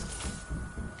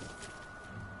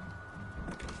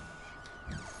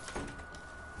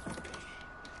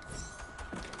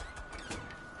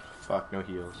 Fuck, no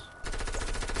heals.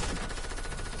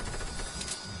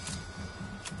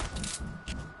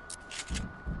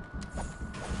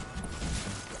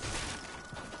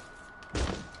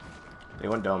 They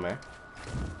went dome, eh?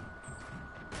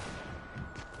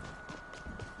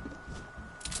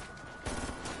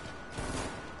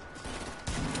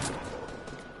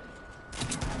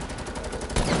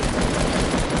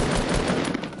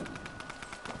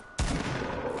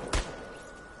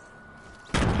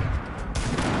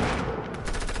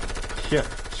 Yeah,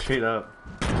 straight up.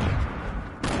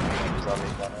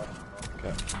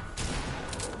 Okay.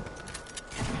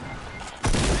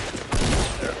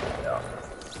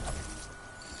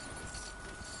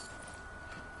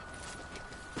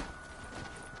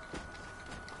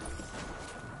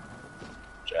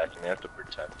 Jack, you may have to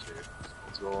protect too.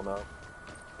 What's rolling up?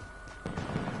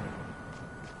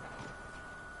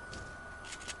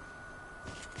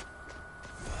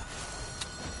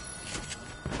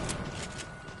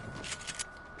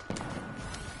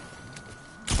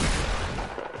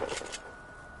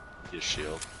 His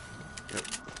shield. Yep.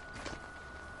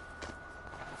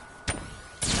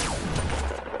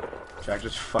 Jack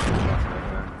just fucking fucked like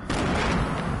that.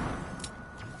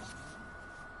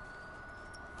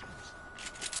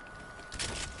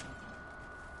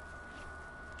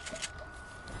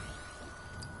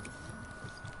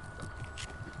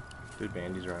 Good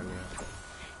bandies around here.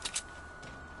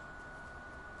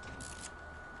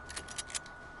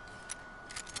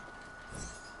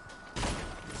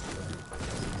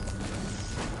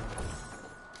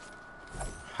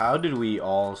 How did we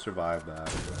all survive that?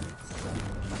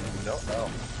 I don't know.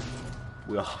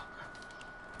 We all...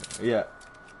 Yeah.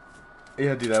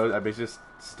 Yeah, dude, I basically just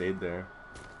stayed there.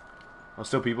 Oh,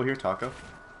 still people here? Taco?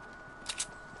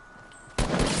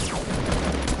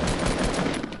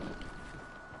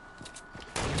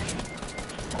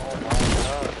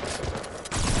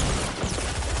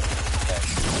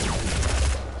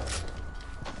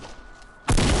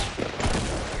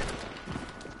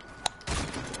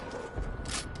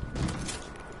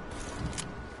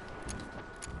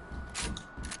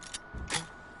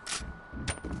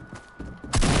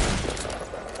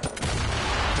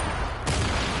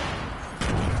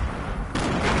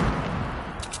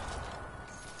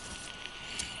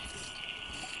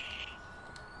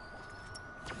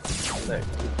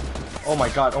 Oh my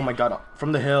god, oh my god.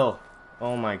 From the hill.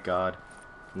 Oh my god.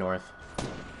 North.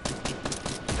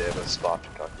 They have a spot to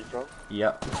cut you from?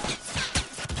 Yep.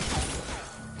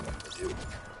 So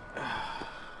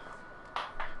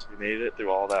we made it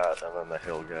through all that, and then the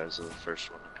hill guys are the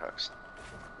first one to cuck.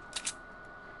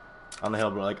 On the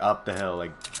hill, bro, like up the hill,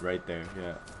 like right there,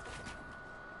 yeah.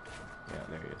 Yeah,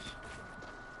 there he is.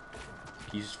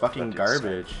 He's fucking That dude's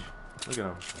garbage. Look at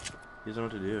him. He doesn't know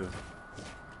what to do.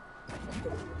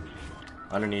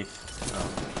 Underneath. Oh.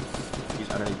 He's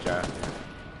underneath Jack.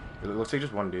 It looks like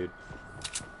just one dude.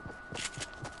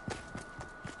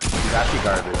 He's actually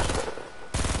garbage.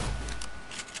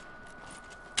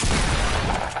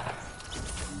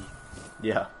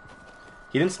 Yeah.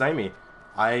 He didn't snipe me.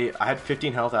 I had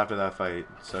 15 health after that fight,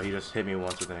 so he just hit me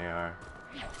once with an AR.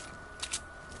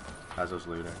 As I was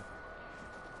looting.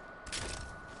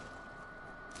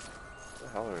 What the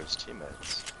hell are his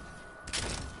teammates?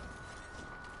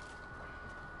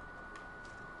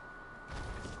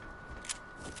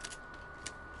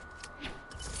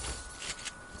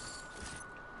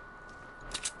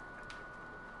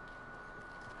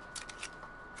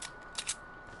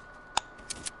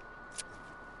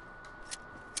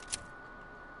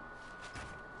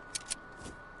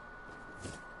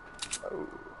 Oh.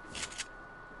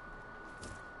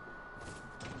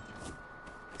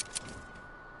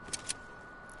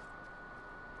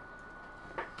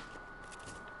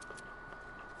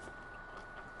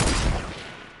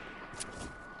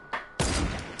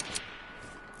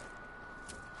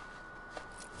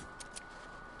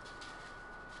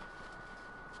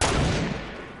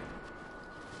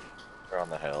 They're on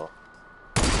the hill.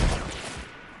 I'm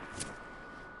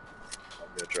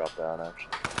gonna drop down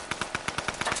actually.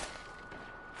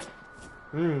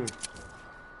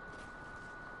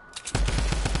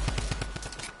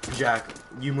 Jack,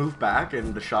 you moved back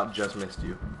and the shot just missed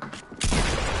you.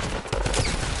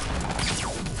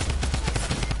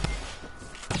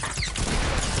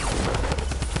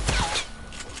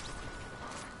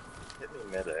 Hit me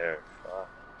mid-air. Fuck.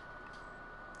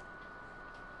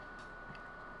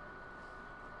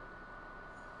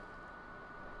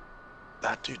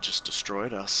 That dude just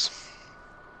destroyed us.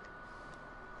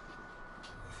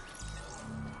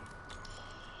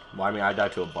 Well, I mean, I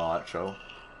died to a bot, so.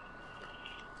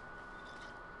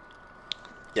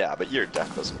 Yeah, but your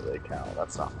death doesn't really count.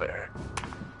 That's not fair.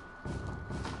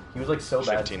 He was like so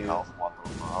bad. 15 too. health, one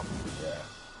little bomb. Yeah.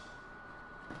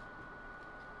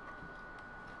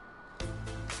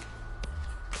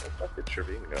 Where the fuck did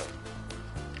Trevine go?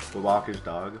 We'll walk his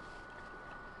dog.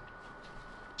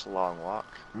 It's a long walk.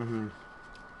 Mm-hmm.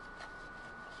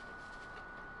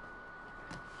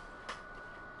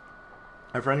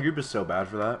 Our friend group is so bad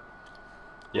for that.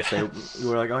 We'll say,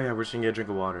 we're like, oh yeah, we're just gonna get a drink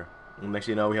of water. And next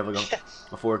thing you know, we have like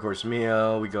a 4-course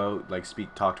meal. We go like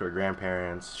talk to our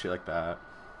grandparents, shit like that.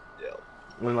 Yeah.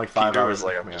 When like 5 Peter hours, was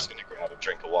like, I'm just gonna grab a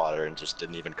drink of water, and just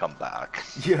didn't even come back.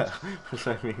 Yeah, that's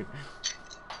what I mean.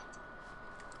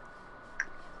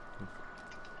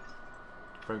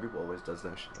 Friend group always does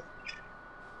that shit.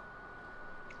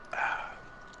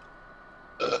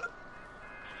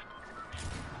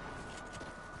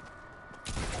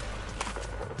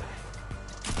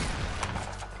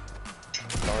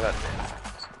 Oh, that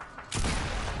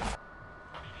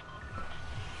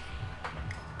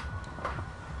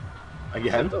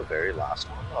Again? the very last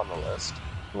one on the list.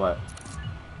 What?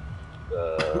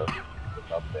 The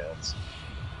up dance.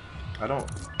 I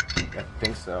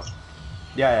think so.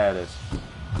 Yeah, it is.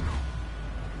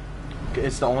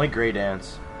 It's the only gray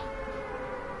dance.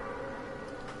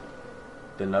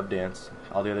 The nub dance.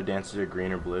 All the other dances are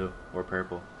green or blue or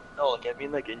purple. No, like I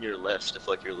mean, like in your list, if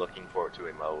like you're looking forward to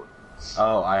emote.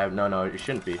 Oh, I have no. It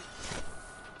shouldn't be.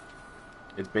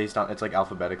 It's based on. It's like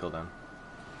alphabetical then.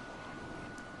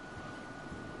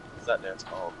 What's that dance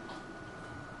called?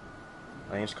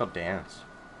 I think it's called dance.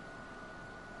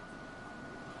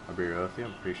 I'll be real with you.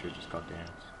 I'm pretty sure it's just called dance.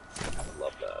 I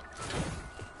love that.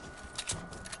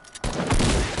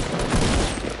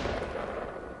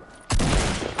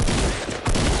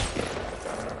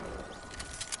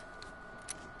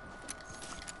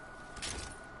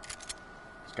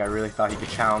 This guy really thought he could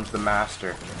challenge the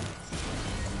master.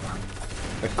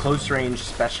 The close range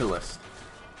specialist.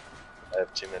 I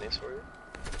have 2 minis for you.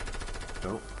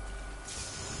 Nope.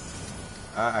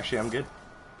 Actually, I'm good.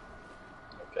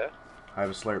 Okay. I have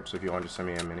a slurp, so if you want to send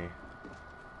me a mini.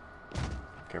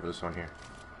 Okay, for this one here.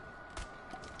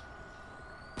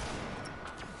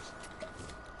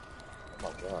 Oh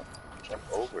my god. Jump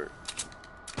over.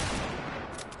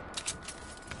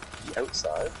 He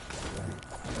outside?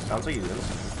 Sounds like he is.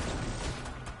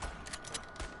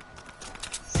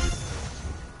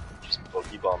 Just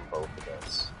boogie T-bomb both of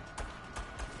us.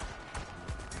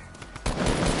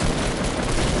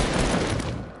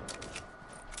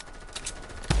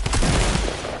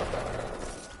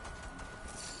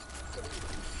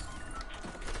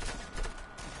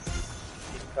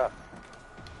 Ah.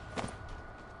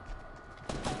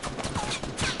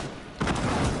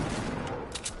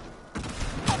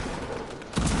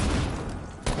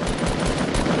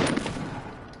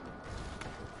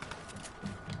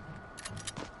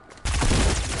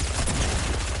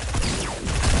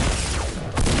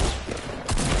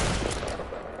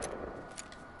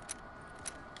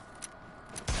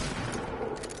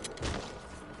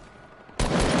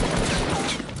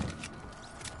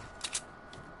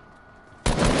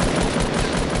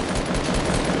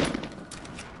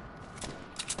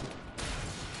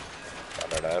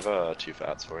 Alright, I have 2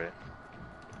 fats for you.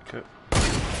 Okay.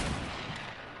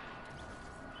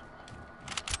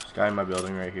 This guy in my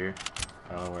building right here.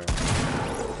 I don't know where he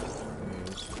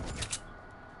is.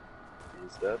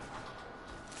 He's dead.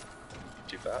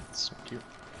 2 fats. Thank you.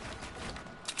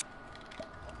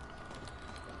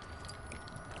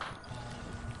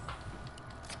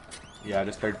 Yeah, I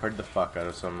just third-partied the fuck out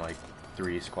of some, like,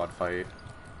 3-squad fight.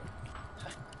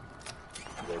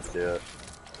 Let's do it.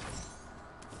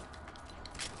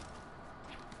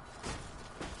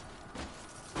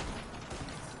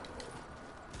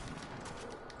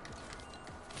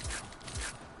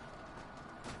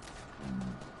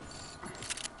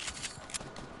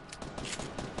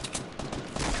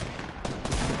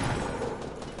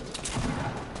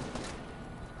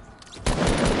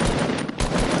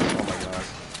 Oh my god.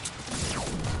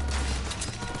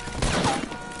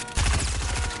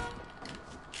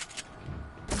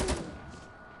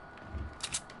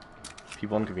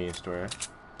 People in convenience store.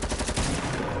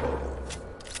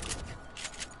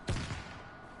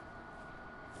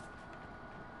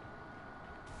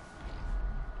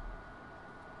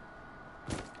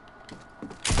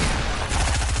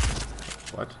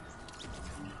 What?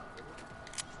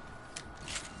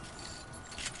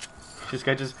 This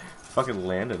guy just fucking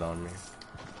landed on me.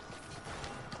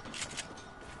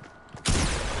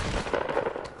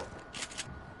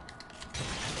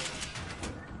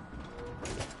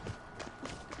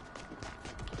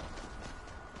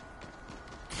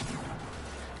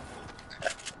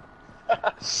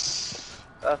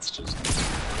 That's just...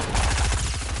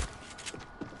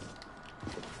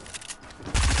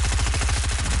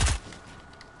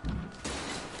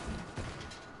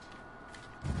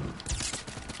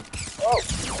 Oh!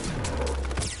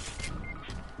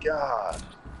 God!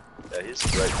 Yeah, he's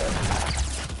right there.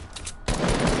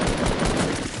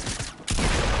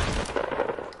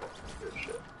 Good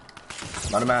shit.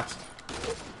 Not a match.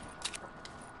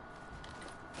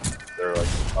 They're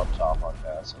like up top on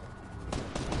castle.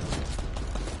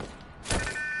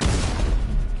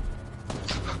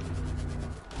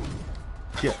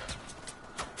 Yeah.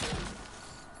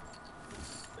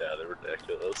 Yeah, they're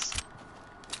ridiculous.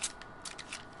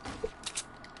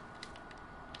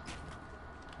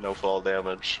 No fall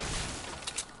damage.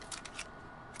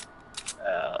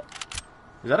 Yeah.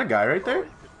 Is that a guy right there?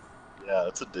 Yeah,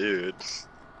 it's a dude.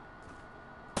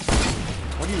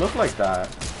 Why do you look like that?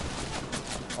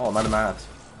 Oh, I'm out of mats.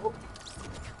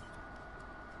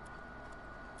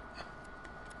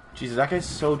 Jesus, that guy's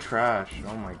so trash.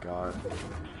 Oh my god.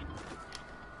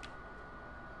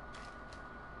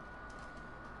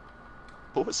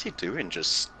 What was he doing?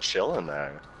 Just chilling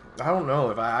there. I don't know.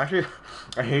 If I actually,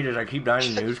 I hate it. I keep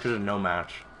dying in news because of no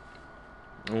match.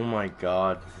 Oh my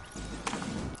god.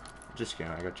 Just skin.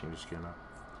 I gotta change the skin up.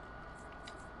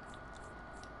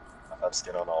 I've had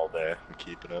skin on all day. I'm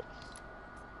keeping it.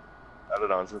 I've had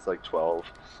it on since like 12.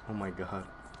 Oh my god.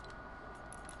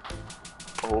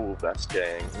 Oh, best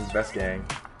gang. This is best gang.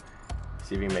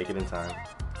 See if you can make it in time.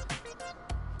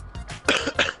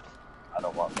 I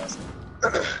don't want best.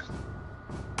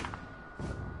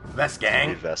 Best Maybe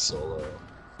gang. Vest solo.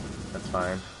 That's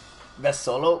fine. Best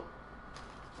solo.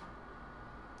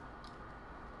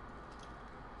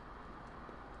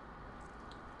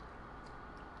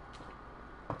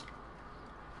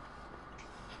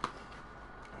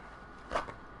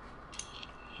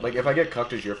 Like, if I get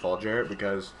cucked, it's your fault, Jarrett,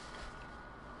 because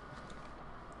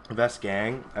Vest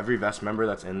gang, every Vest member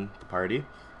that's in the party,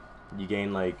 you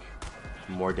gain, like,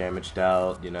 more damage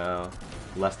dealt, you know,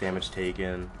 less damage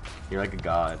taken. You're like a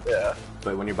god. Yeah.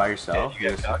 But when you're by yourself, If you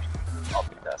you're get just... cucked, I'll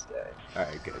be best gang.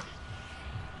 Alright, good.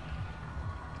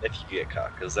 If you get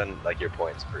cucked, because then like your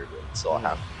points proven, so I'll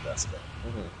have to be best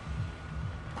gang.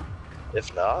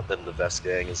 If not, then the Vest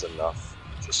gang is enough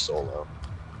just solo.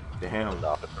 Damn.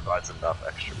 Enough, it provides enough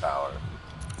extra power.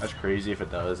 That's crazy if it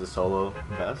does, a solo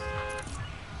Vest.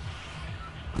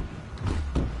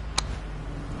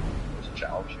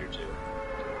 challenge here too.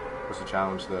 What's the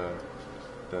challenge? The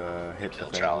hit Kill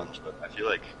the thing. challenge, but I feel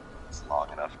like it's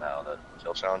long enough now that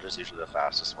kill challenge is usually the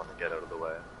fastest one to get out of the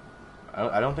way.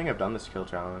 I don't think I've done this kill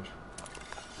challenge.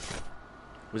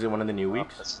 Was it one of the new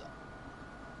weeks?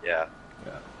 Yeah.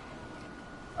 Yeah.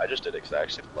 I just did it because I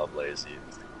actually love Lazy.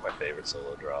 It's my favorite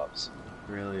solo drops.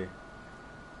 Really?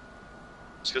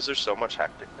 Just because there's so much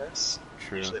hecticness.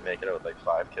 True. Usually make it out with like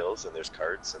 5 kills, and there's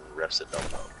carts and refs that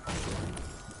don't know.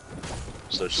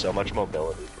 So there's so much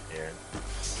mobility from here.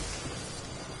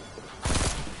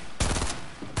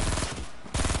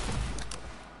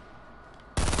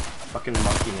 Fucking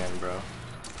monkey man, bro.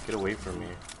 Get away from me.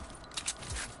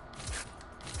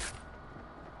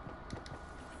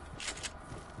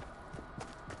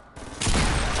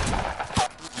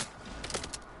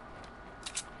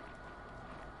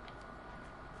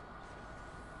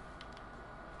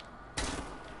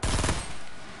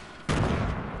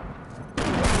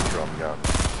 Drum gun.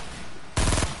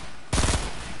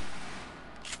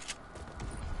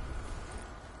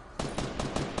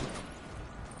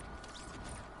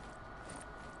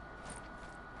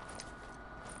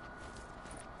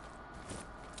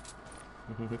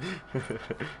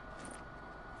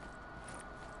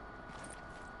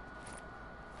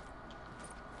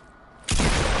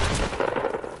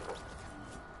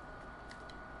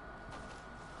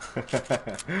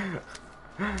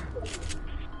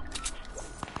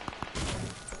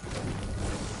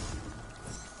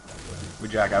 Well,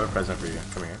 Jack, I have a present for you.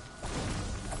 Come here.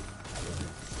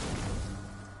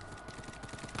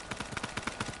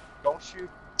 Don't shoot.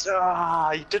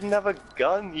 Ah, you didn't have a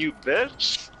gun, you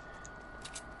bitch.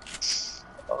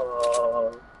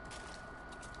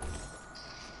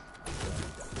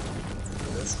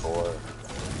 This whore.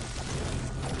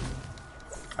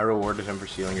 I rewarded him for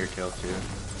stealing your kill too.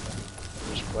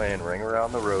 Just playing Ring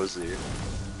Around the Rosie.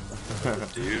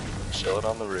 Dude, chilling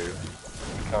on the roof.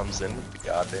 He comes in with the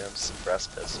goddamn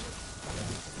suppressed pistol.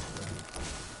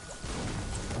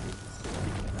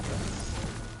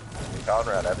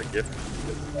 Conrad, I have a gift for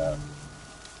you for that.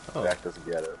 Oh, Jack doesn't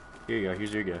get it. here you go.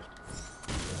 Here's your gift.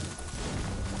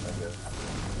 Okay.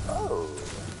 Oh.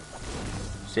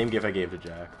 Same gift I gave to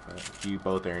Jack, but you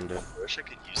both earned it. I wish I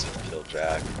could use it to kill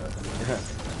Jack, but...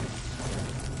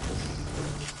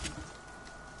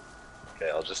 Okay,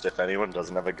 I'll just, if anyone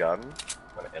doesn't have a gun,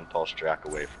 I'm gonna impulse Jack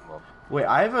away from them. Wait,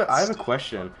 I have a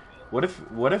question. What if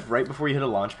right before you hit a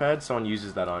launch pad, someone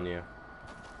uses that on you?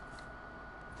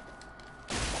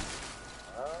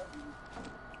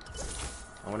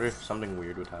 I wonder if something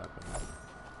weird would happen.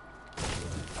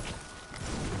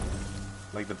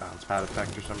 Like the bounce pad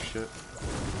effect or some shit.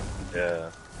 Yeah.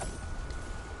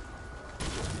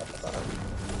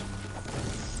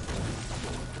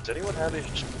 Does anyone have a...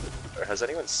 Or has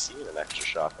anyone seen an extra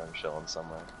shotgun chilling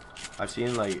somewhere? I've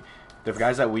seen like the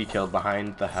guys that we killed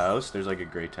behind the house. There's like a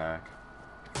gray tack.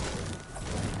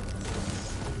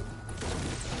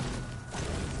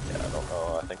 Yeah, I don't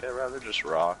know. I think I'd rather just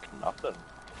rock nothing.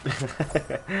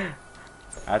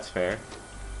 That's fair.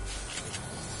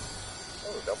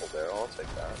 Oh, double barrel, I'll take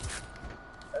that.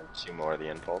 And 2 more of the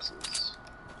impulses.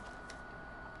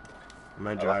 I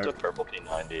might I left drive. a purple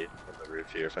P90 in the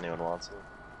roof here if anyone wants it.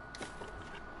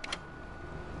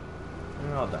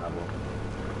 I'll dabble.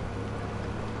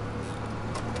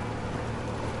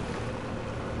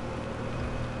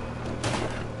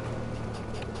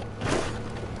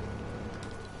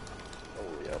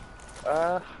 Oh, yep.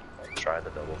 I'll try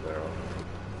the double barrel.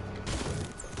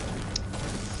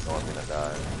 No, I'm gonna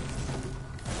die.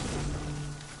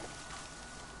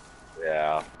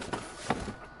 Yeah.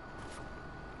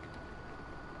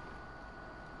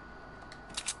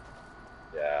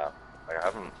 Yeah. Like, I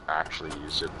haven't actually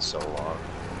used it in so long.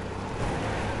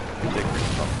 Take big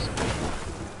chunks.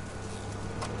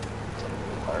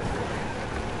 Something hard.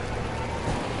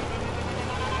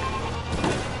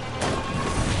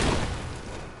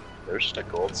 There's just a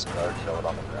gold scar chilling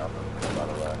on the ground, by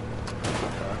the way.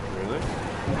 Really?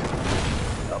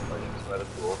 Not much, it's kind of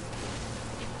cool.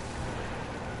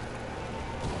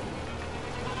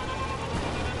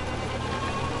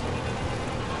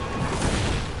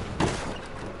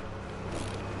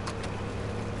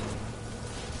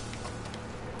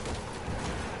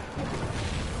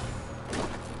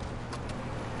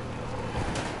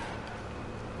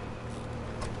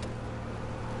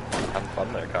 Having fun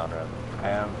there, Conrad. I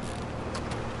am.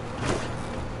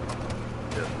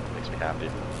 Good. Makes me happy.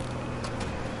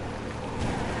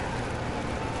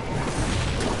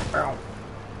 Ow.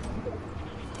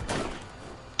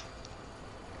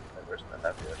 Where's the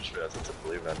heavy? I just realized it's a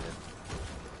blue menu.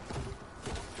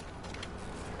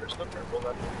 Where's the purple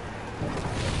menu?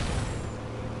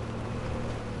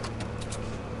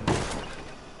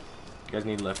 You guys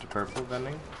need left to purple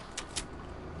vending?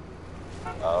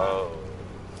 Oh.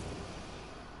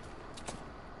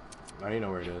 I don't even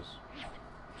know where it is.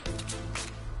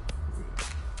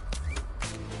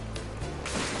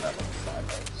 That looks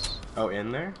sideways. Oh,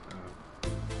 in there?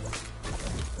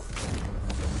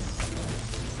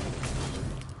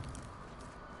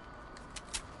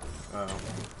 Oh. Oh.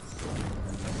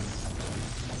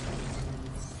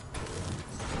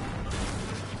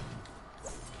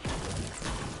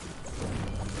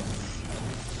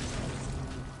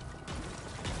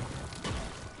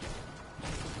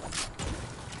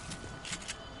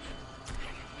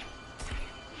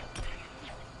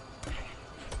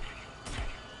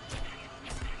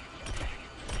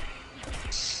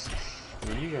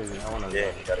 What do you guys do? I wanna Yeah,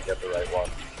 you gotta get the right one.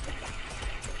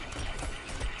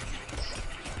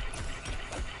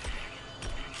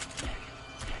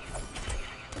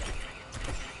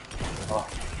 Oh.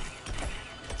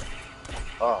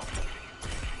 Oh.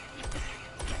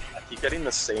 I keep getting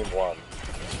the same one.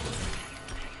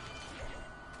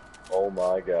 Oh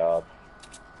my god.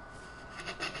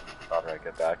 Alright,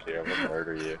 get back here. I'm gonna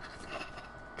murder you.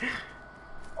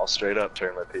 I'll straight up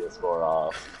turn my PS4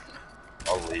 off.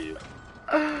 I'll leave.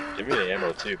 Give me the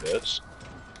ammo too, bitch.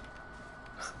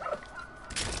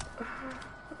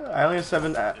 I only have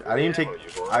 7. I didn't even take.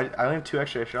 I only have 2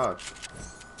 extra shots.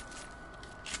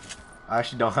 I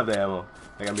actually don't have the ammo.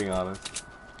 Like, I'm being honest.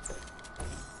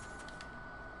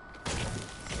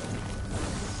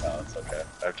 Oh, it's okay.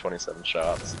 I have 27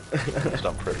 shots. Just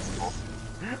on principle.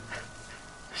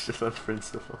 Just on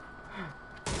principle.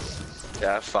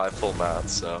 Yeah, I have 5 full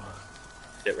mats, so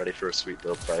get ready for a sweet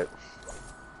build fight.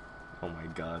 Oh my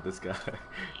god, this guy.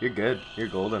 You're good. You're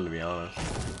golden, to be honest.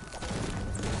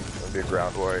 I'll be a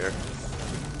ground warrior.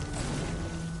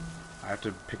 I have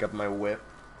to pick up my whip.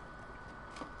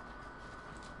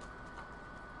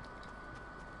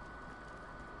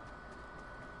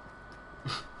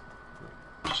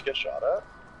 Did you get shot at?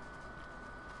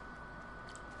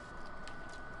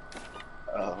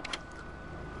 Oh.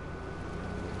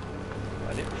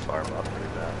 I need to farm up pretty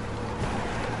bad.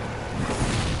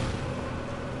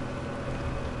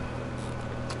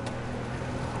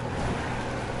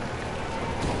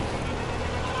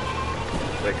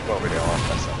 Wait, come over here, I want to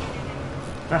mess up.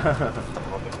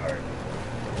 I'm on the card.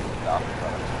 Not the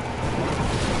card.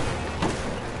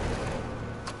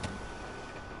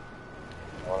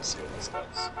 I want to see what this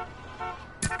does.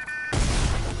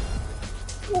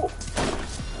 Ooh.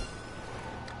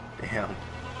 Damn.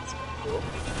 That's cool.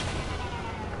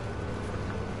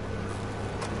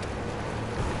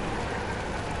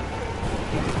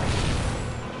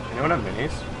 Anyone have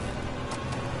minis?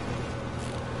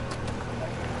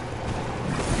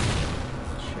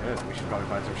 Shit, we should probably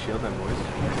find some shield then, boys.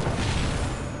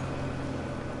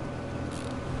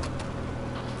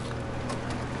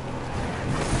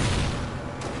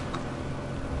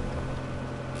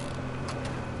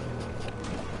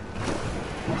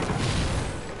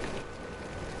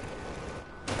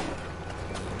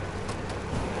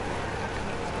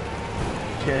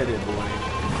 Get it, boy.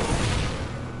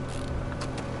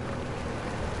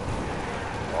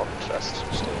 All the chests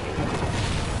are still here.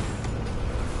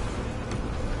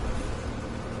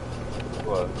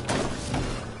 What?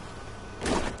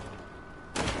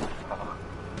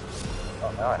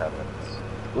 Oh, now I have it.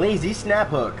 Lazy snap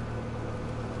hook.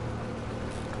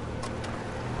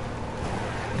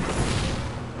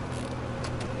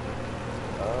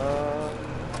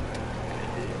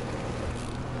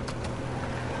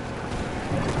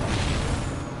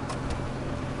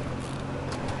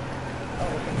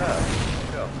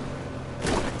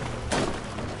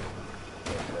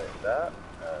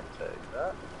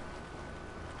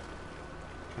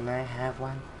 Can I have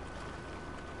one?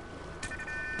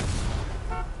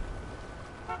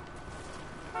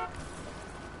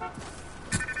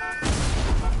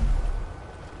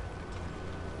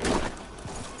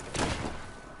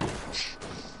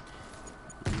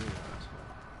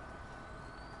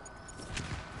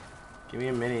 Give me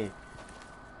a mini.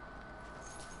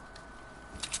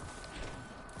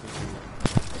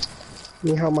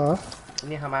 Ni hao ma?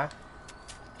 Ni hao ma.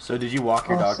 So did you walk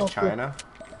your dog to China?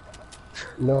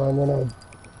 No, and then I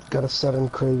got a sudden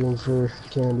craving for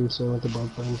candy, so I went to Bug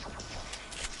Farm.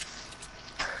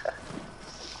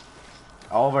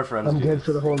 All of our friends I'm do good this.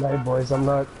 for the whole night, boys. I'm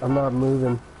not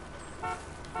moving. You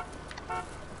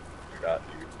got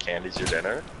candy's your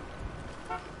dinner?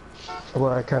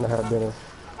 Well, I kind of had dinner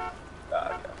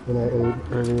Ah, okay. when I ate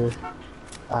earlier.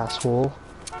 Asshole.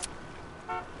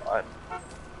 Fine.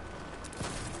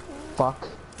 Fuck.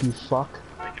 You fuck.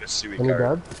 Making a suey Any card.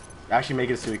 dub? Actually, make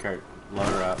it a sweet cart. Load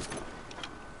her up.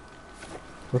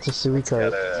 What's a sui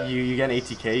cart? You get an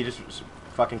ATK, you just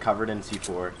fucking covered in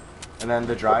C4. And then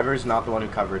the driver's not the one who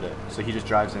covered it, so he just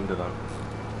drives into them.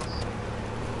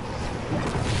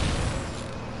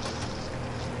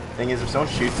 Thing is, if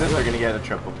someone shoots us, they're gonna get a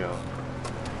triple kill.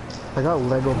 I got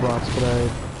Lego blocks, but I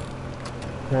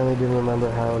apparently didn't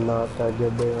remember how not that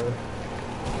good they are.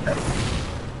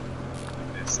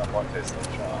 It's somewhat pistol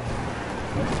shot.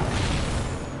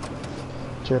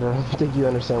 Jared, I don't think you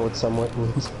understand what somewhat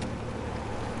means.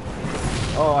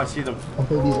 Oh, I see them. I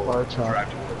think these are chalk.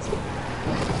 Drive towards it.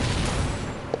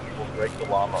 We'll break the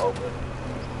llama open.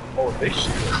 Oh, they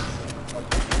shoot us.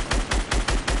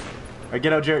 Alright,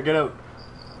 get out, Jarrett, get out.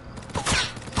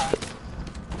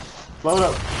 Load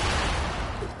up.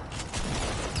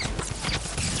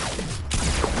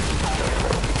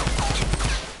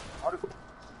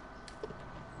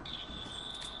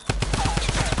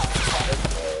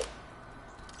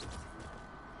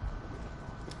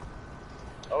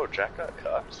 Oh, Jack got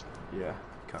cuffed. Yeah,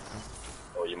 cut them.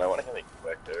 Oh, you might want to hit me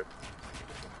quick there.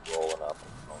 Rolling up.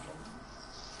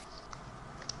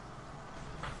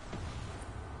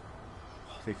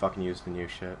 They fucking used the new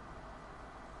shit.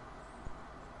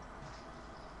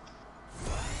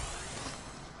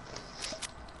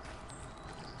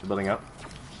 They're building up.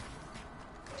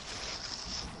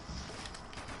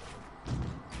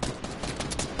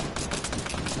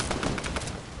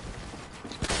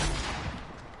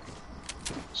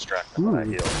 Distract them when I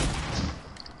heal.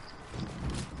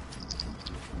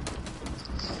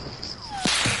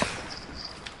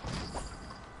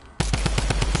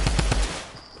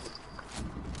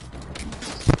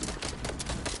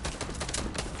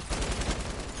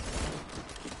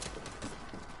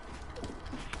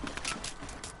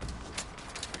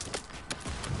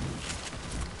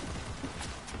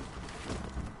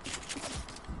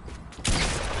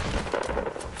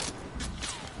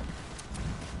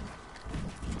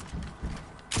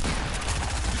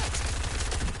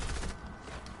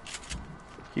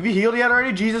 You be healed yet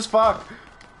already? Jesus fuck.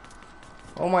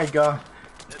 Oh my god.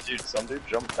 Yeah, dude, some dude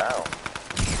jumped down.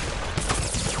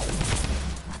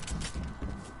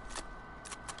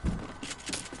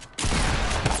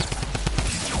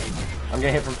 I'm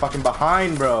getting hit from fucking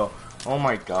behind, bro. Oh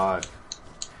my god.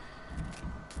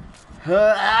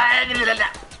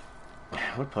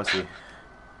 What pussy.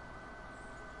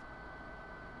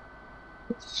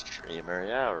 Streamer,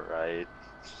 yeah, right.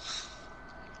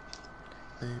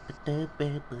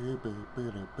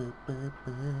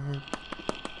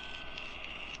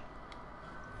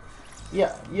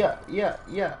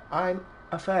 Yeah. I'm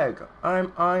a fag.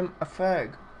 I'm a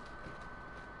fag.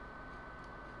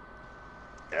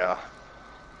 Yeah.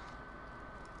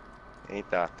 Ain't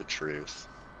that the truth?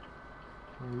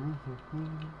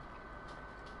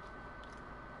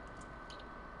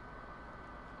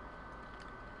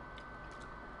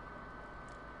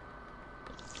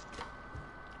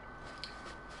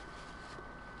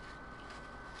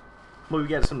 Well, we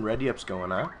got some ready ups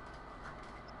going, huh?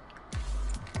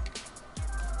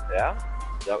 Yeah?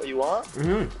 Is that what you want?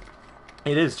 Mm-hmm.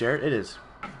 It is, Jared. It is.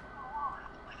 Oh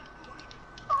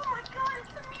my god,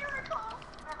 it's a miracle!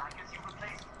 Then I guess you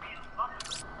replaced me in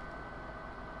butter.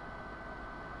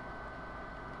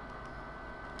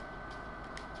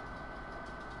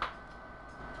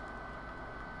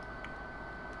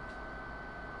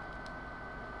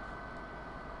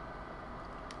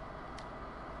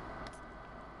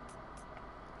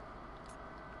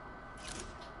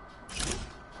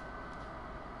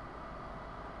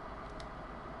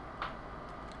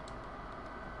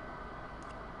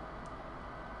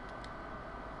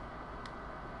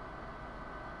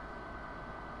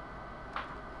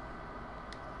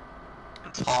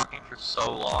 Talking for so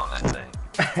long, I think.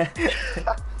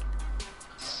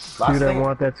 Dude, I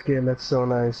want that skin. That's so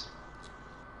nice.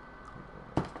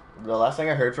 The last thing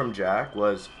I heard from Jack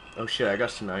was, "Oh shit, I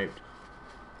got sniped."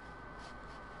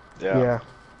 Yeah.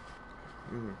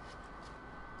 Mm.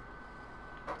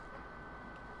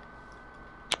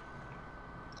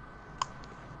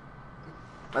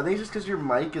 I think it's just because your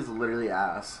mic is literally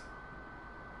ass.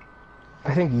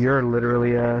 I think you're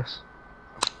literally ass.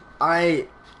 I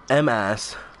am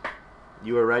ass.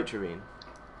 You were right, Trevine.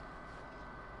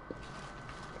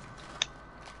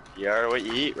 You are what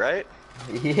you eat, right?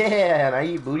 Yeah, and I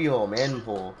eat booty hole, man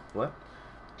hole. What?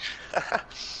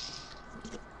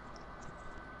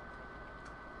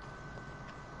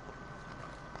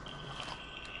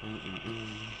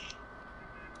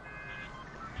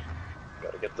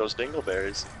 Gotta get those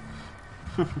dingleberries.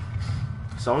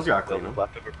 Someone's got to Build clean them.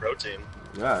 leftover protein.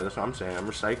 Yeah, that's what I'm saying. I'm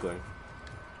recycling.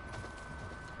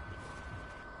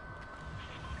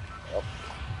 Yep.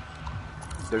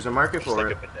 There's a market Just for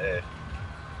like it. a bidet.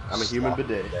 I'm a human Sloppy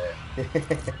bidet.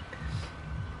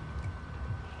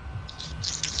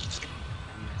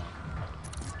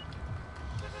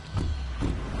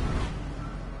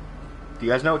 Do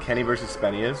you guys know what Kenny versus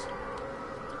Spenny is?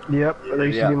 Yep, that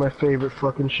used to Yeah. be my favorite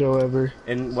fucking show ever.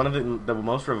 And one of the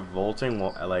most revolting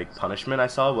like punishment I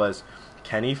saw was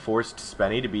Kenny forced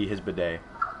Spenny to be his bidet.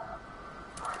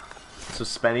 So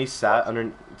Spenny sat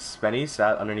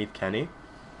underneath Kenny,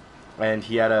 and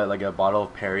he had a bottle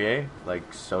of Perrier,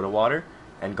 like soda water,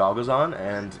 and goggles on,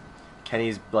 and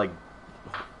Kenny's like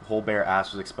whole bare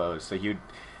ass was exposed. So he would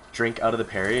drink out of the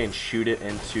Perrier and shoot it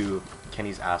into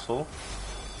Kenny's asshole.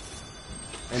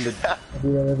 And I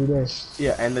do that every day.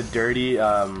 yeah, and the dirty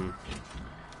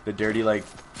like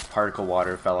particle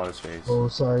water fell on his face. Oh,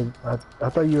 sorry. I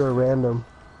thought you were random.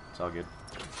 It's all good.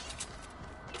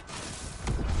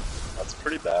 That's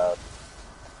pretty bad.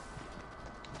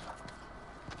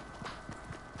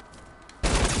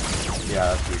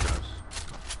 Yeah, that's pretty gross.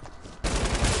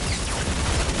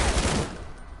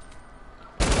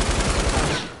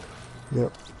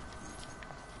 Yep.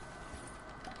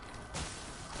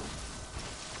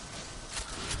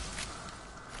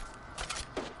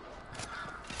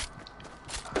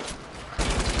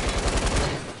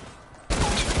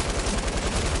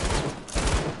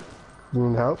 You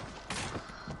need help?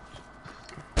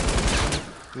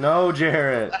 No,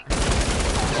 Jarrett!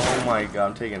 Oh my god,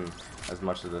 I'm taking as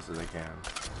much of this as I can.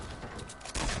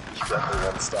 Definitely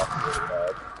one stop really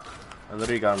bad. I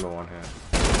literally got him to one hit.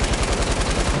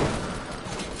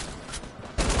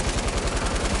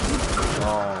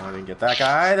 Oh, I didn't get that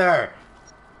guy either!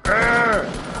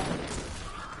 Urgh!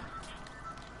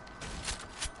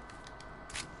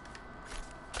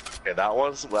 Okay, that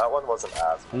one wasn't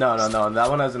as bad. No, that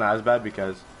one wasn't as bad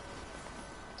because...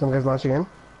 Some guys launching in?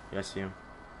 Yes, you.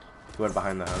 He went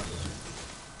behind the house.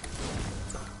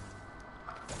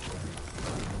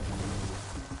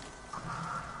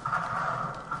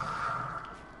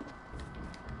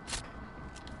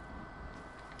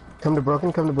 Come to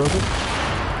broken, come to broken.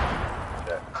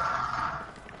 Okay.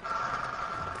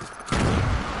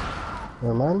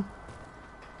 Never mind.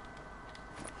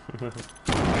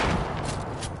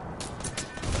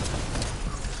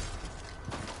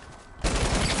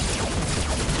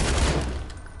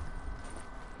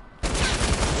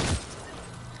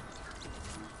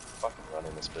 Fucking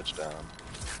running this bitch down.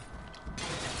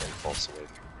 Impulse away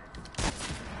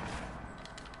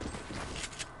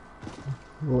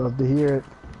from Love to hear it.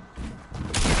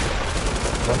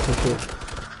 That's a shit.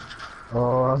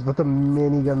 Oh, I was about to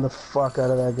minigun the fuck out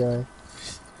of that guy.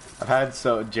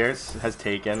 Jarrett has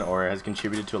taken or has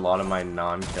contributed to a lot of my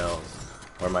non-kills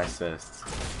or my assists.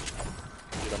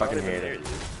 Dude, I'm Fucking not even hate near it. you.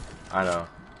 I know.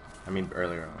 I mean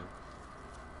earlier on.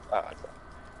 Ah,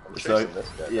 I'm So chasing this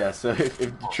guy. yeah, so if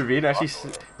Trevine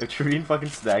if Trevine fucking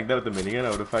snagged that with the minigun, I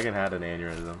would have fucking had an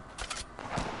aneurysm.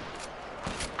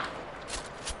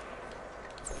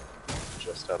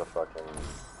 Just out of fucking.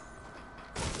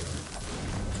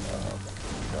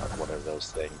 God, what are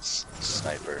those things?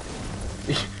 Sniper.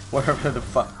 Whatever the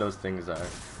fuck those things are.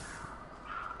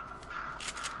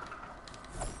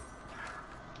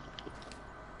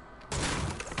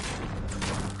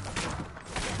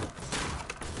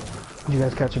 You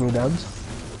guys catch any dubs?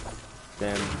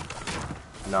 Then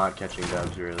not catching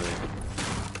dubs really.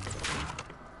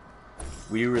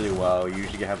 We do really well. We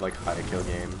usually have like high kill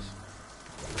games.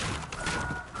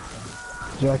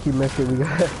 Jack, you missed it. We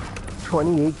got a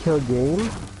 28 kill game,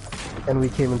 and we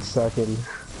came in second.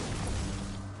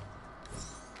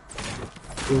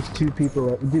 There's 2 people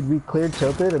that, dude, we cleared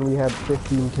tilted and we had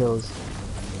 15 kills.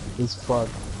 It's fuck.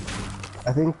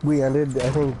 I think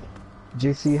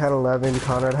JC had 11,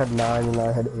 Conrad had 9, and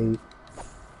I had 8.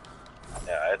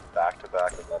 Yeah, I had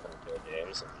back-to-back 11 kill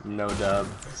games. No dub.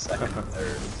 Second and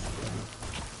third.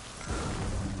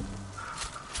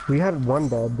 We had 1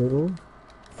 dub, didn't we?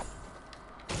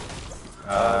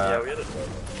 Yeah, we had a dub.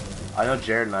 I know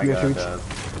Jared and I Yeah, got a dub.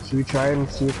 Should we try and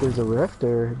see if there's a rift,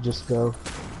 or just go?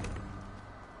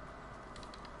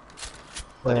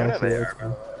 I don't Yeah, have I see AR, it. by the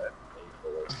way. I have 8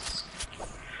 bullets.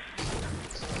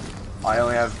 I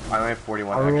only have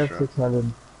 41 I only have extra.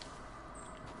 600.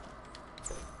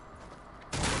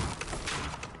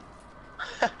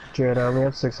 Jared, I only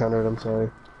have 600, I'm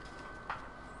sorry.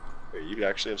 Wait, you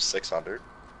actually have 600?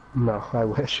 No, I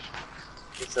wish.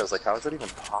 I was like, how is that even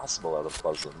possible out of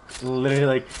Pleasant? Literally,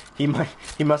 like he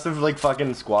must have like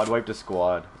fucking squad wiped a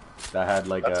squad that had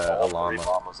like That's a all 3 llama.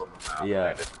 llamas on the map. Yeah.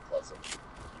 And it's Pleasant.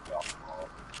 You got them all.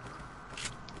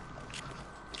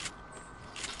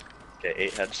 Okay,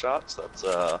 8 headshots.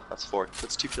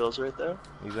 That's 2 kills right there.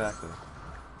 Exactly.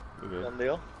 We're good. Done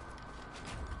deal.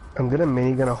 I'm gonna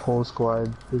minigun a whole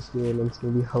squad this game. It's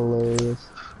gonna be hilarious.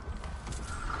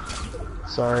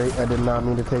 Sorry, I did not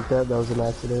mean to take that. That was an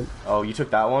accident. Oh, you took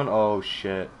that one? Oh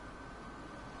shit.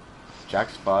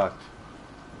 Jack's fucked.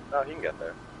 No, he can get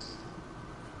there.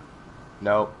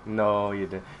 Nope. No, you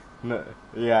didn't. No.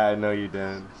 Yeah, no, you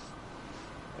didn't.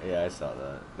 Yeah, I saw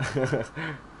that.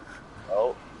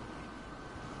 Oh,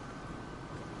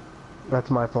 That's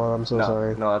my fault. I'm so no,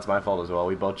 sorry. no, that's my fault as well.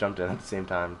 We both jumped in at the same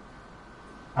time.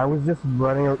 I was just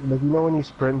running, like, you know when you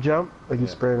sprint jump? Like, you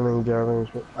Yeah. sprint and then you jump and you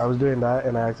sprint. I was doing that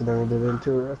and I accidentally did it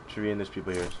into a rest. Should be in there's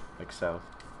people here, like south.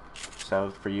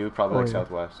 South for you, probably Oh, like yeah.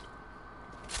 southwest.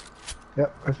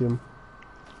 Yep, I see him.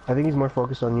 I think he's more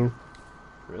focused on you.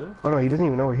 Really? Oh no, he doesn't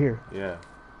even know we're here. Yeah.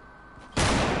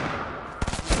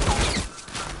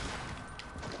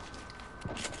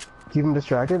 Keep him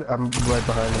distracted. I'm right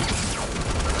behind him.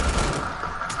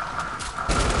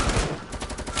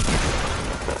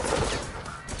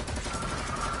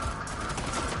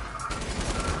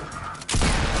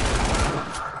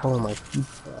 Oh my, you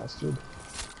bastard.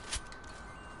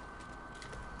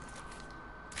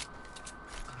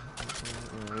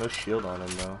 No shield on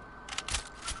him though.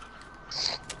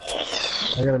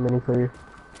 I got a mini for you.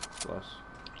 Plus.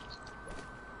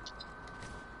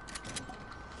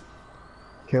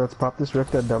 Okay, let's pop this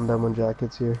rift at Dum Dum when Jack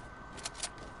gets here.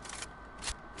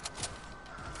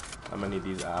 I'm gonna need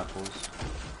these apples.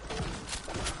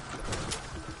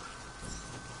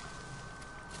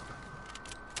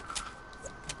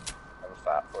 I have a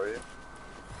fat for you.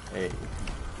 Hey.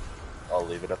 I'll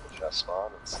leave it at the chest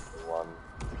spawn. It's the one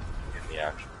in the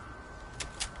action.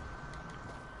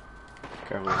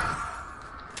 Careful.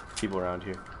 People around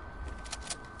here.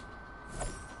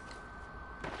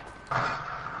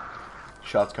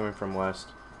 Shots coming from west.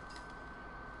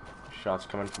 Shots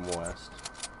coming from west.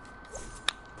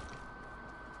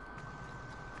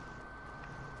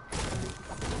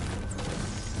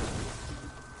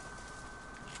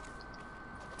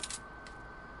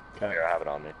 Okay. Here, I have it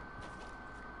on me.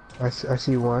 I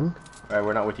see one. Alright,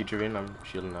 we're not with you, Trevine. I'm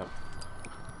shielding up.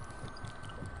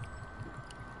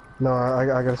 No, I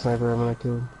got a sniper. I'm gonna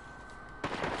kill him.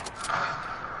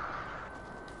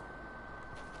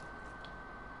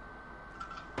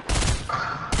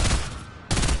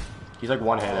 He's like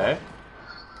one hit, eh?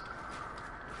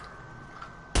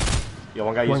 Yo,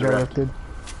 one guy One used a guy rift. lifted.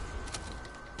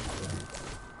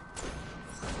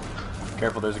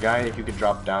 Careful, there's a guy if you could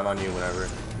drop down on you whenever.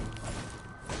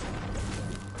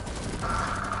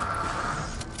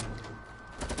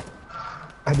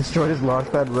 I destroyed his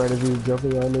launch pad right as he was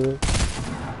jumping onto it.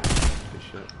 Good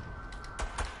shit.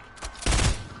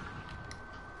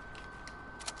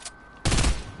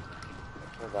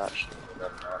 Well, that shit.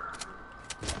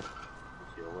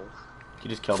 Heal with. He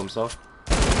just killed himself.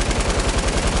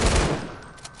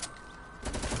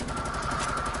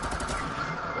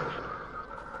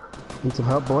 Need some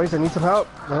help, boys. I need some help.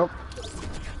 Help.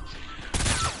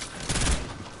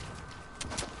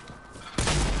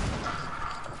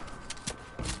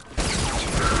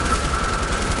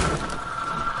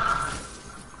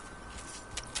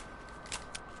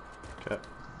 Okay.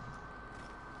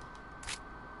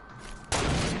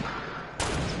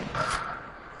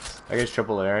 I guess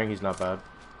triple airing, he's not bad.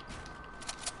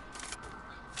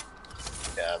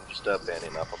 Yeah, I'm just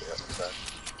banding up on the other side.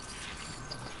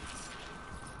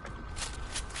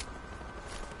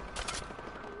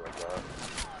 Like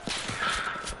that.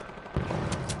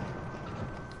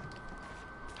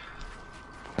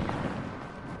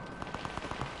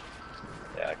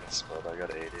 Yeah, I can split. I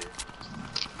got 80.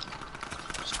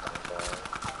 Just 25.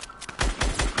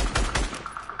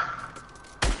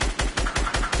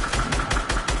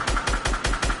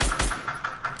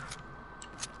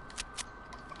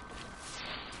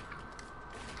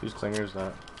 Whose clinger is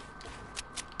that?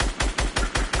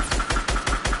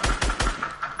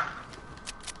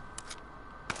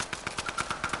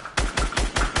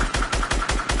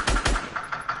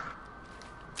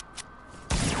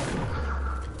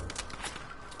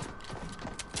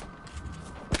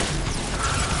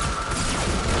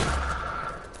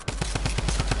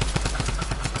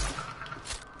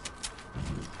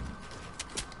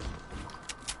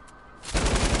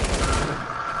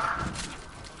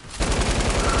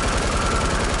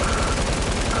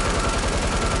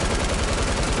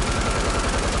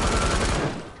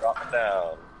 Drop it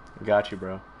down. Got you,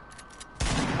 bro.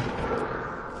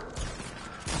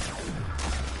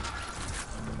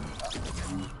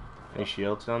 Any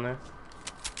shields down there?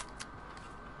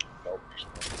 Nope.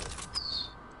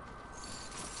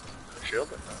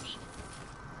 Shield it first.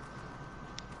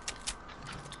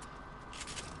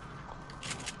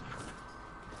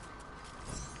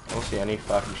 I don't see any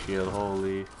fucking shield,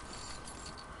 holy.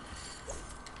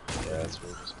 too,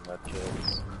 just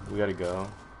medkits. We gotta go.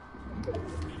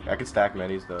 I could stack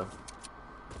medis though.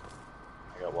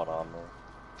 I got one on me.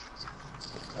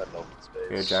 I had an open space.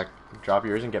 Here, Jack, drop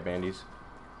yours and get bandies.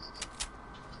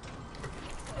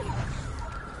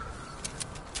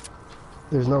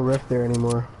 There's no rift there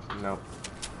anymore. Nope.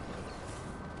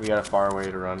 We got a far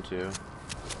way to run to.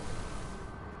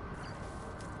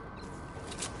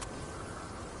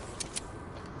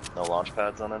 No launch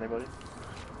pads on anybody?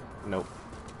 Nope.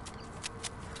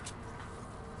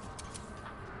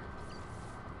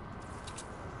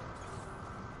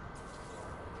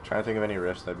 Trying to think of any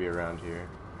rifts that'd be around here.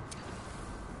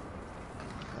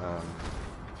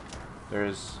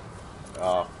 There's,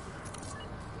 yeah,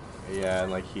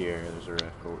 and like here, there's a rift.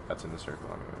 Oh, that's in the circle,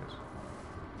 anyways.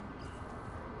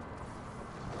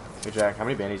 Hey Jack, how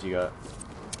many bandies you got?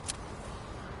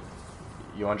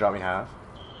 You want to drop me half?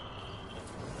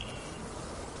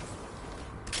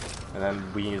 And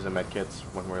then we can use the medkits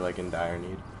when we're like in dire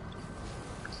need.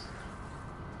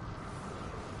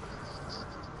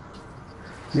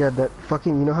 Yeah, that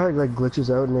fucking, you know how it like glitches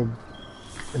out and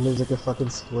there's like a fucking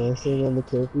square thing on the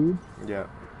kill feed? Yeah,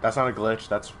 that's not a glitch.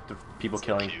 That's the people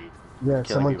killing. Cube. Yeah,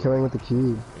 someone people. killing with the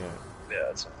cube. Yeah. Yeah,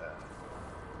 that's not bad.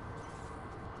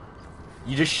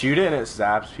 You just shoot it and it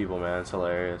zaps people, man. It's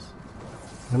hilarious.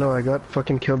 I know, I got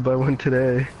fucking killed by one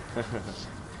today.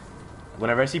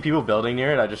 Whenever I see people building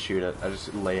near it, I just shoot it. I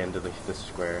just lay into the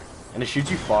square. And it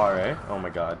shoots you far, eh? Oh my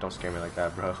god, don't scare me like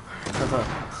that, bro.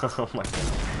 Oh my god.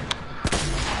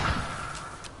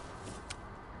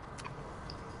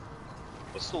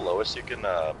 What's the lowest you can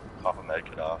pop a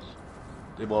medkit off?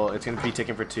 Well, it's gonna be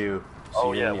ticking for 2. So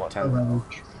Oh you're yeah, gonna need what? 10.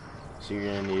 So you're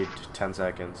gonna need 10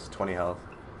 seconds, 20 health.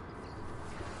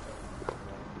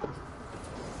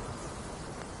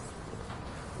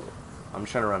 I'm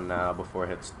just trying to run now before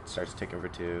it starts ticking for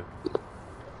 2.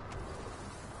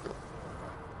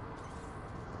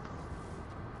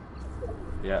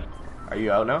 Yeah. Are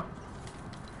you out now?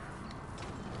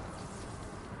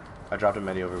 I dropped a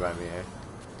medi over by me, eh?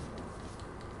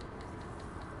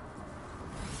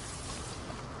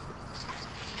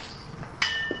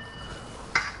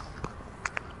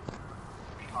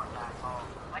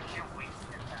 I can't wait to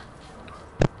get that.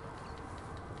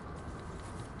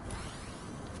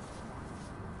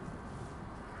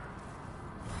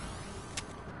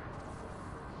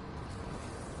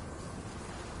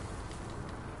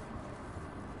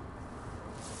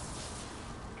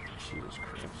 Jesus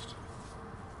Christ.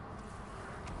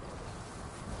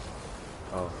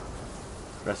 Oh.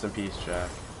 Rest in peace, Jack.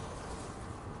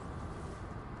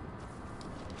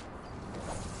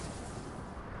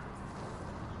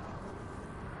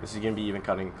 This is gonna be even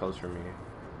cutting close for me.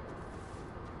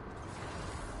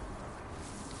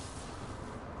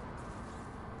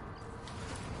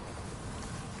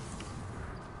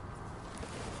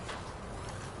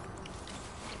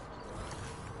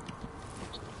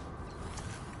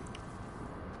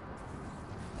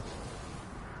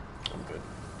 I'm good.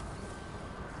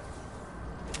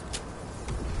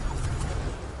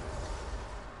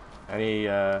 Any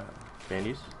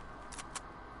bandies?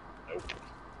 Nope.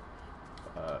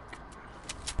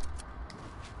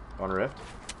 On Rift?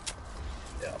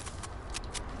 Yeah.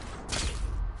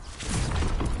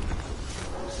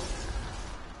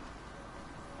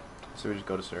 So we just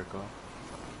go to circle.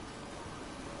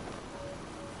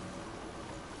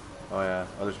 Oh yeah.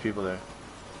 Oh, there's people there.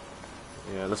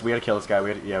 Yeah, we gotta kill this guy. We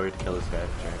have to kill this guy.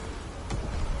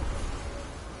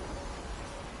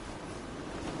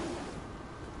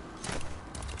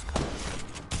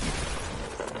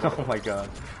 Sure. Oh my god.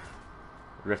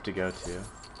 Rift to go to.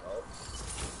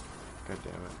 God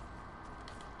damn it.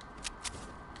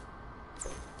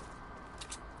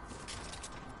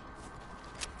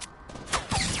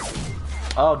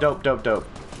 Oh, dope.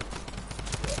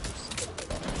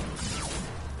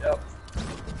 Yep.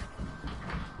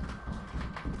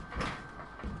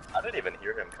 I didn't even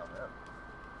hear him come in.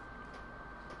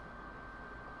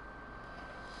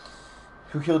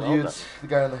 Who killed Well you? done. The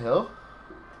guy on the hill?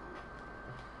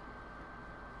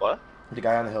 What? Did the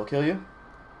guy on the hill kill you?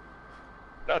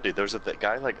 No, dude, there's that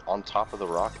guy like on top of the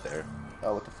rock there.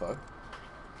 Oh, what the fuck?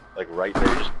 Like right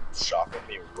there, just shot at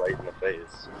me right in the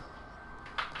face.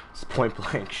 It's point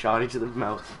blank. Shot each of the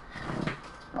mouth.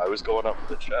 I was going up for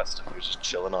the chest and he was just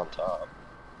chilling on top.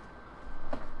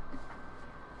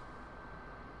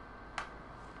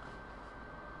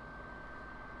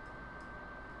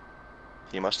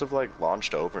 He must have like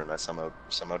launched over and I somehow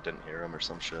didn't hear him or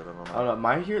some shit. I don't know. I don't know.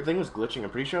 My thing was glitching. I'm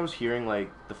pretty sure I was hearing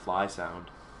like the fly sound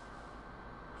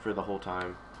for the whole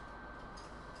time.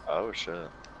 Oh shit.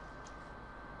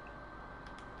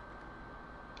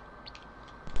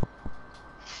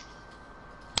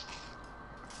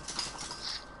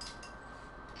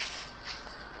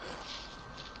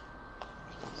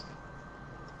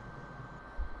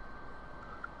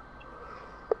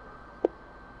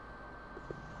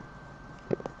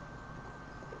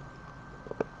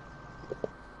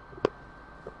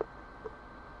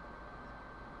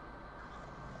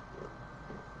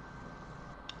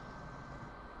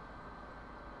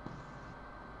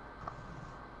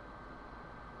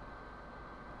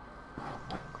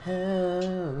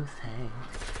 Oh,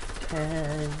 thanks.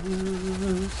 Can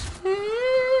you see? Yeah,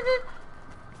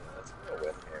 that's gonna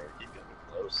win here. Keep getting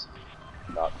close.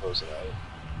 Not closing out.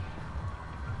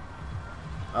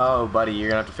 Oh, buddy, you're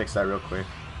gonna have to fix that real quick.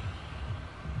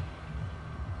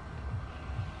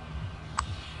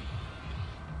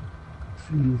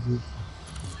 Jesus.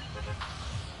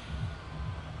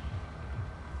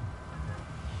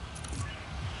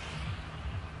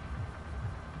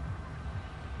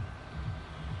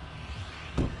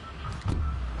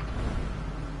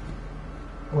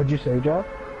 What'd you say, Jack?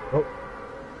 Oh.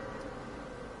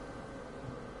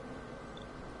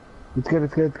 It's good,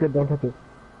 it's good, it's good. Don't touch it.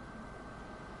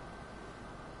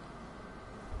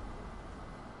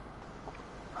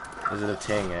 Is it a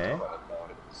ting, eh?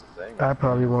 It's the thing. I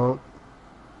probably won't.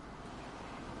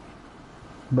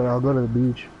 But I'll go to the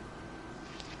beach.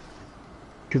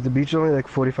 Because the beach is only like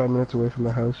 45 minutes away from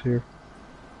the house here.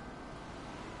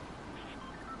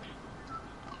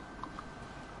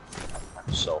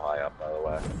 I'm so high up, by the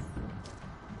way.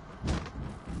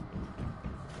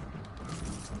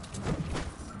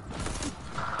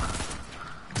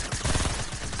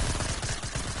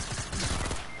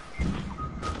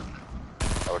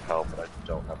 That would help, but I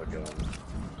don't have a gun.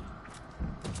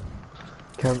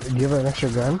 Do you have an extra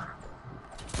gun?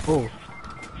 Oh.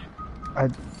 I,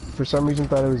 for some reason,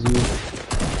 thought it was you.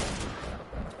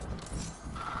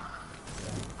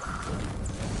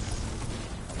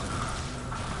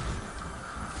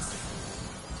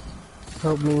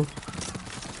 Help me.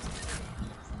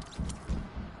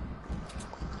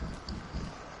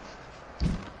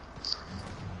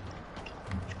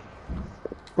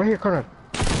 Right here, Conrad.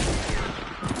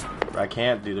 I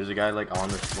can't, dude. There's a guy like on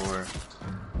the floor.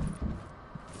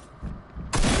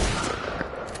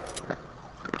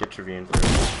 Get Trevine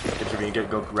first. Get Trevine.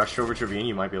 Go rush over Trevine.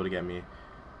 You might be able to get me.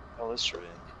 Oh, this tree.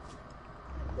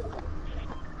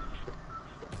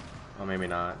 Oh, maybe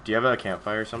not. Do you have a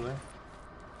campfire or something?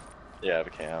 Yeah, I have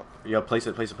a camp. Yo, place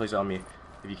it on me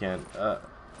if you can. I'm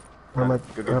gonna...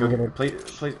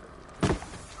 Place.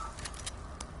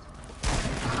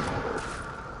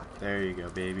 There you go,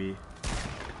 baby.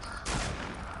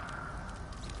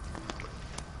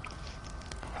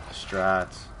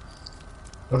 Strats.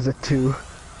 That was a 2.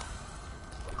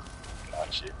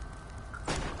 Got you.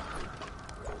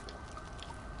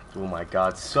 Oh my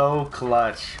god, so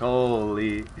clutch.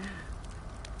 Holy.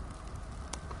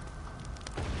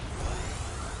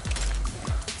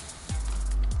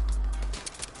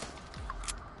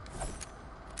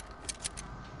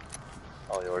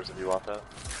 All yours if you want that.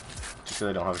 Just so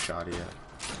I don't have a shot yet.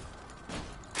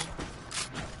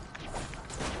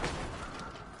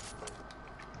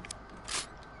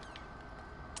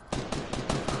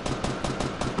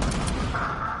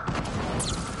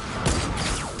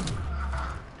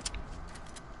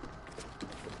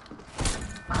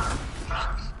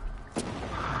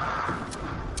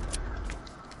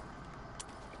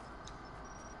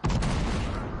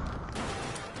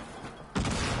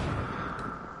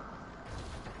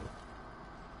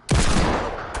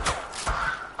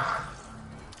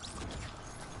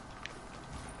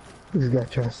 This guy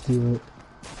trying to steal it.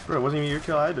 Bro, it wasn't even your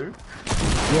kill either.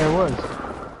 Yeah, it was.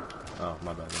 Oh,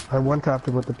 my bad. I one-tapped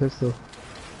him with the pistol.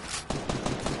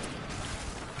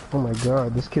 Oh my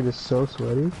god, this kid is so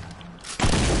sweaty.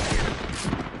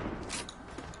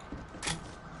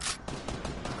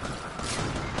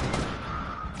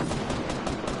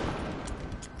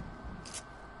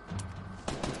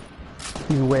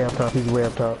 He's way up top, he's way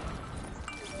up top.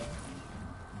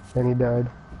 And he died.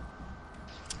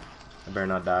 I better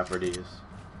not die for these.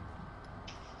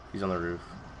 He's on the roof.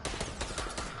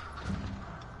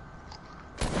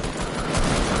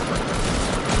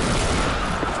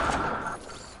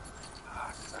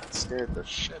 That scared the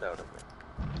shit out of me.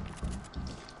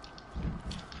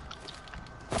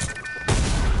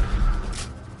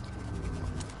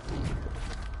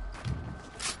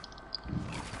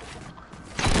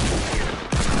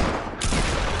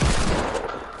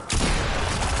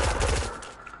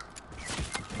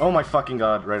 Oh my fucking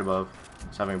god, right above.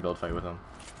 Just having a build fight with him.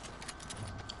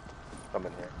 Come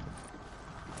in here.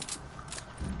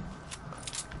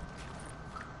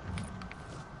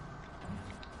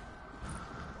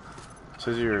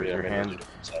 Says your Maybe I hand. need to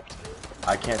do something.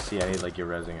 I can't see any like your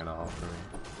rezzing at all for me,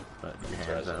 but your It's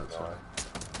hand's rezzing out. So going.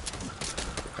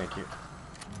 thank you.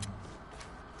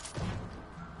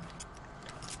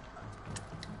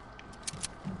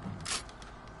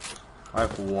 I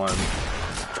have one.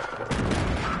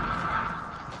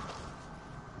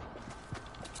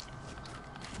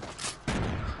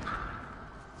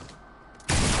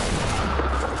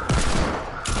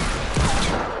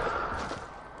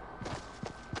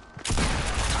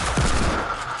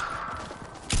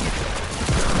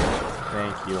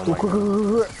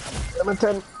 quick. I'm at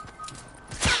 10.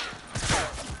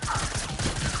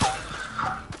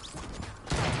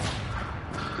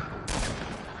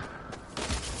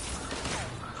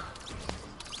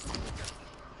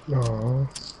 No.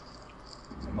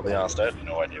 I'll be honest, I had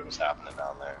no idea what was happening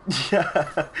down there.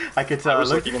 Yeah, I could tell. I was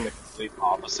Look- looking in the complete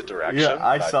opposite direction. Yeah,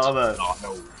 I and saw did that. not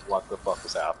know what the fuck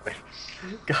was happening.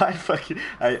 God, fucking.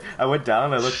 I went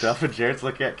down, I looked up, and Jared's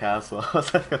looking at Castle. I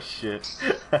was like, oh shit.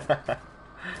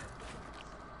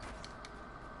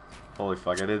 Holy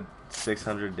fuck, I did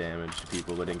 600 damage to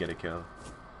people but didn't get a kill.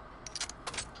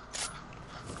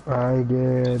 I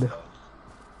did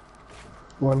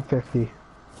 150.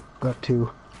 Got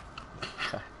 2.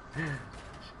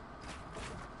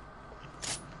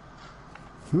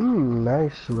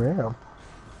 Nice ramp.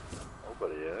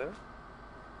 Nobody, yeah?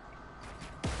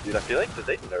 Dude, I feel like, did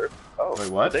they nerf? Oh, Wait,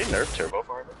 what? Did they nerf turbo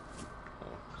farming?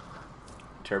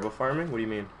 Turbo farming? What do you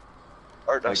mean?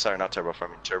 Or, I'm Like- sorry, not turbo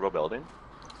farming, turbo building?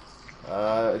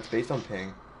 It's based on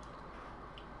ping.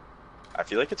 I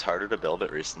feel like it's harder to build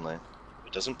it recently.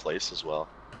 It doesn't place as well.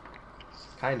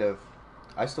 Kind of.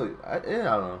 I don't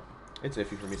know. It's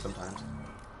iffy for me sometimes.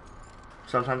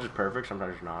 Sometimes it's perfect,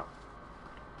 sometimes it's not.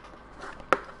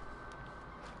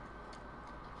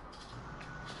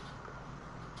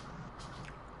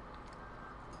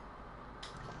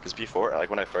 Because before, like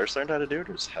when I first learned how to do it,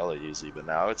 it was hella easy. But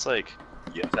now it's like,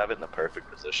 you have to have it in the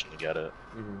perfect position to get it.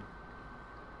 Mm-hmm.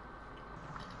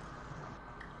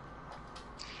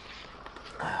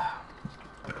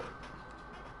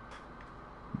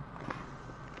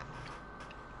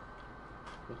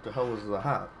 What the hell was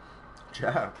that?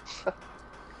 Jack.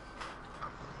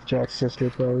 Jack's sister,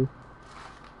 probably.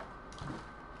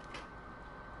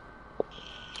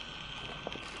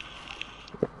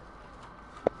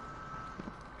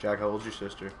 Jack, how old's your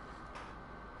sister?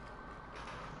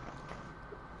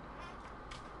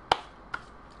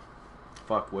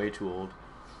 Fuck, way too old.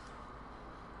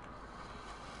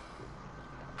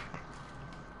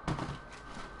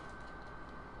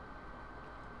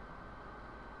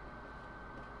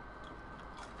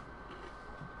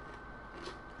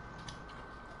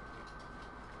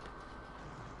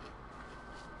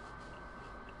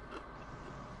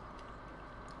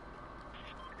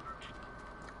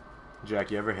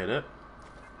 Jack, you ever hit it?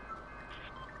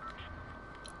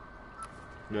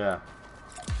 Yeah.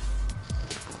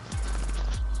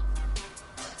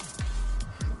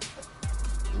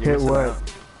 You're Hit missing what?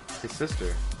 out. His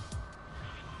sister.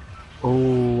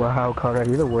 Oh, wow, Conrad,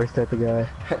 you're the worst type of guy.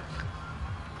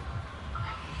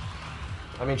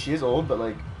 I mean, she is old, but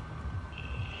like,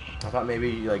 I thought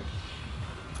maybe like,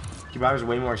 he probably has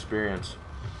way more experience.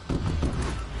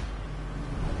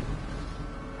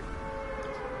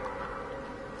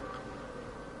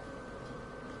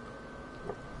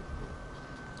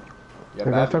 Yeah, Are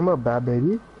you guys talking about Bad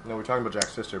Baby? No, we're talking about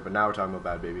Jack's sister, but now we're talking about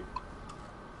Bad Baby.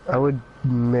 I would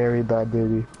marry Bad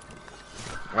Baby.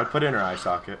 I'd put it in her eye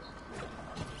socket.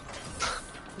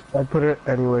 I'd put it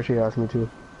anywhere she asked me to.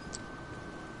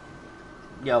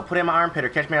 Yo, put it in my armpit or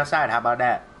catch me outside. How about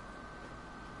that?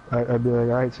 I'd be like,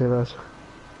 alright, say less.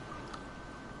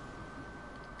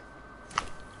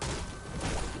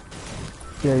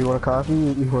 Yeah, you want a coffee?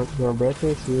 You want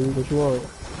breakfast? What you want?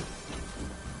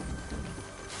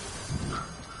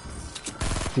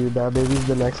 Dude, Bad Baby's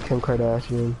the next Kim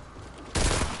Kardashian.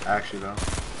 Actually, though.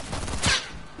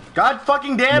 God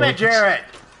fucking damn it, Jarrett!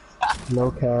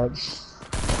 No cap.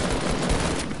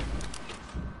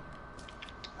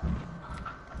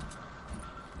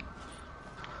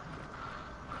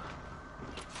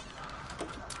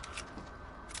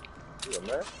 You in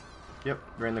there? Yep,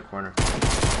 right in the corner.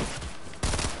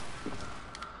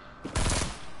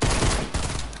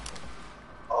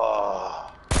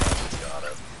 Oh, got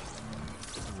it.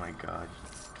 Oh my god,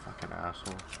 fucking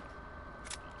asshole.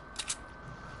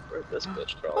 Where'd this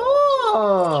bitch crawl?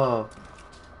 Oh!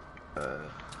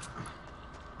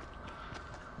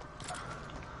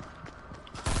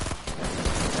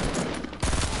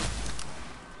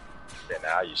 Okay,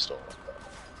 now you stole it.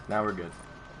 Now we're good.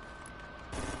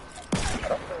 I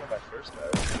don't know when my first guy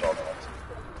was called on.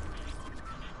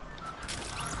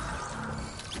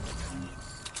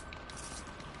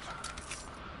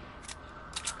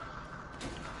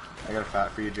 I got a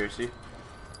fat for you, JC.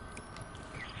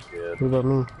 Good. What about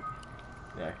me?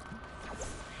 Yeah.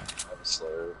 I'm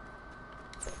slow.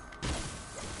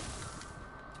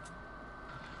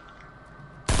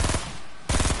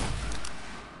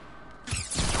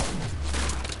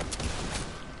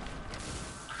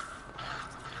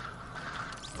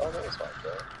 Oh, that was fine,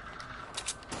 bro.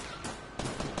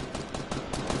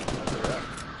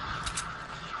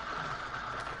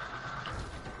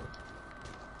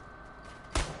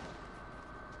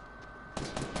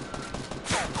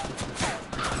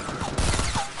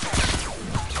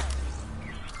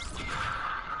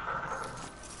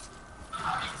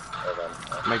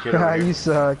 Medkit over You here.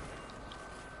 suck.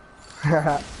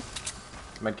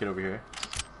 Medkit over here.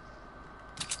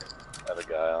 I have a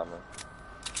guy on me.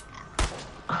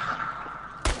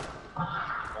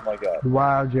 Oh my god.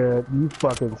 Wow, Jared, you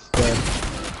fucking suck.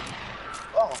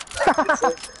 Oh, it's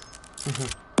like...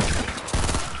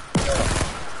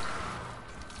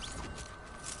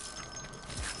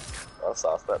 I'll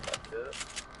sauce that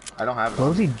medkit. I don't have it. What on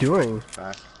was he me. doing?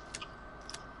 Back.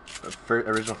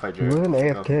 Original fight, He Jared. wasn't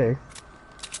Go. AFK.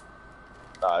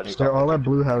 Nah, I just They're don't all think at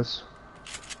Blue House.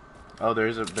 Oh,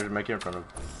 there's a Medkit in front of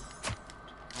him.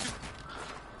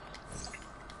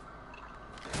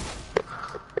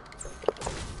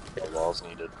 the wall's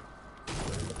needed.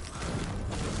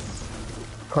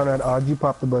 Conrad, odds you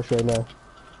pop the bush right now.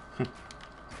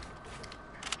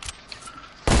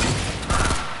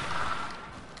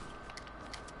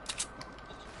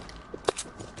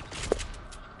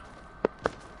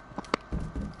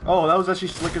 Oh, that was actually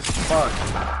slick as fuck.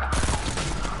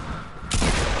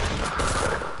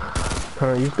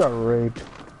 Conrad, you just got raped.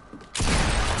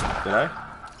 Did I?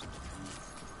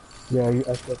 Yeah, I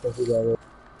think that's got it.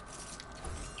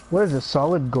 What is this,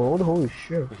 solid gold? Holy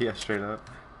shit. Yeah, straight up.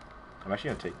 I'm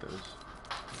actually gonna take those.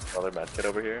 Another medkit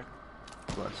over here.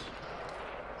 Plus.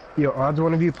 Yo, odds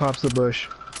one of you pops the bush.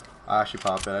 I actually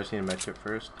pop it. I just need a medkit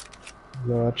first.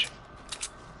 Notch.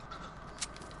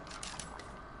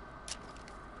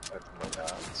 Back to my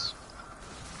guns.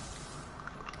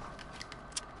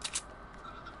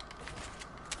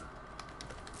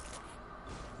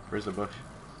 Where's the bush?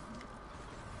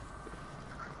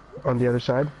 On the other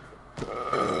side.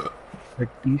 Like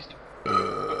east.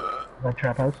 That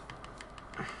trap house.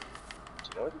 Do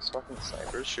you know where these fucking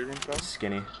snipers shooting from?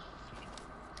 Skinny.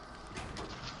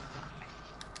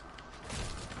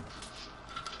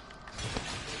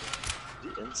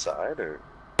 Is he inside or?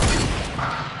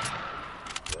 I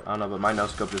don't know, but my no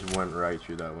scope just went right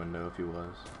through that window if he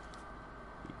was.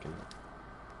 He can...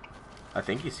 I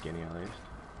think he's skinny at least.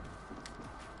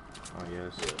 Oh,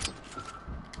 yes. Yes.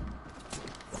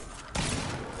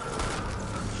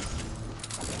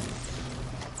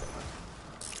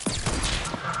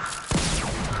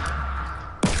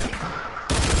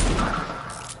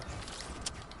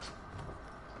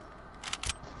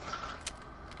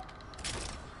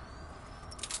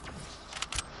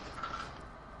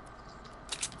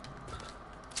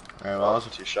 Alright, well,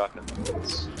 Two shotgun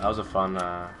bullets. that was a fun,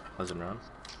 pleasant round.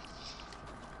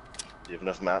 Do you have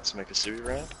enough mats to make a series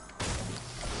round?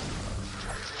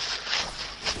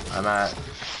 I'm at,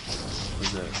 what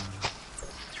is it?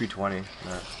 320.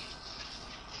 Matt.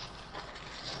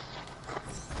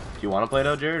 Do you want to play it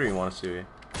out, Jared, or you want to Suey?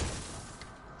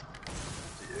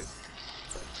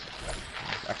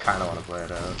 I kind of want to play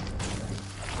it out.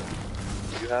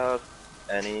 Do you have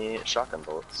any shotgun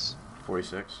bullets?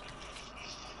 46.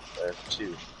 I have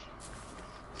 2.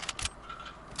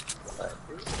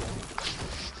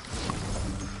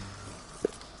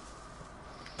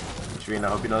 Shereen, I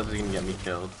hope you know this is gonna get me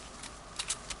killed.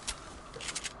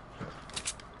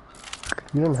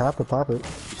 You didn't have to pop it.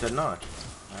 You said notch.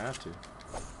 I had to.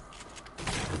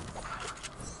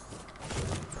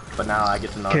 But now I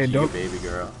get to notch Okay, you, don't- baby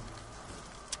girl.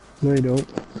 No, you don't.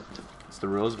 It's the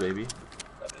rules, baby.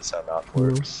 That is how not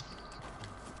works.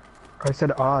 I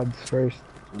said odds first.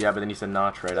 Yeah, but then you said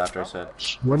notch right after I said.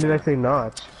 When did I say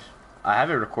not? I have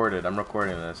it recorded. I'm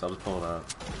recording this. I'll just pull it up.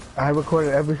 I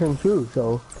recorded everything too,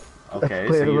 so Okay, let's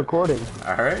play so the you... recording.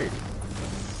 Alright.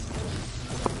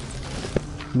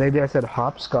 Maybe I said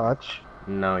hopscotch.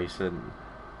 No, you said...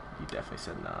 You definitely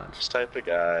said notch. Just type of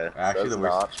guy. Actually, Says the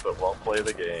worst- notch, but won't play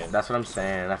the game. That's what I'm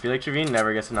saying. I feel like Shavine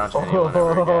never gets to notch anyone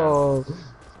ever again. Oh,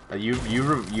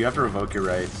 You have to revoke your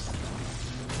rights.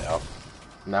 Yep.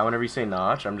 Now whenever you say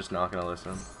notch, I'm just not gonna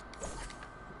listen.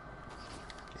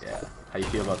 Yeah. How you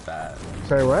feel about that?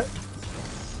 sorry, what?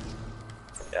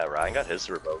 Yeah, Ryan got his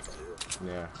revoked too.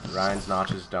 Yeah. Ryan's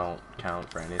notches don't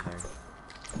count for anything.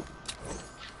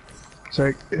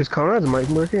 Sorry, is Conrad's mic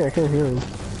working? I can't hear him.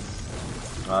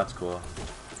 Oh, that's cool.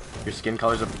 Your skin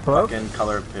color's a Hello? fucking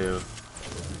color of poo.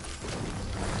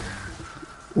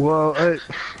 Well,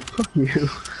 fuck you.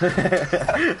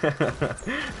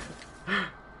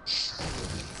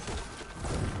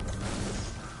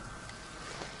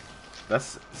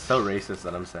 That's so racist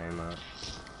that I'm saying that.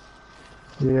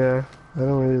 Yeah, I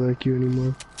don't really like you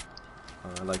anymore.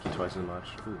 I like you twice as much.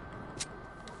 Ooh.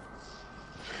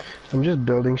 I'm just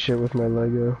building shit with my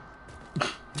Lego.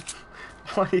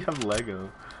 Why do you have Lego?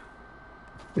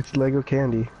 It's Lego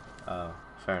candy. Oh,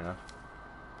 fair enough.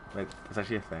 Wait, that's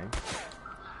actually a thing?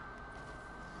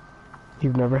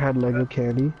 You've never had Lego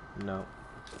candy? No.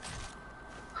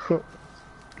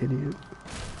 Idiot.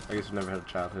 I guess I've never had a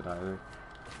childhood either.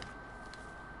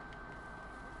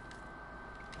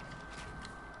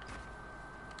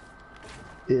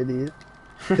 Idiot.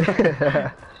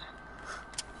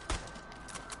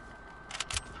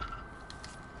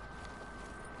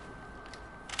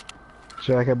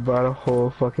 Jack, I bought a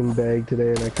whole fucking bag today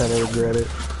and I kind of regret it.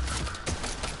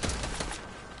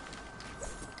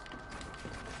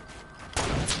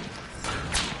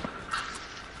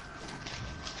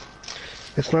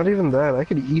 It's not even that. I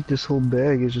could eat this whole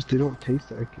bag, it's just they don't taste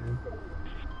that good.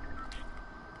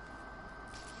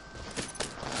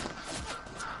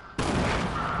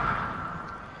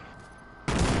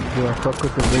 Yeah, fuck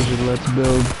with the vision, let's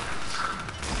build.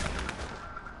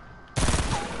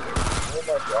 Oh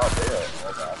my god, they are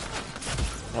all bad.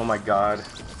 Oh my god.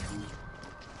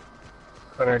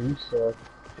 Connor, you suck.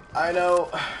 I know.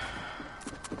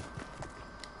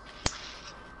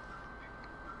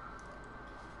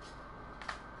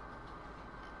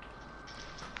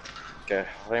 Okay, I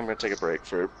think I'm gonna take a break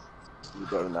for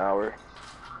about an hour.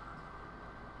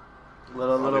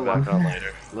 I'll be back on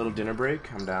later. Little dinner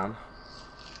break. I'm down.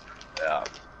 Yeah.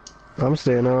 I'm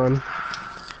staying on.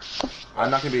 I'm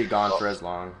not gonna be gone for as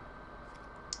long.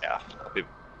 Yeah. I'll be...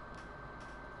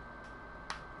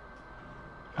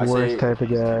 Worst type of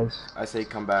guys. I say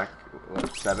come back, what,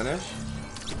 7-ish?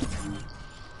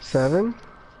 7?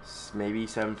 Maybe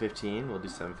 7:15. We'll do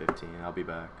 7:15. I'll be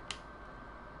back.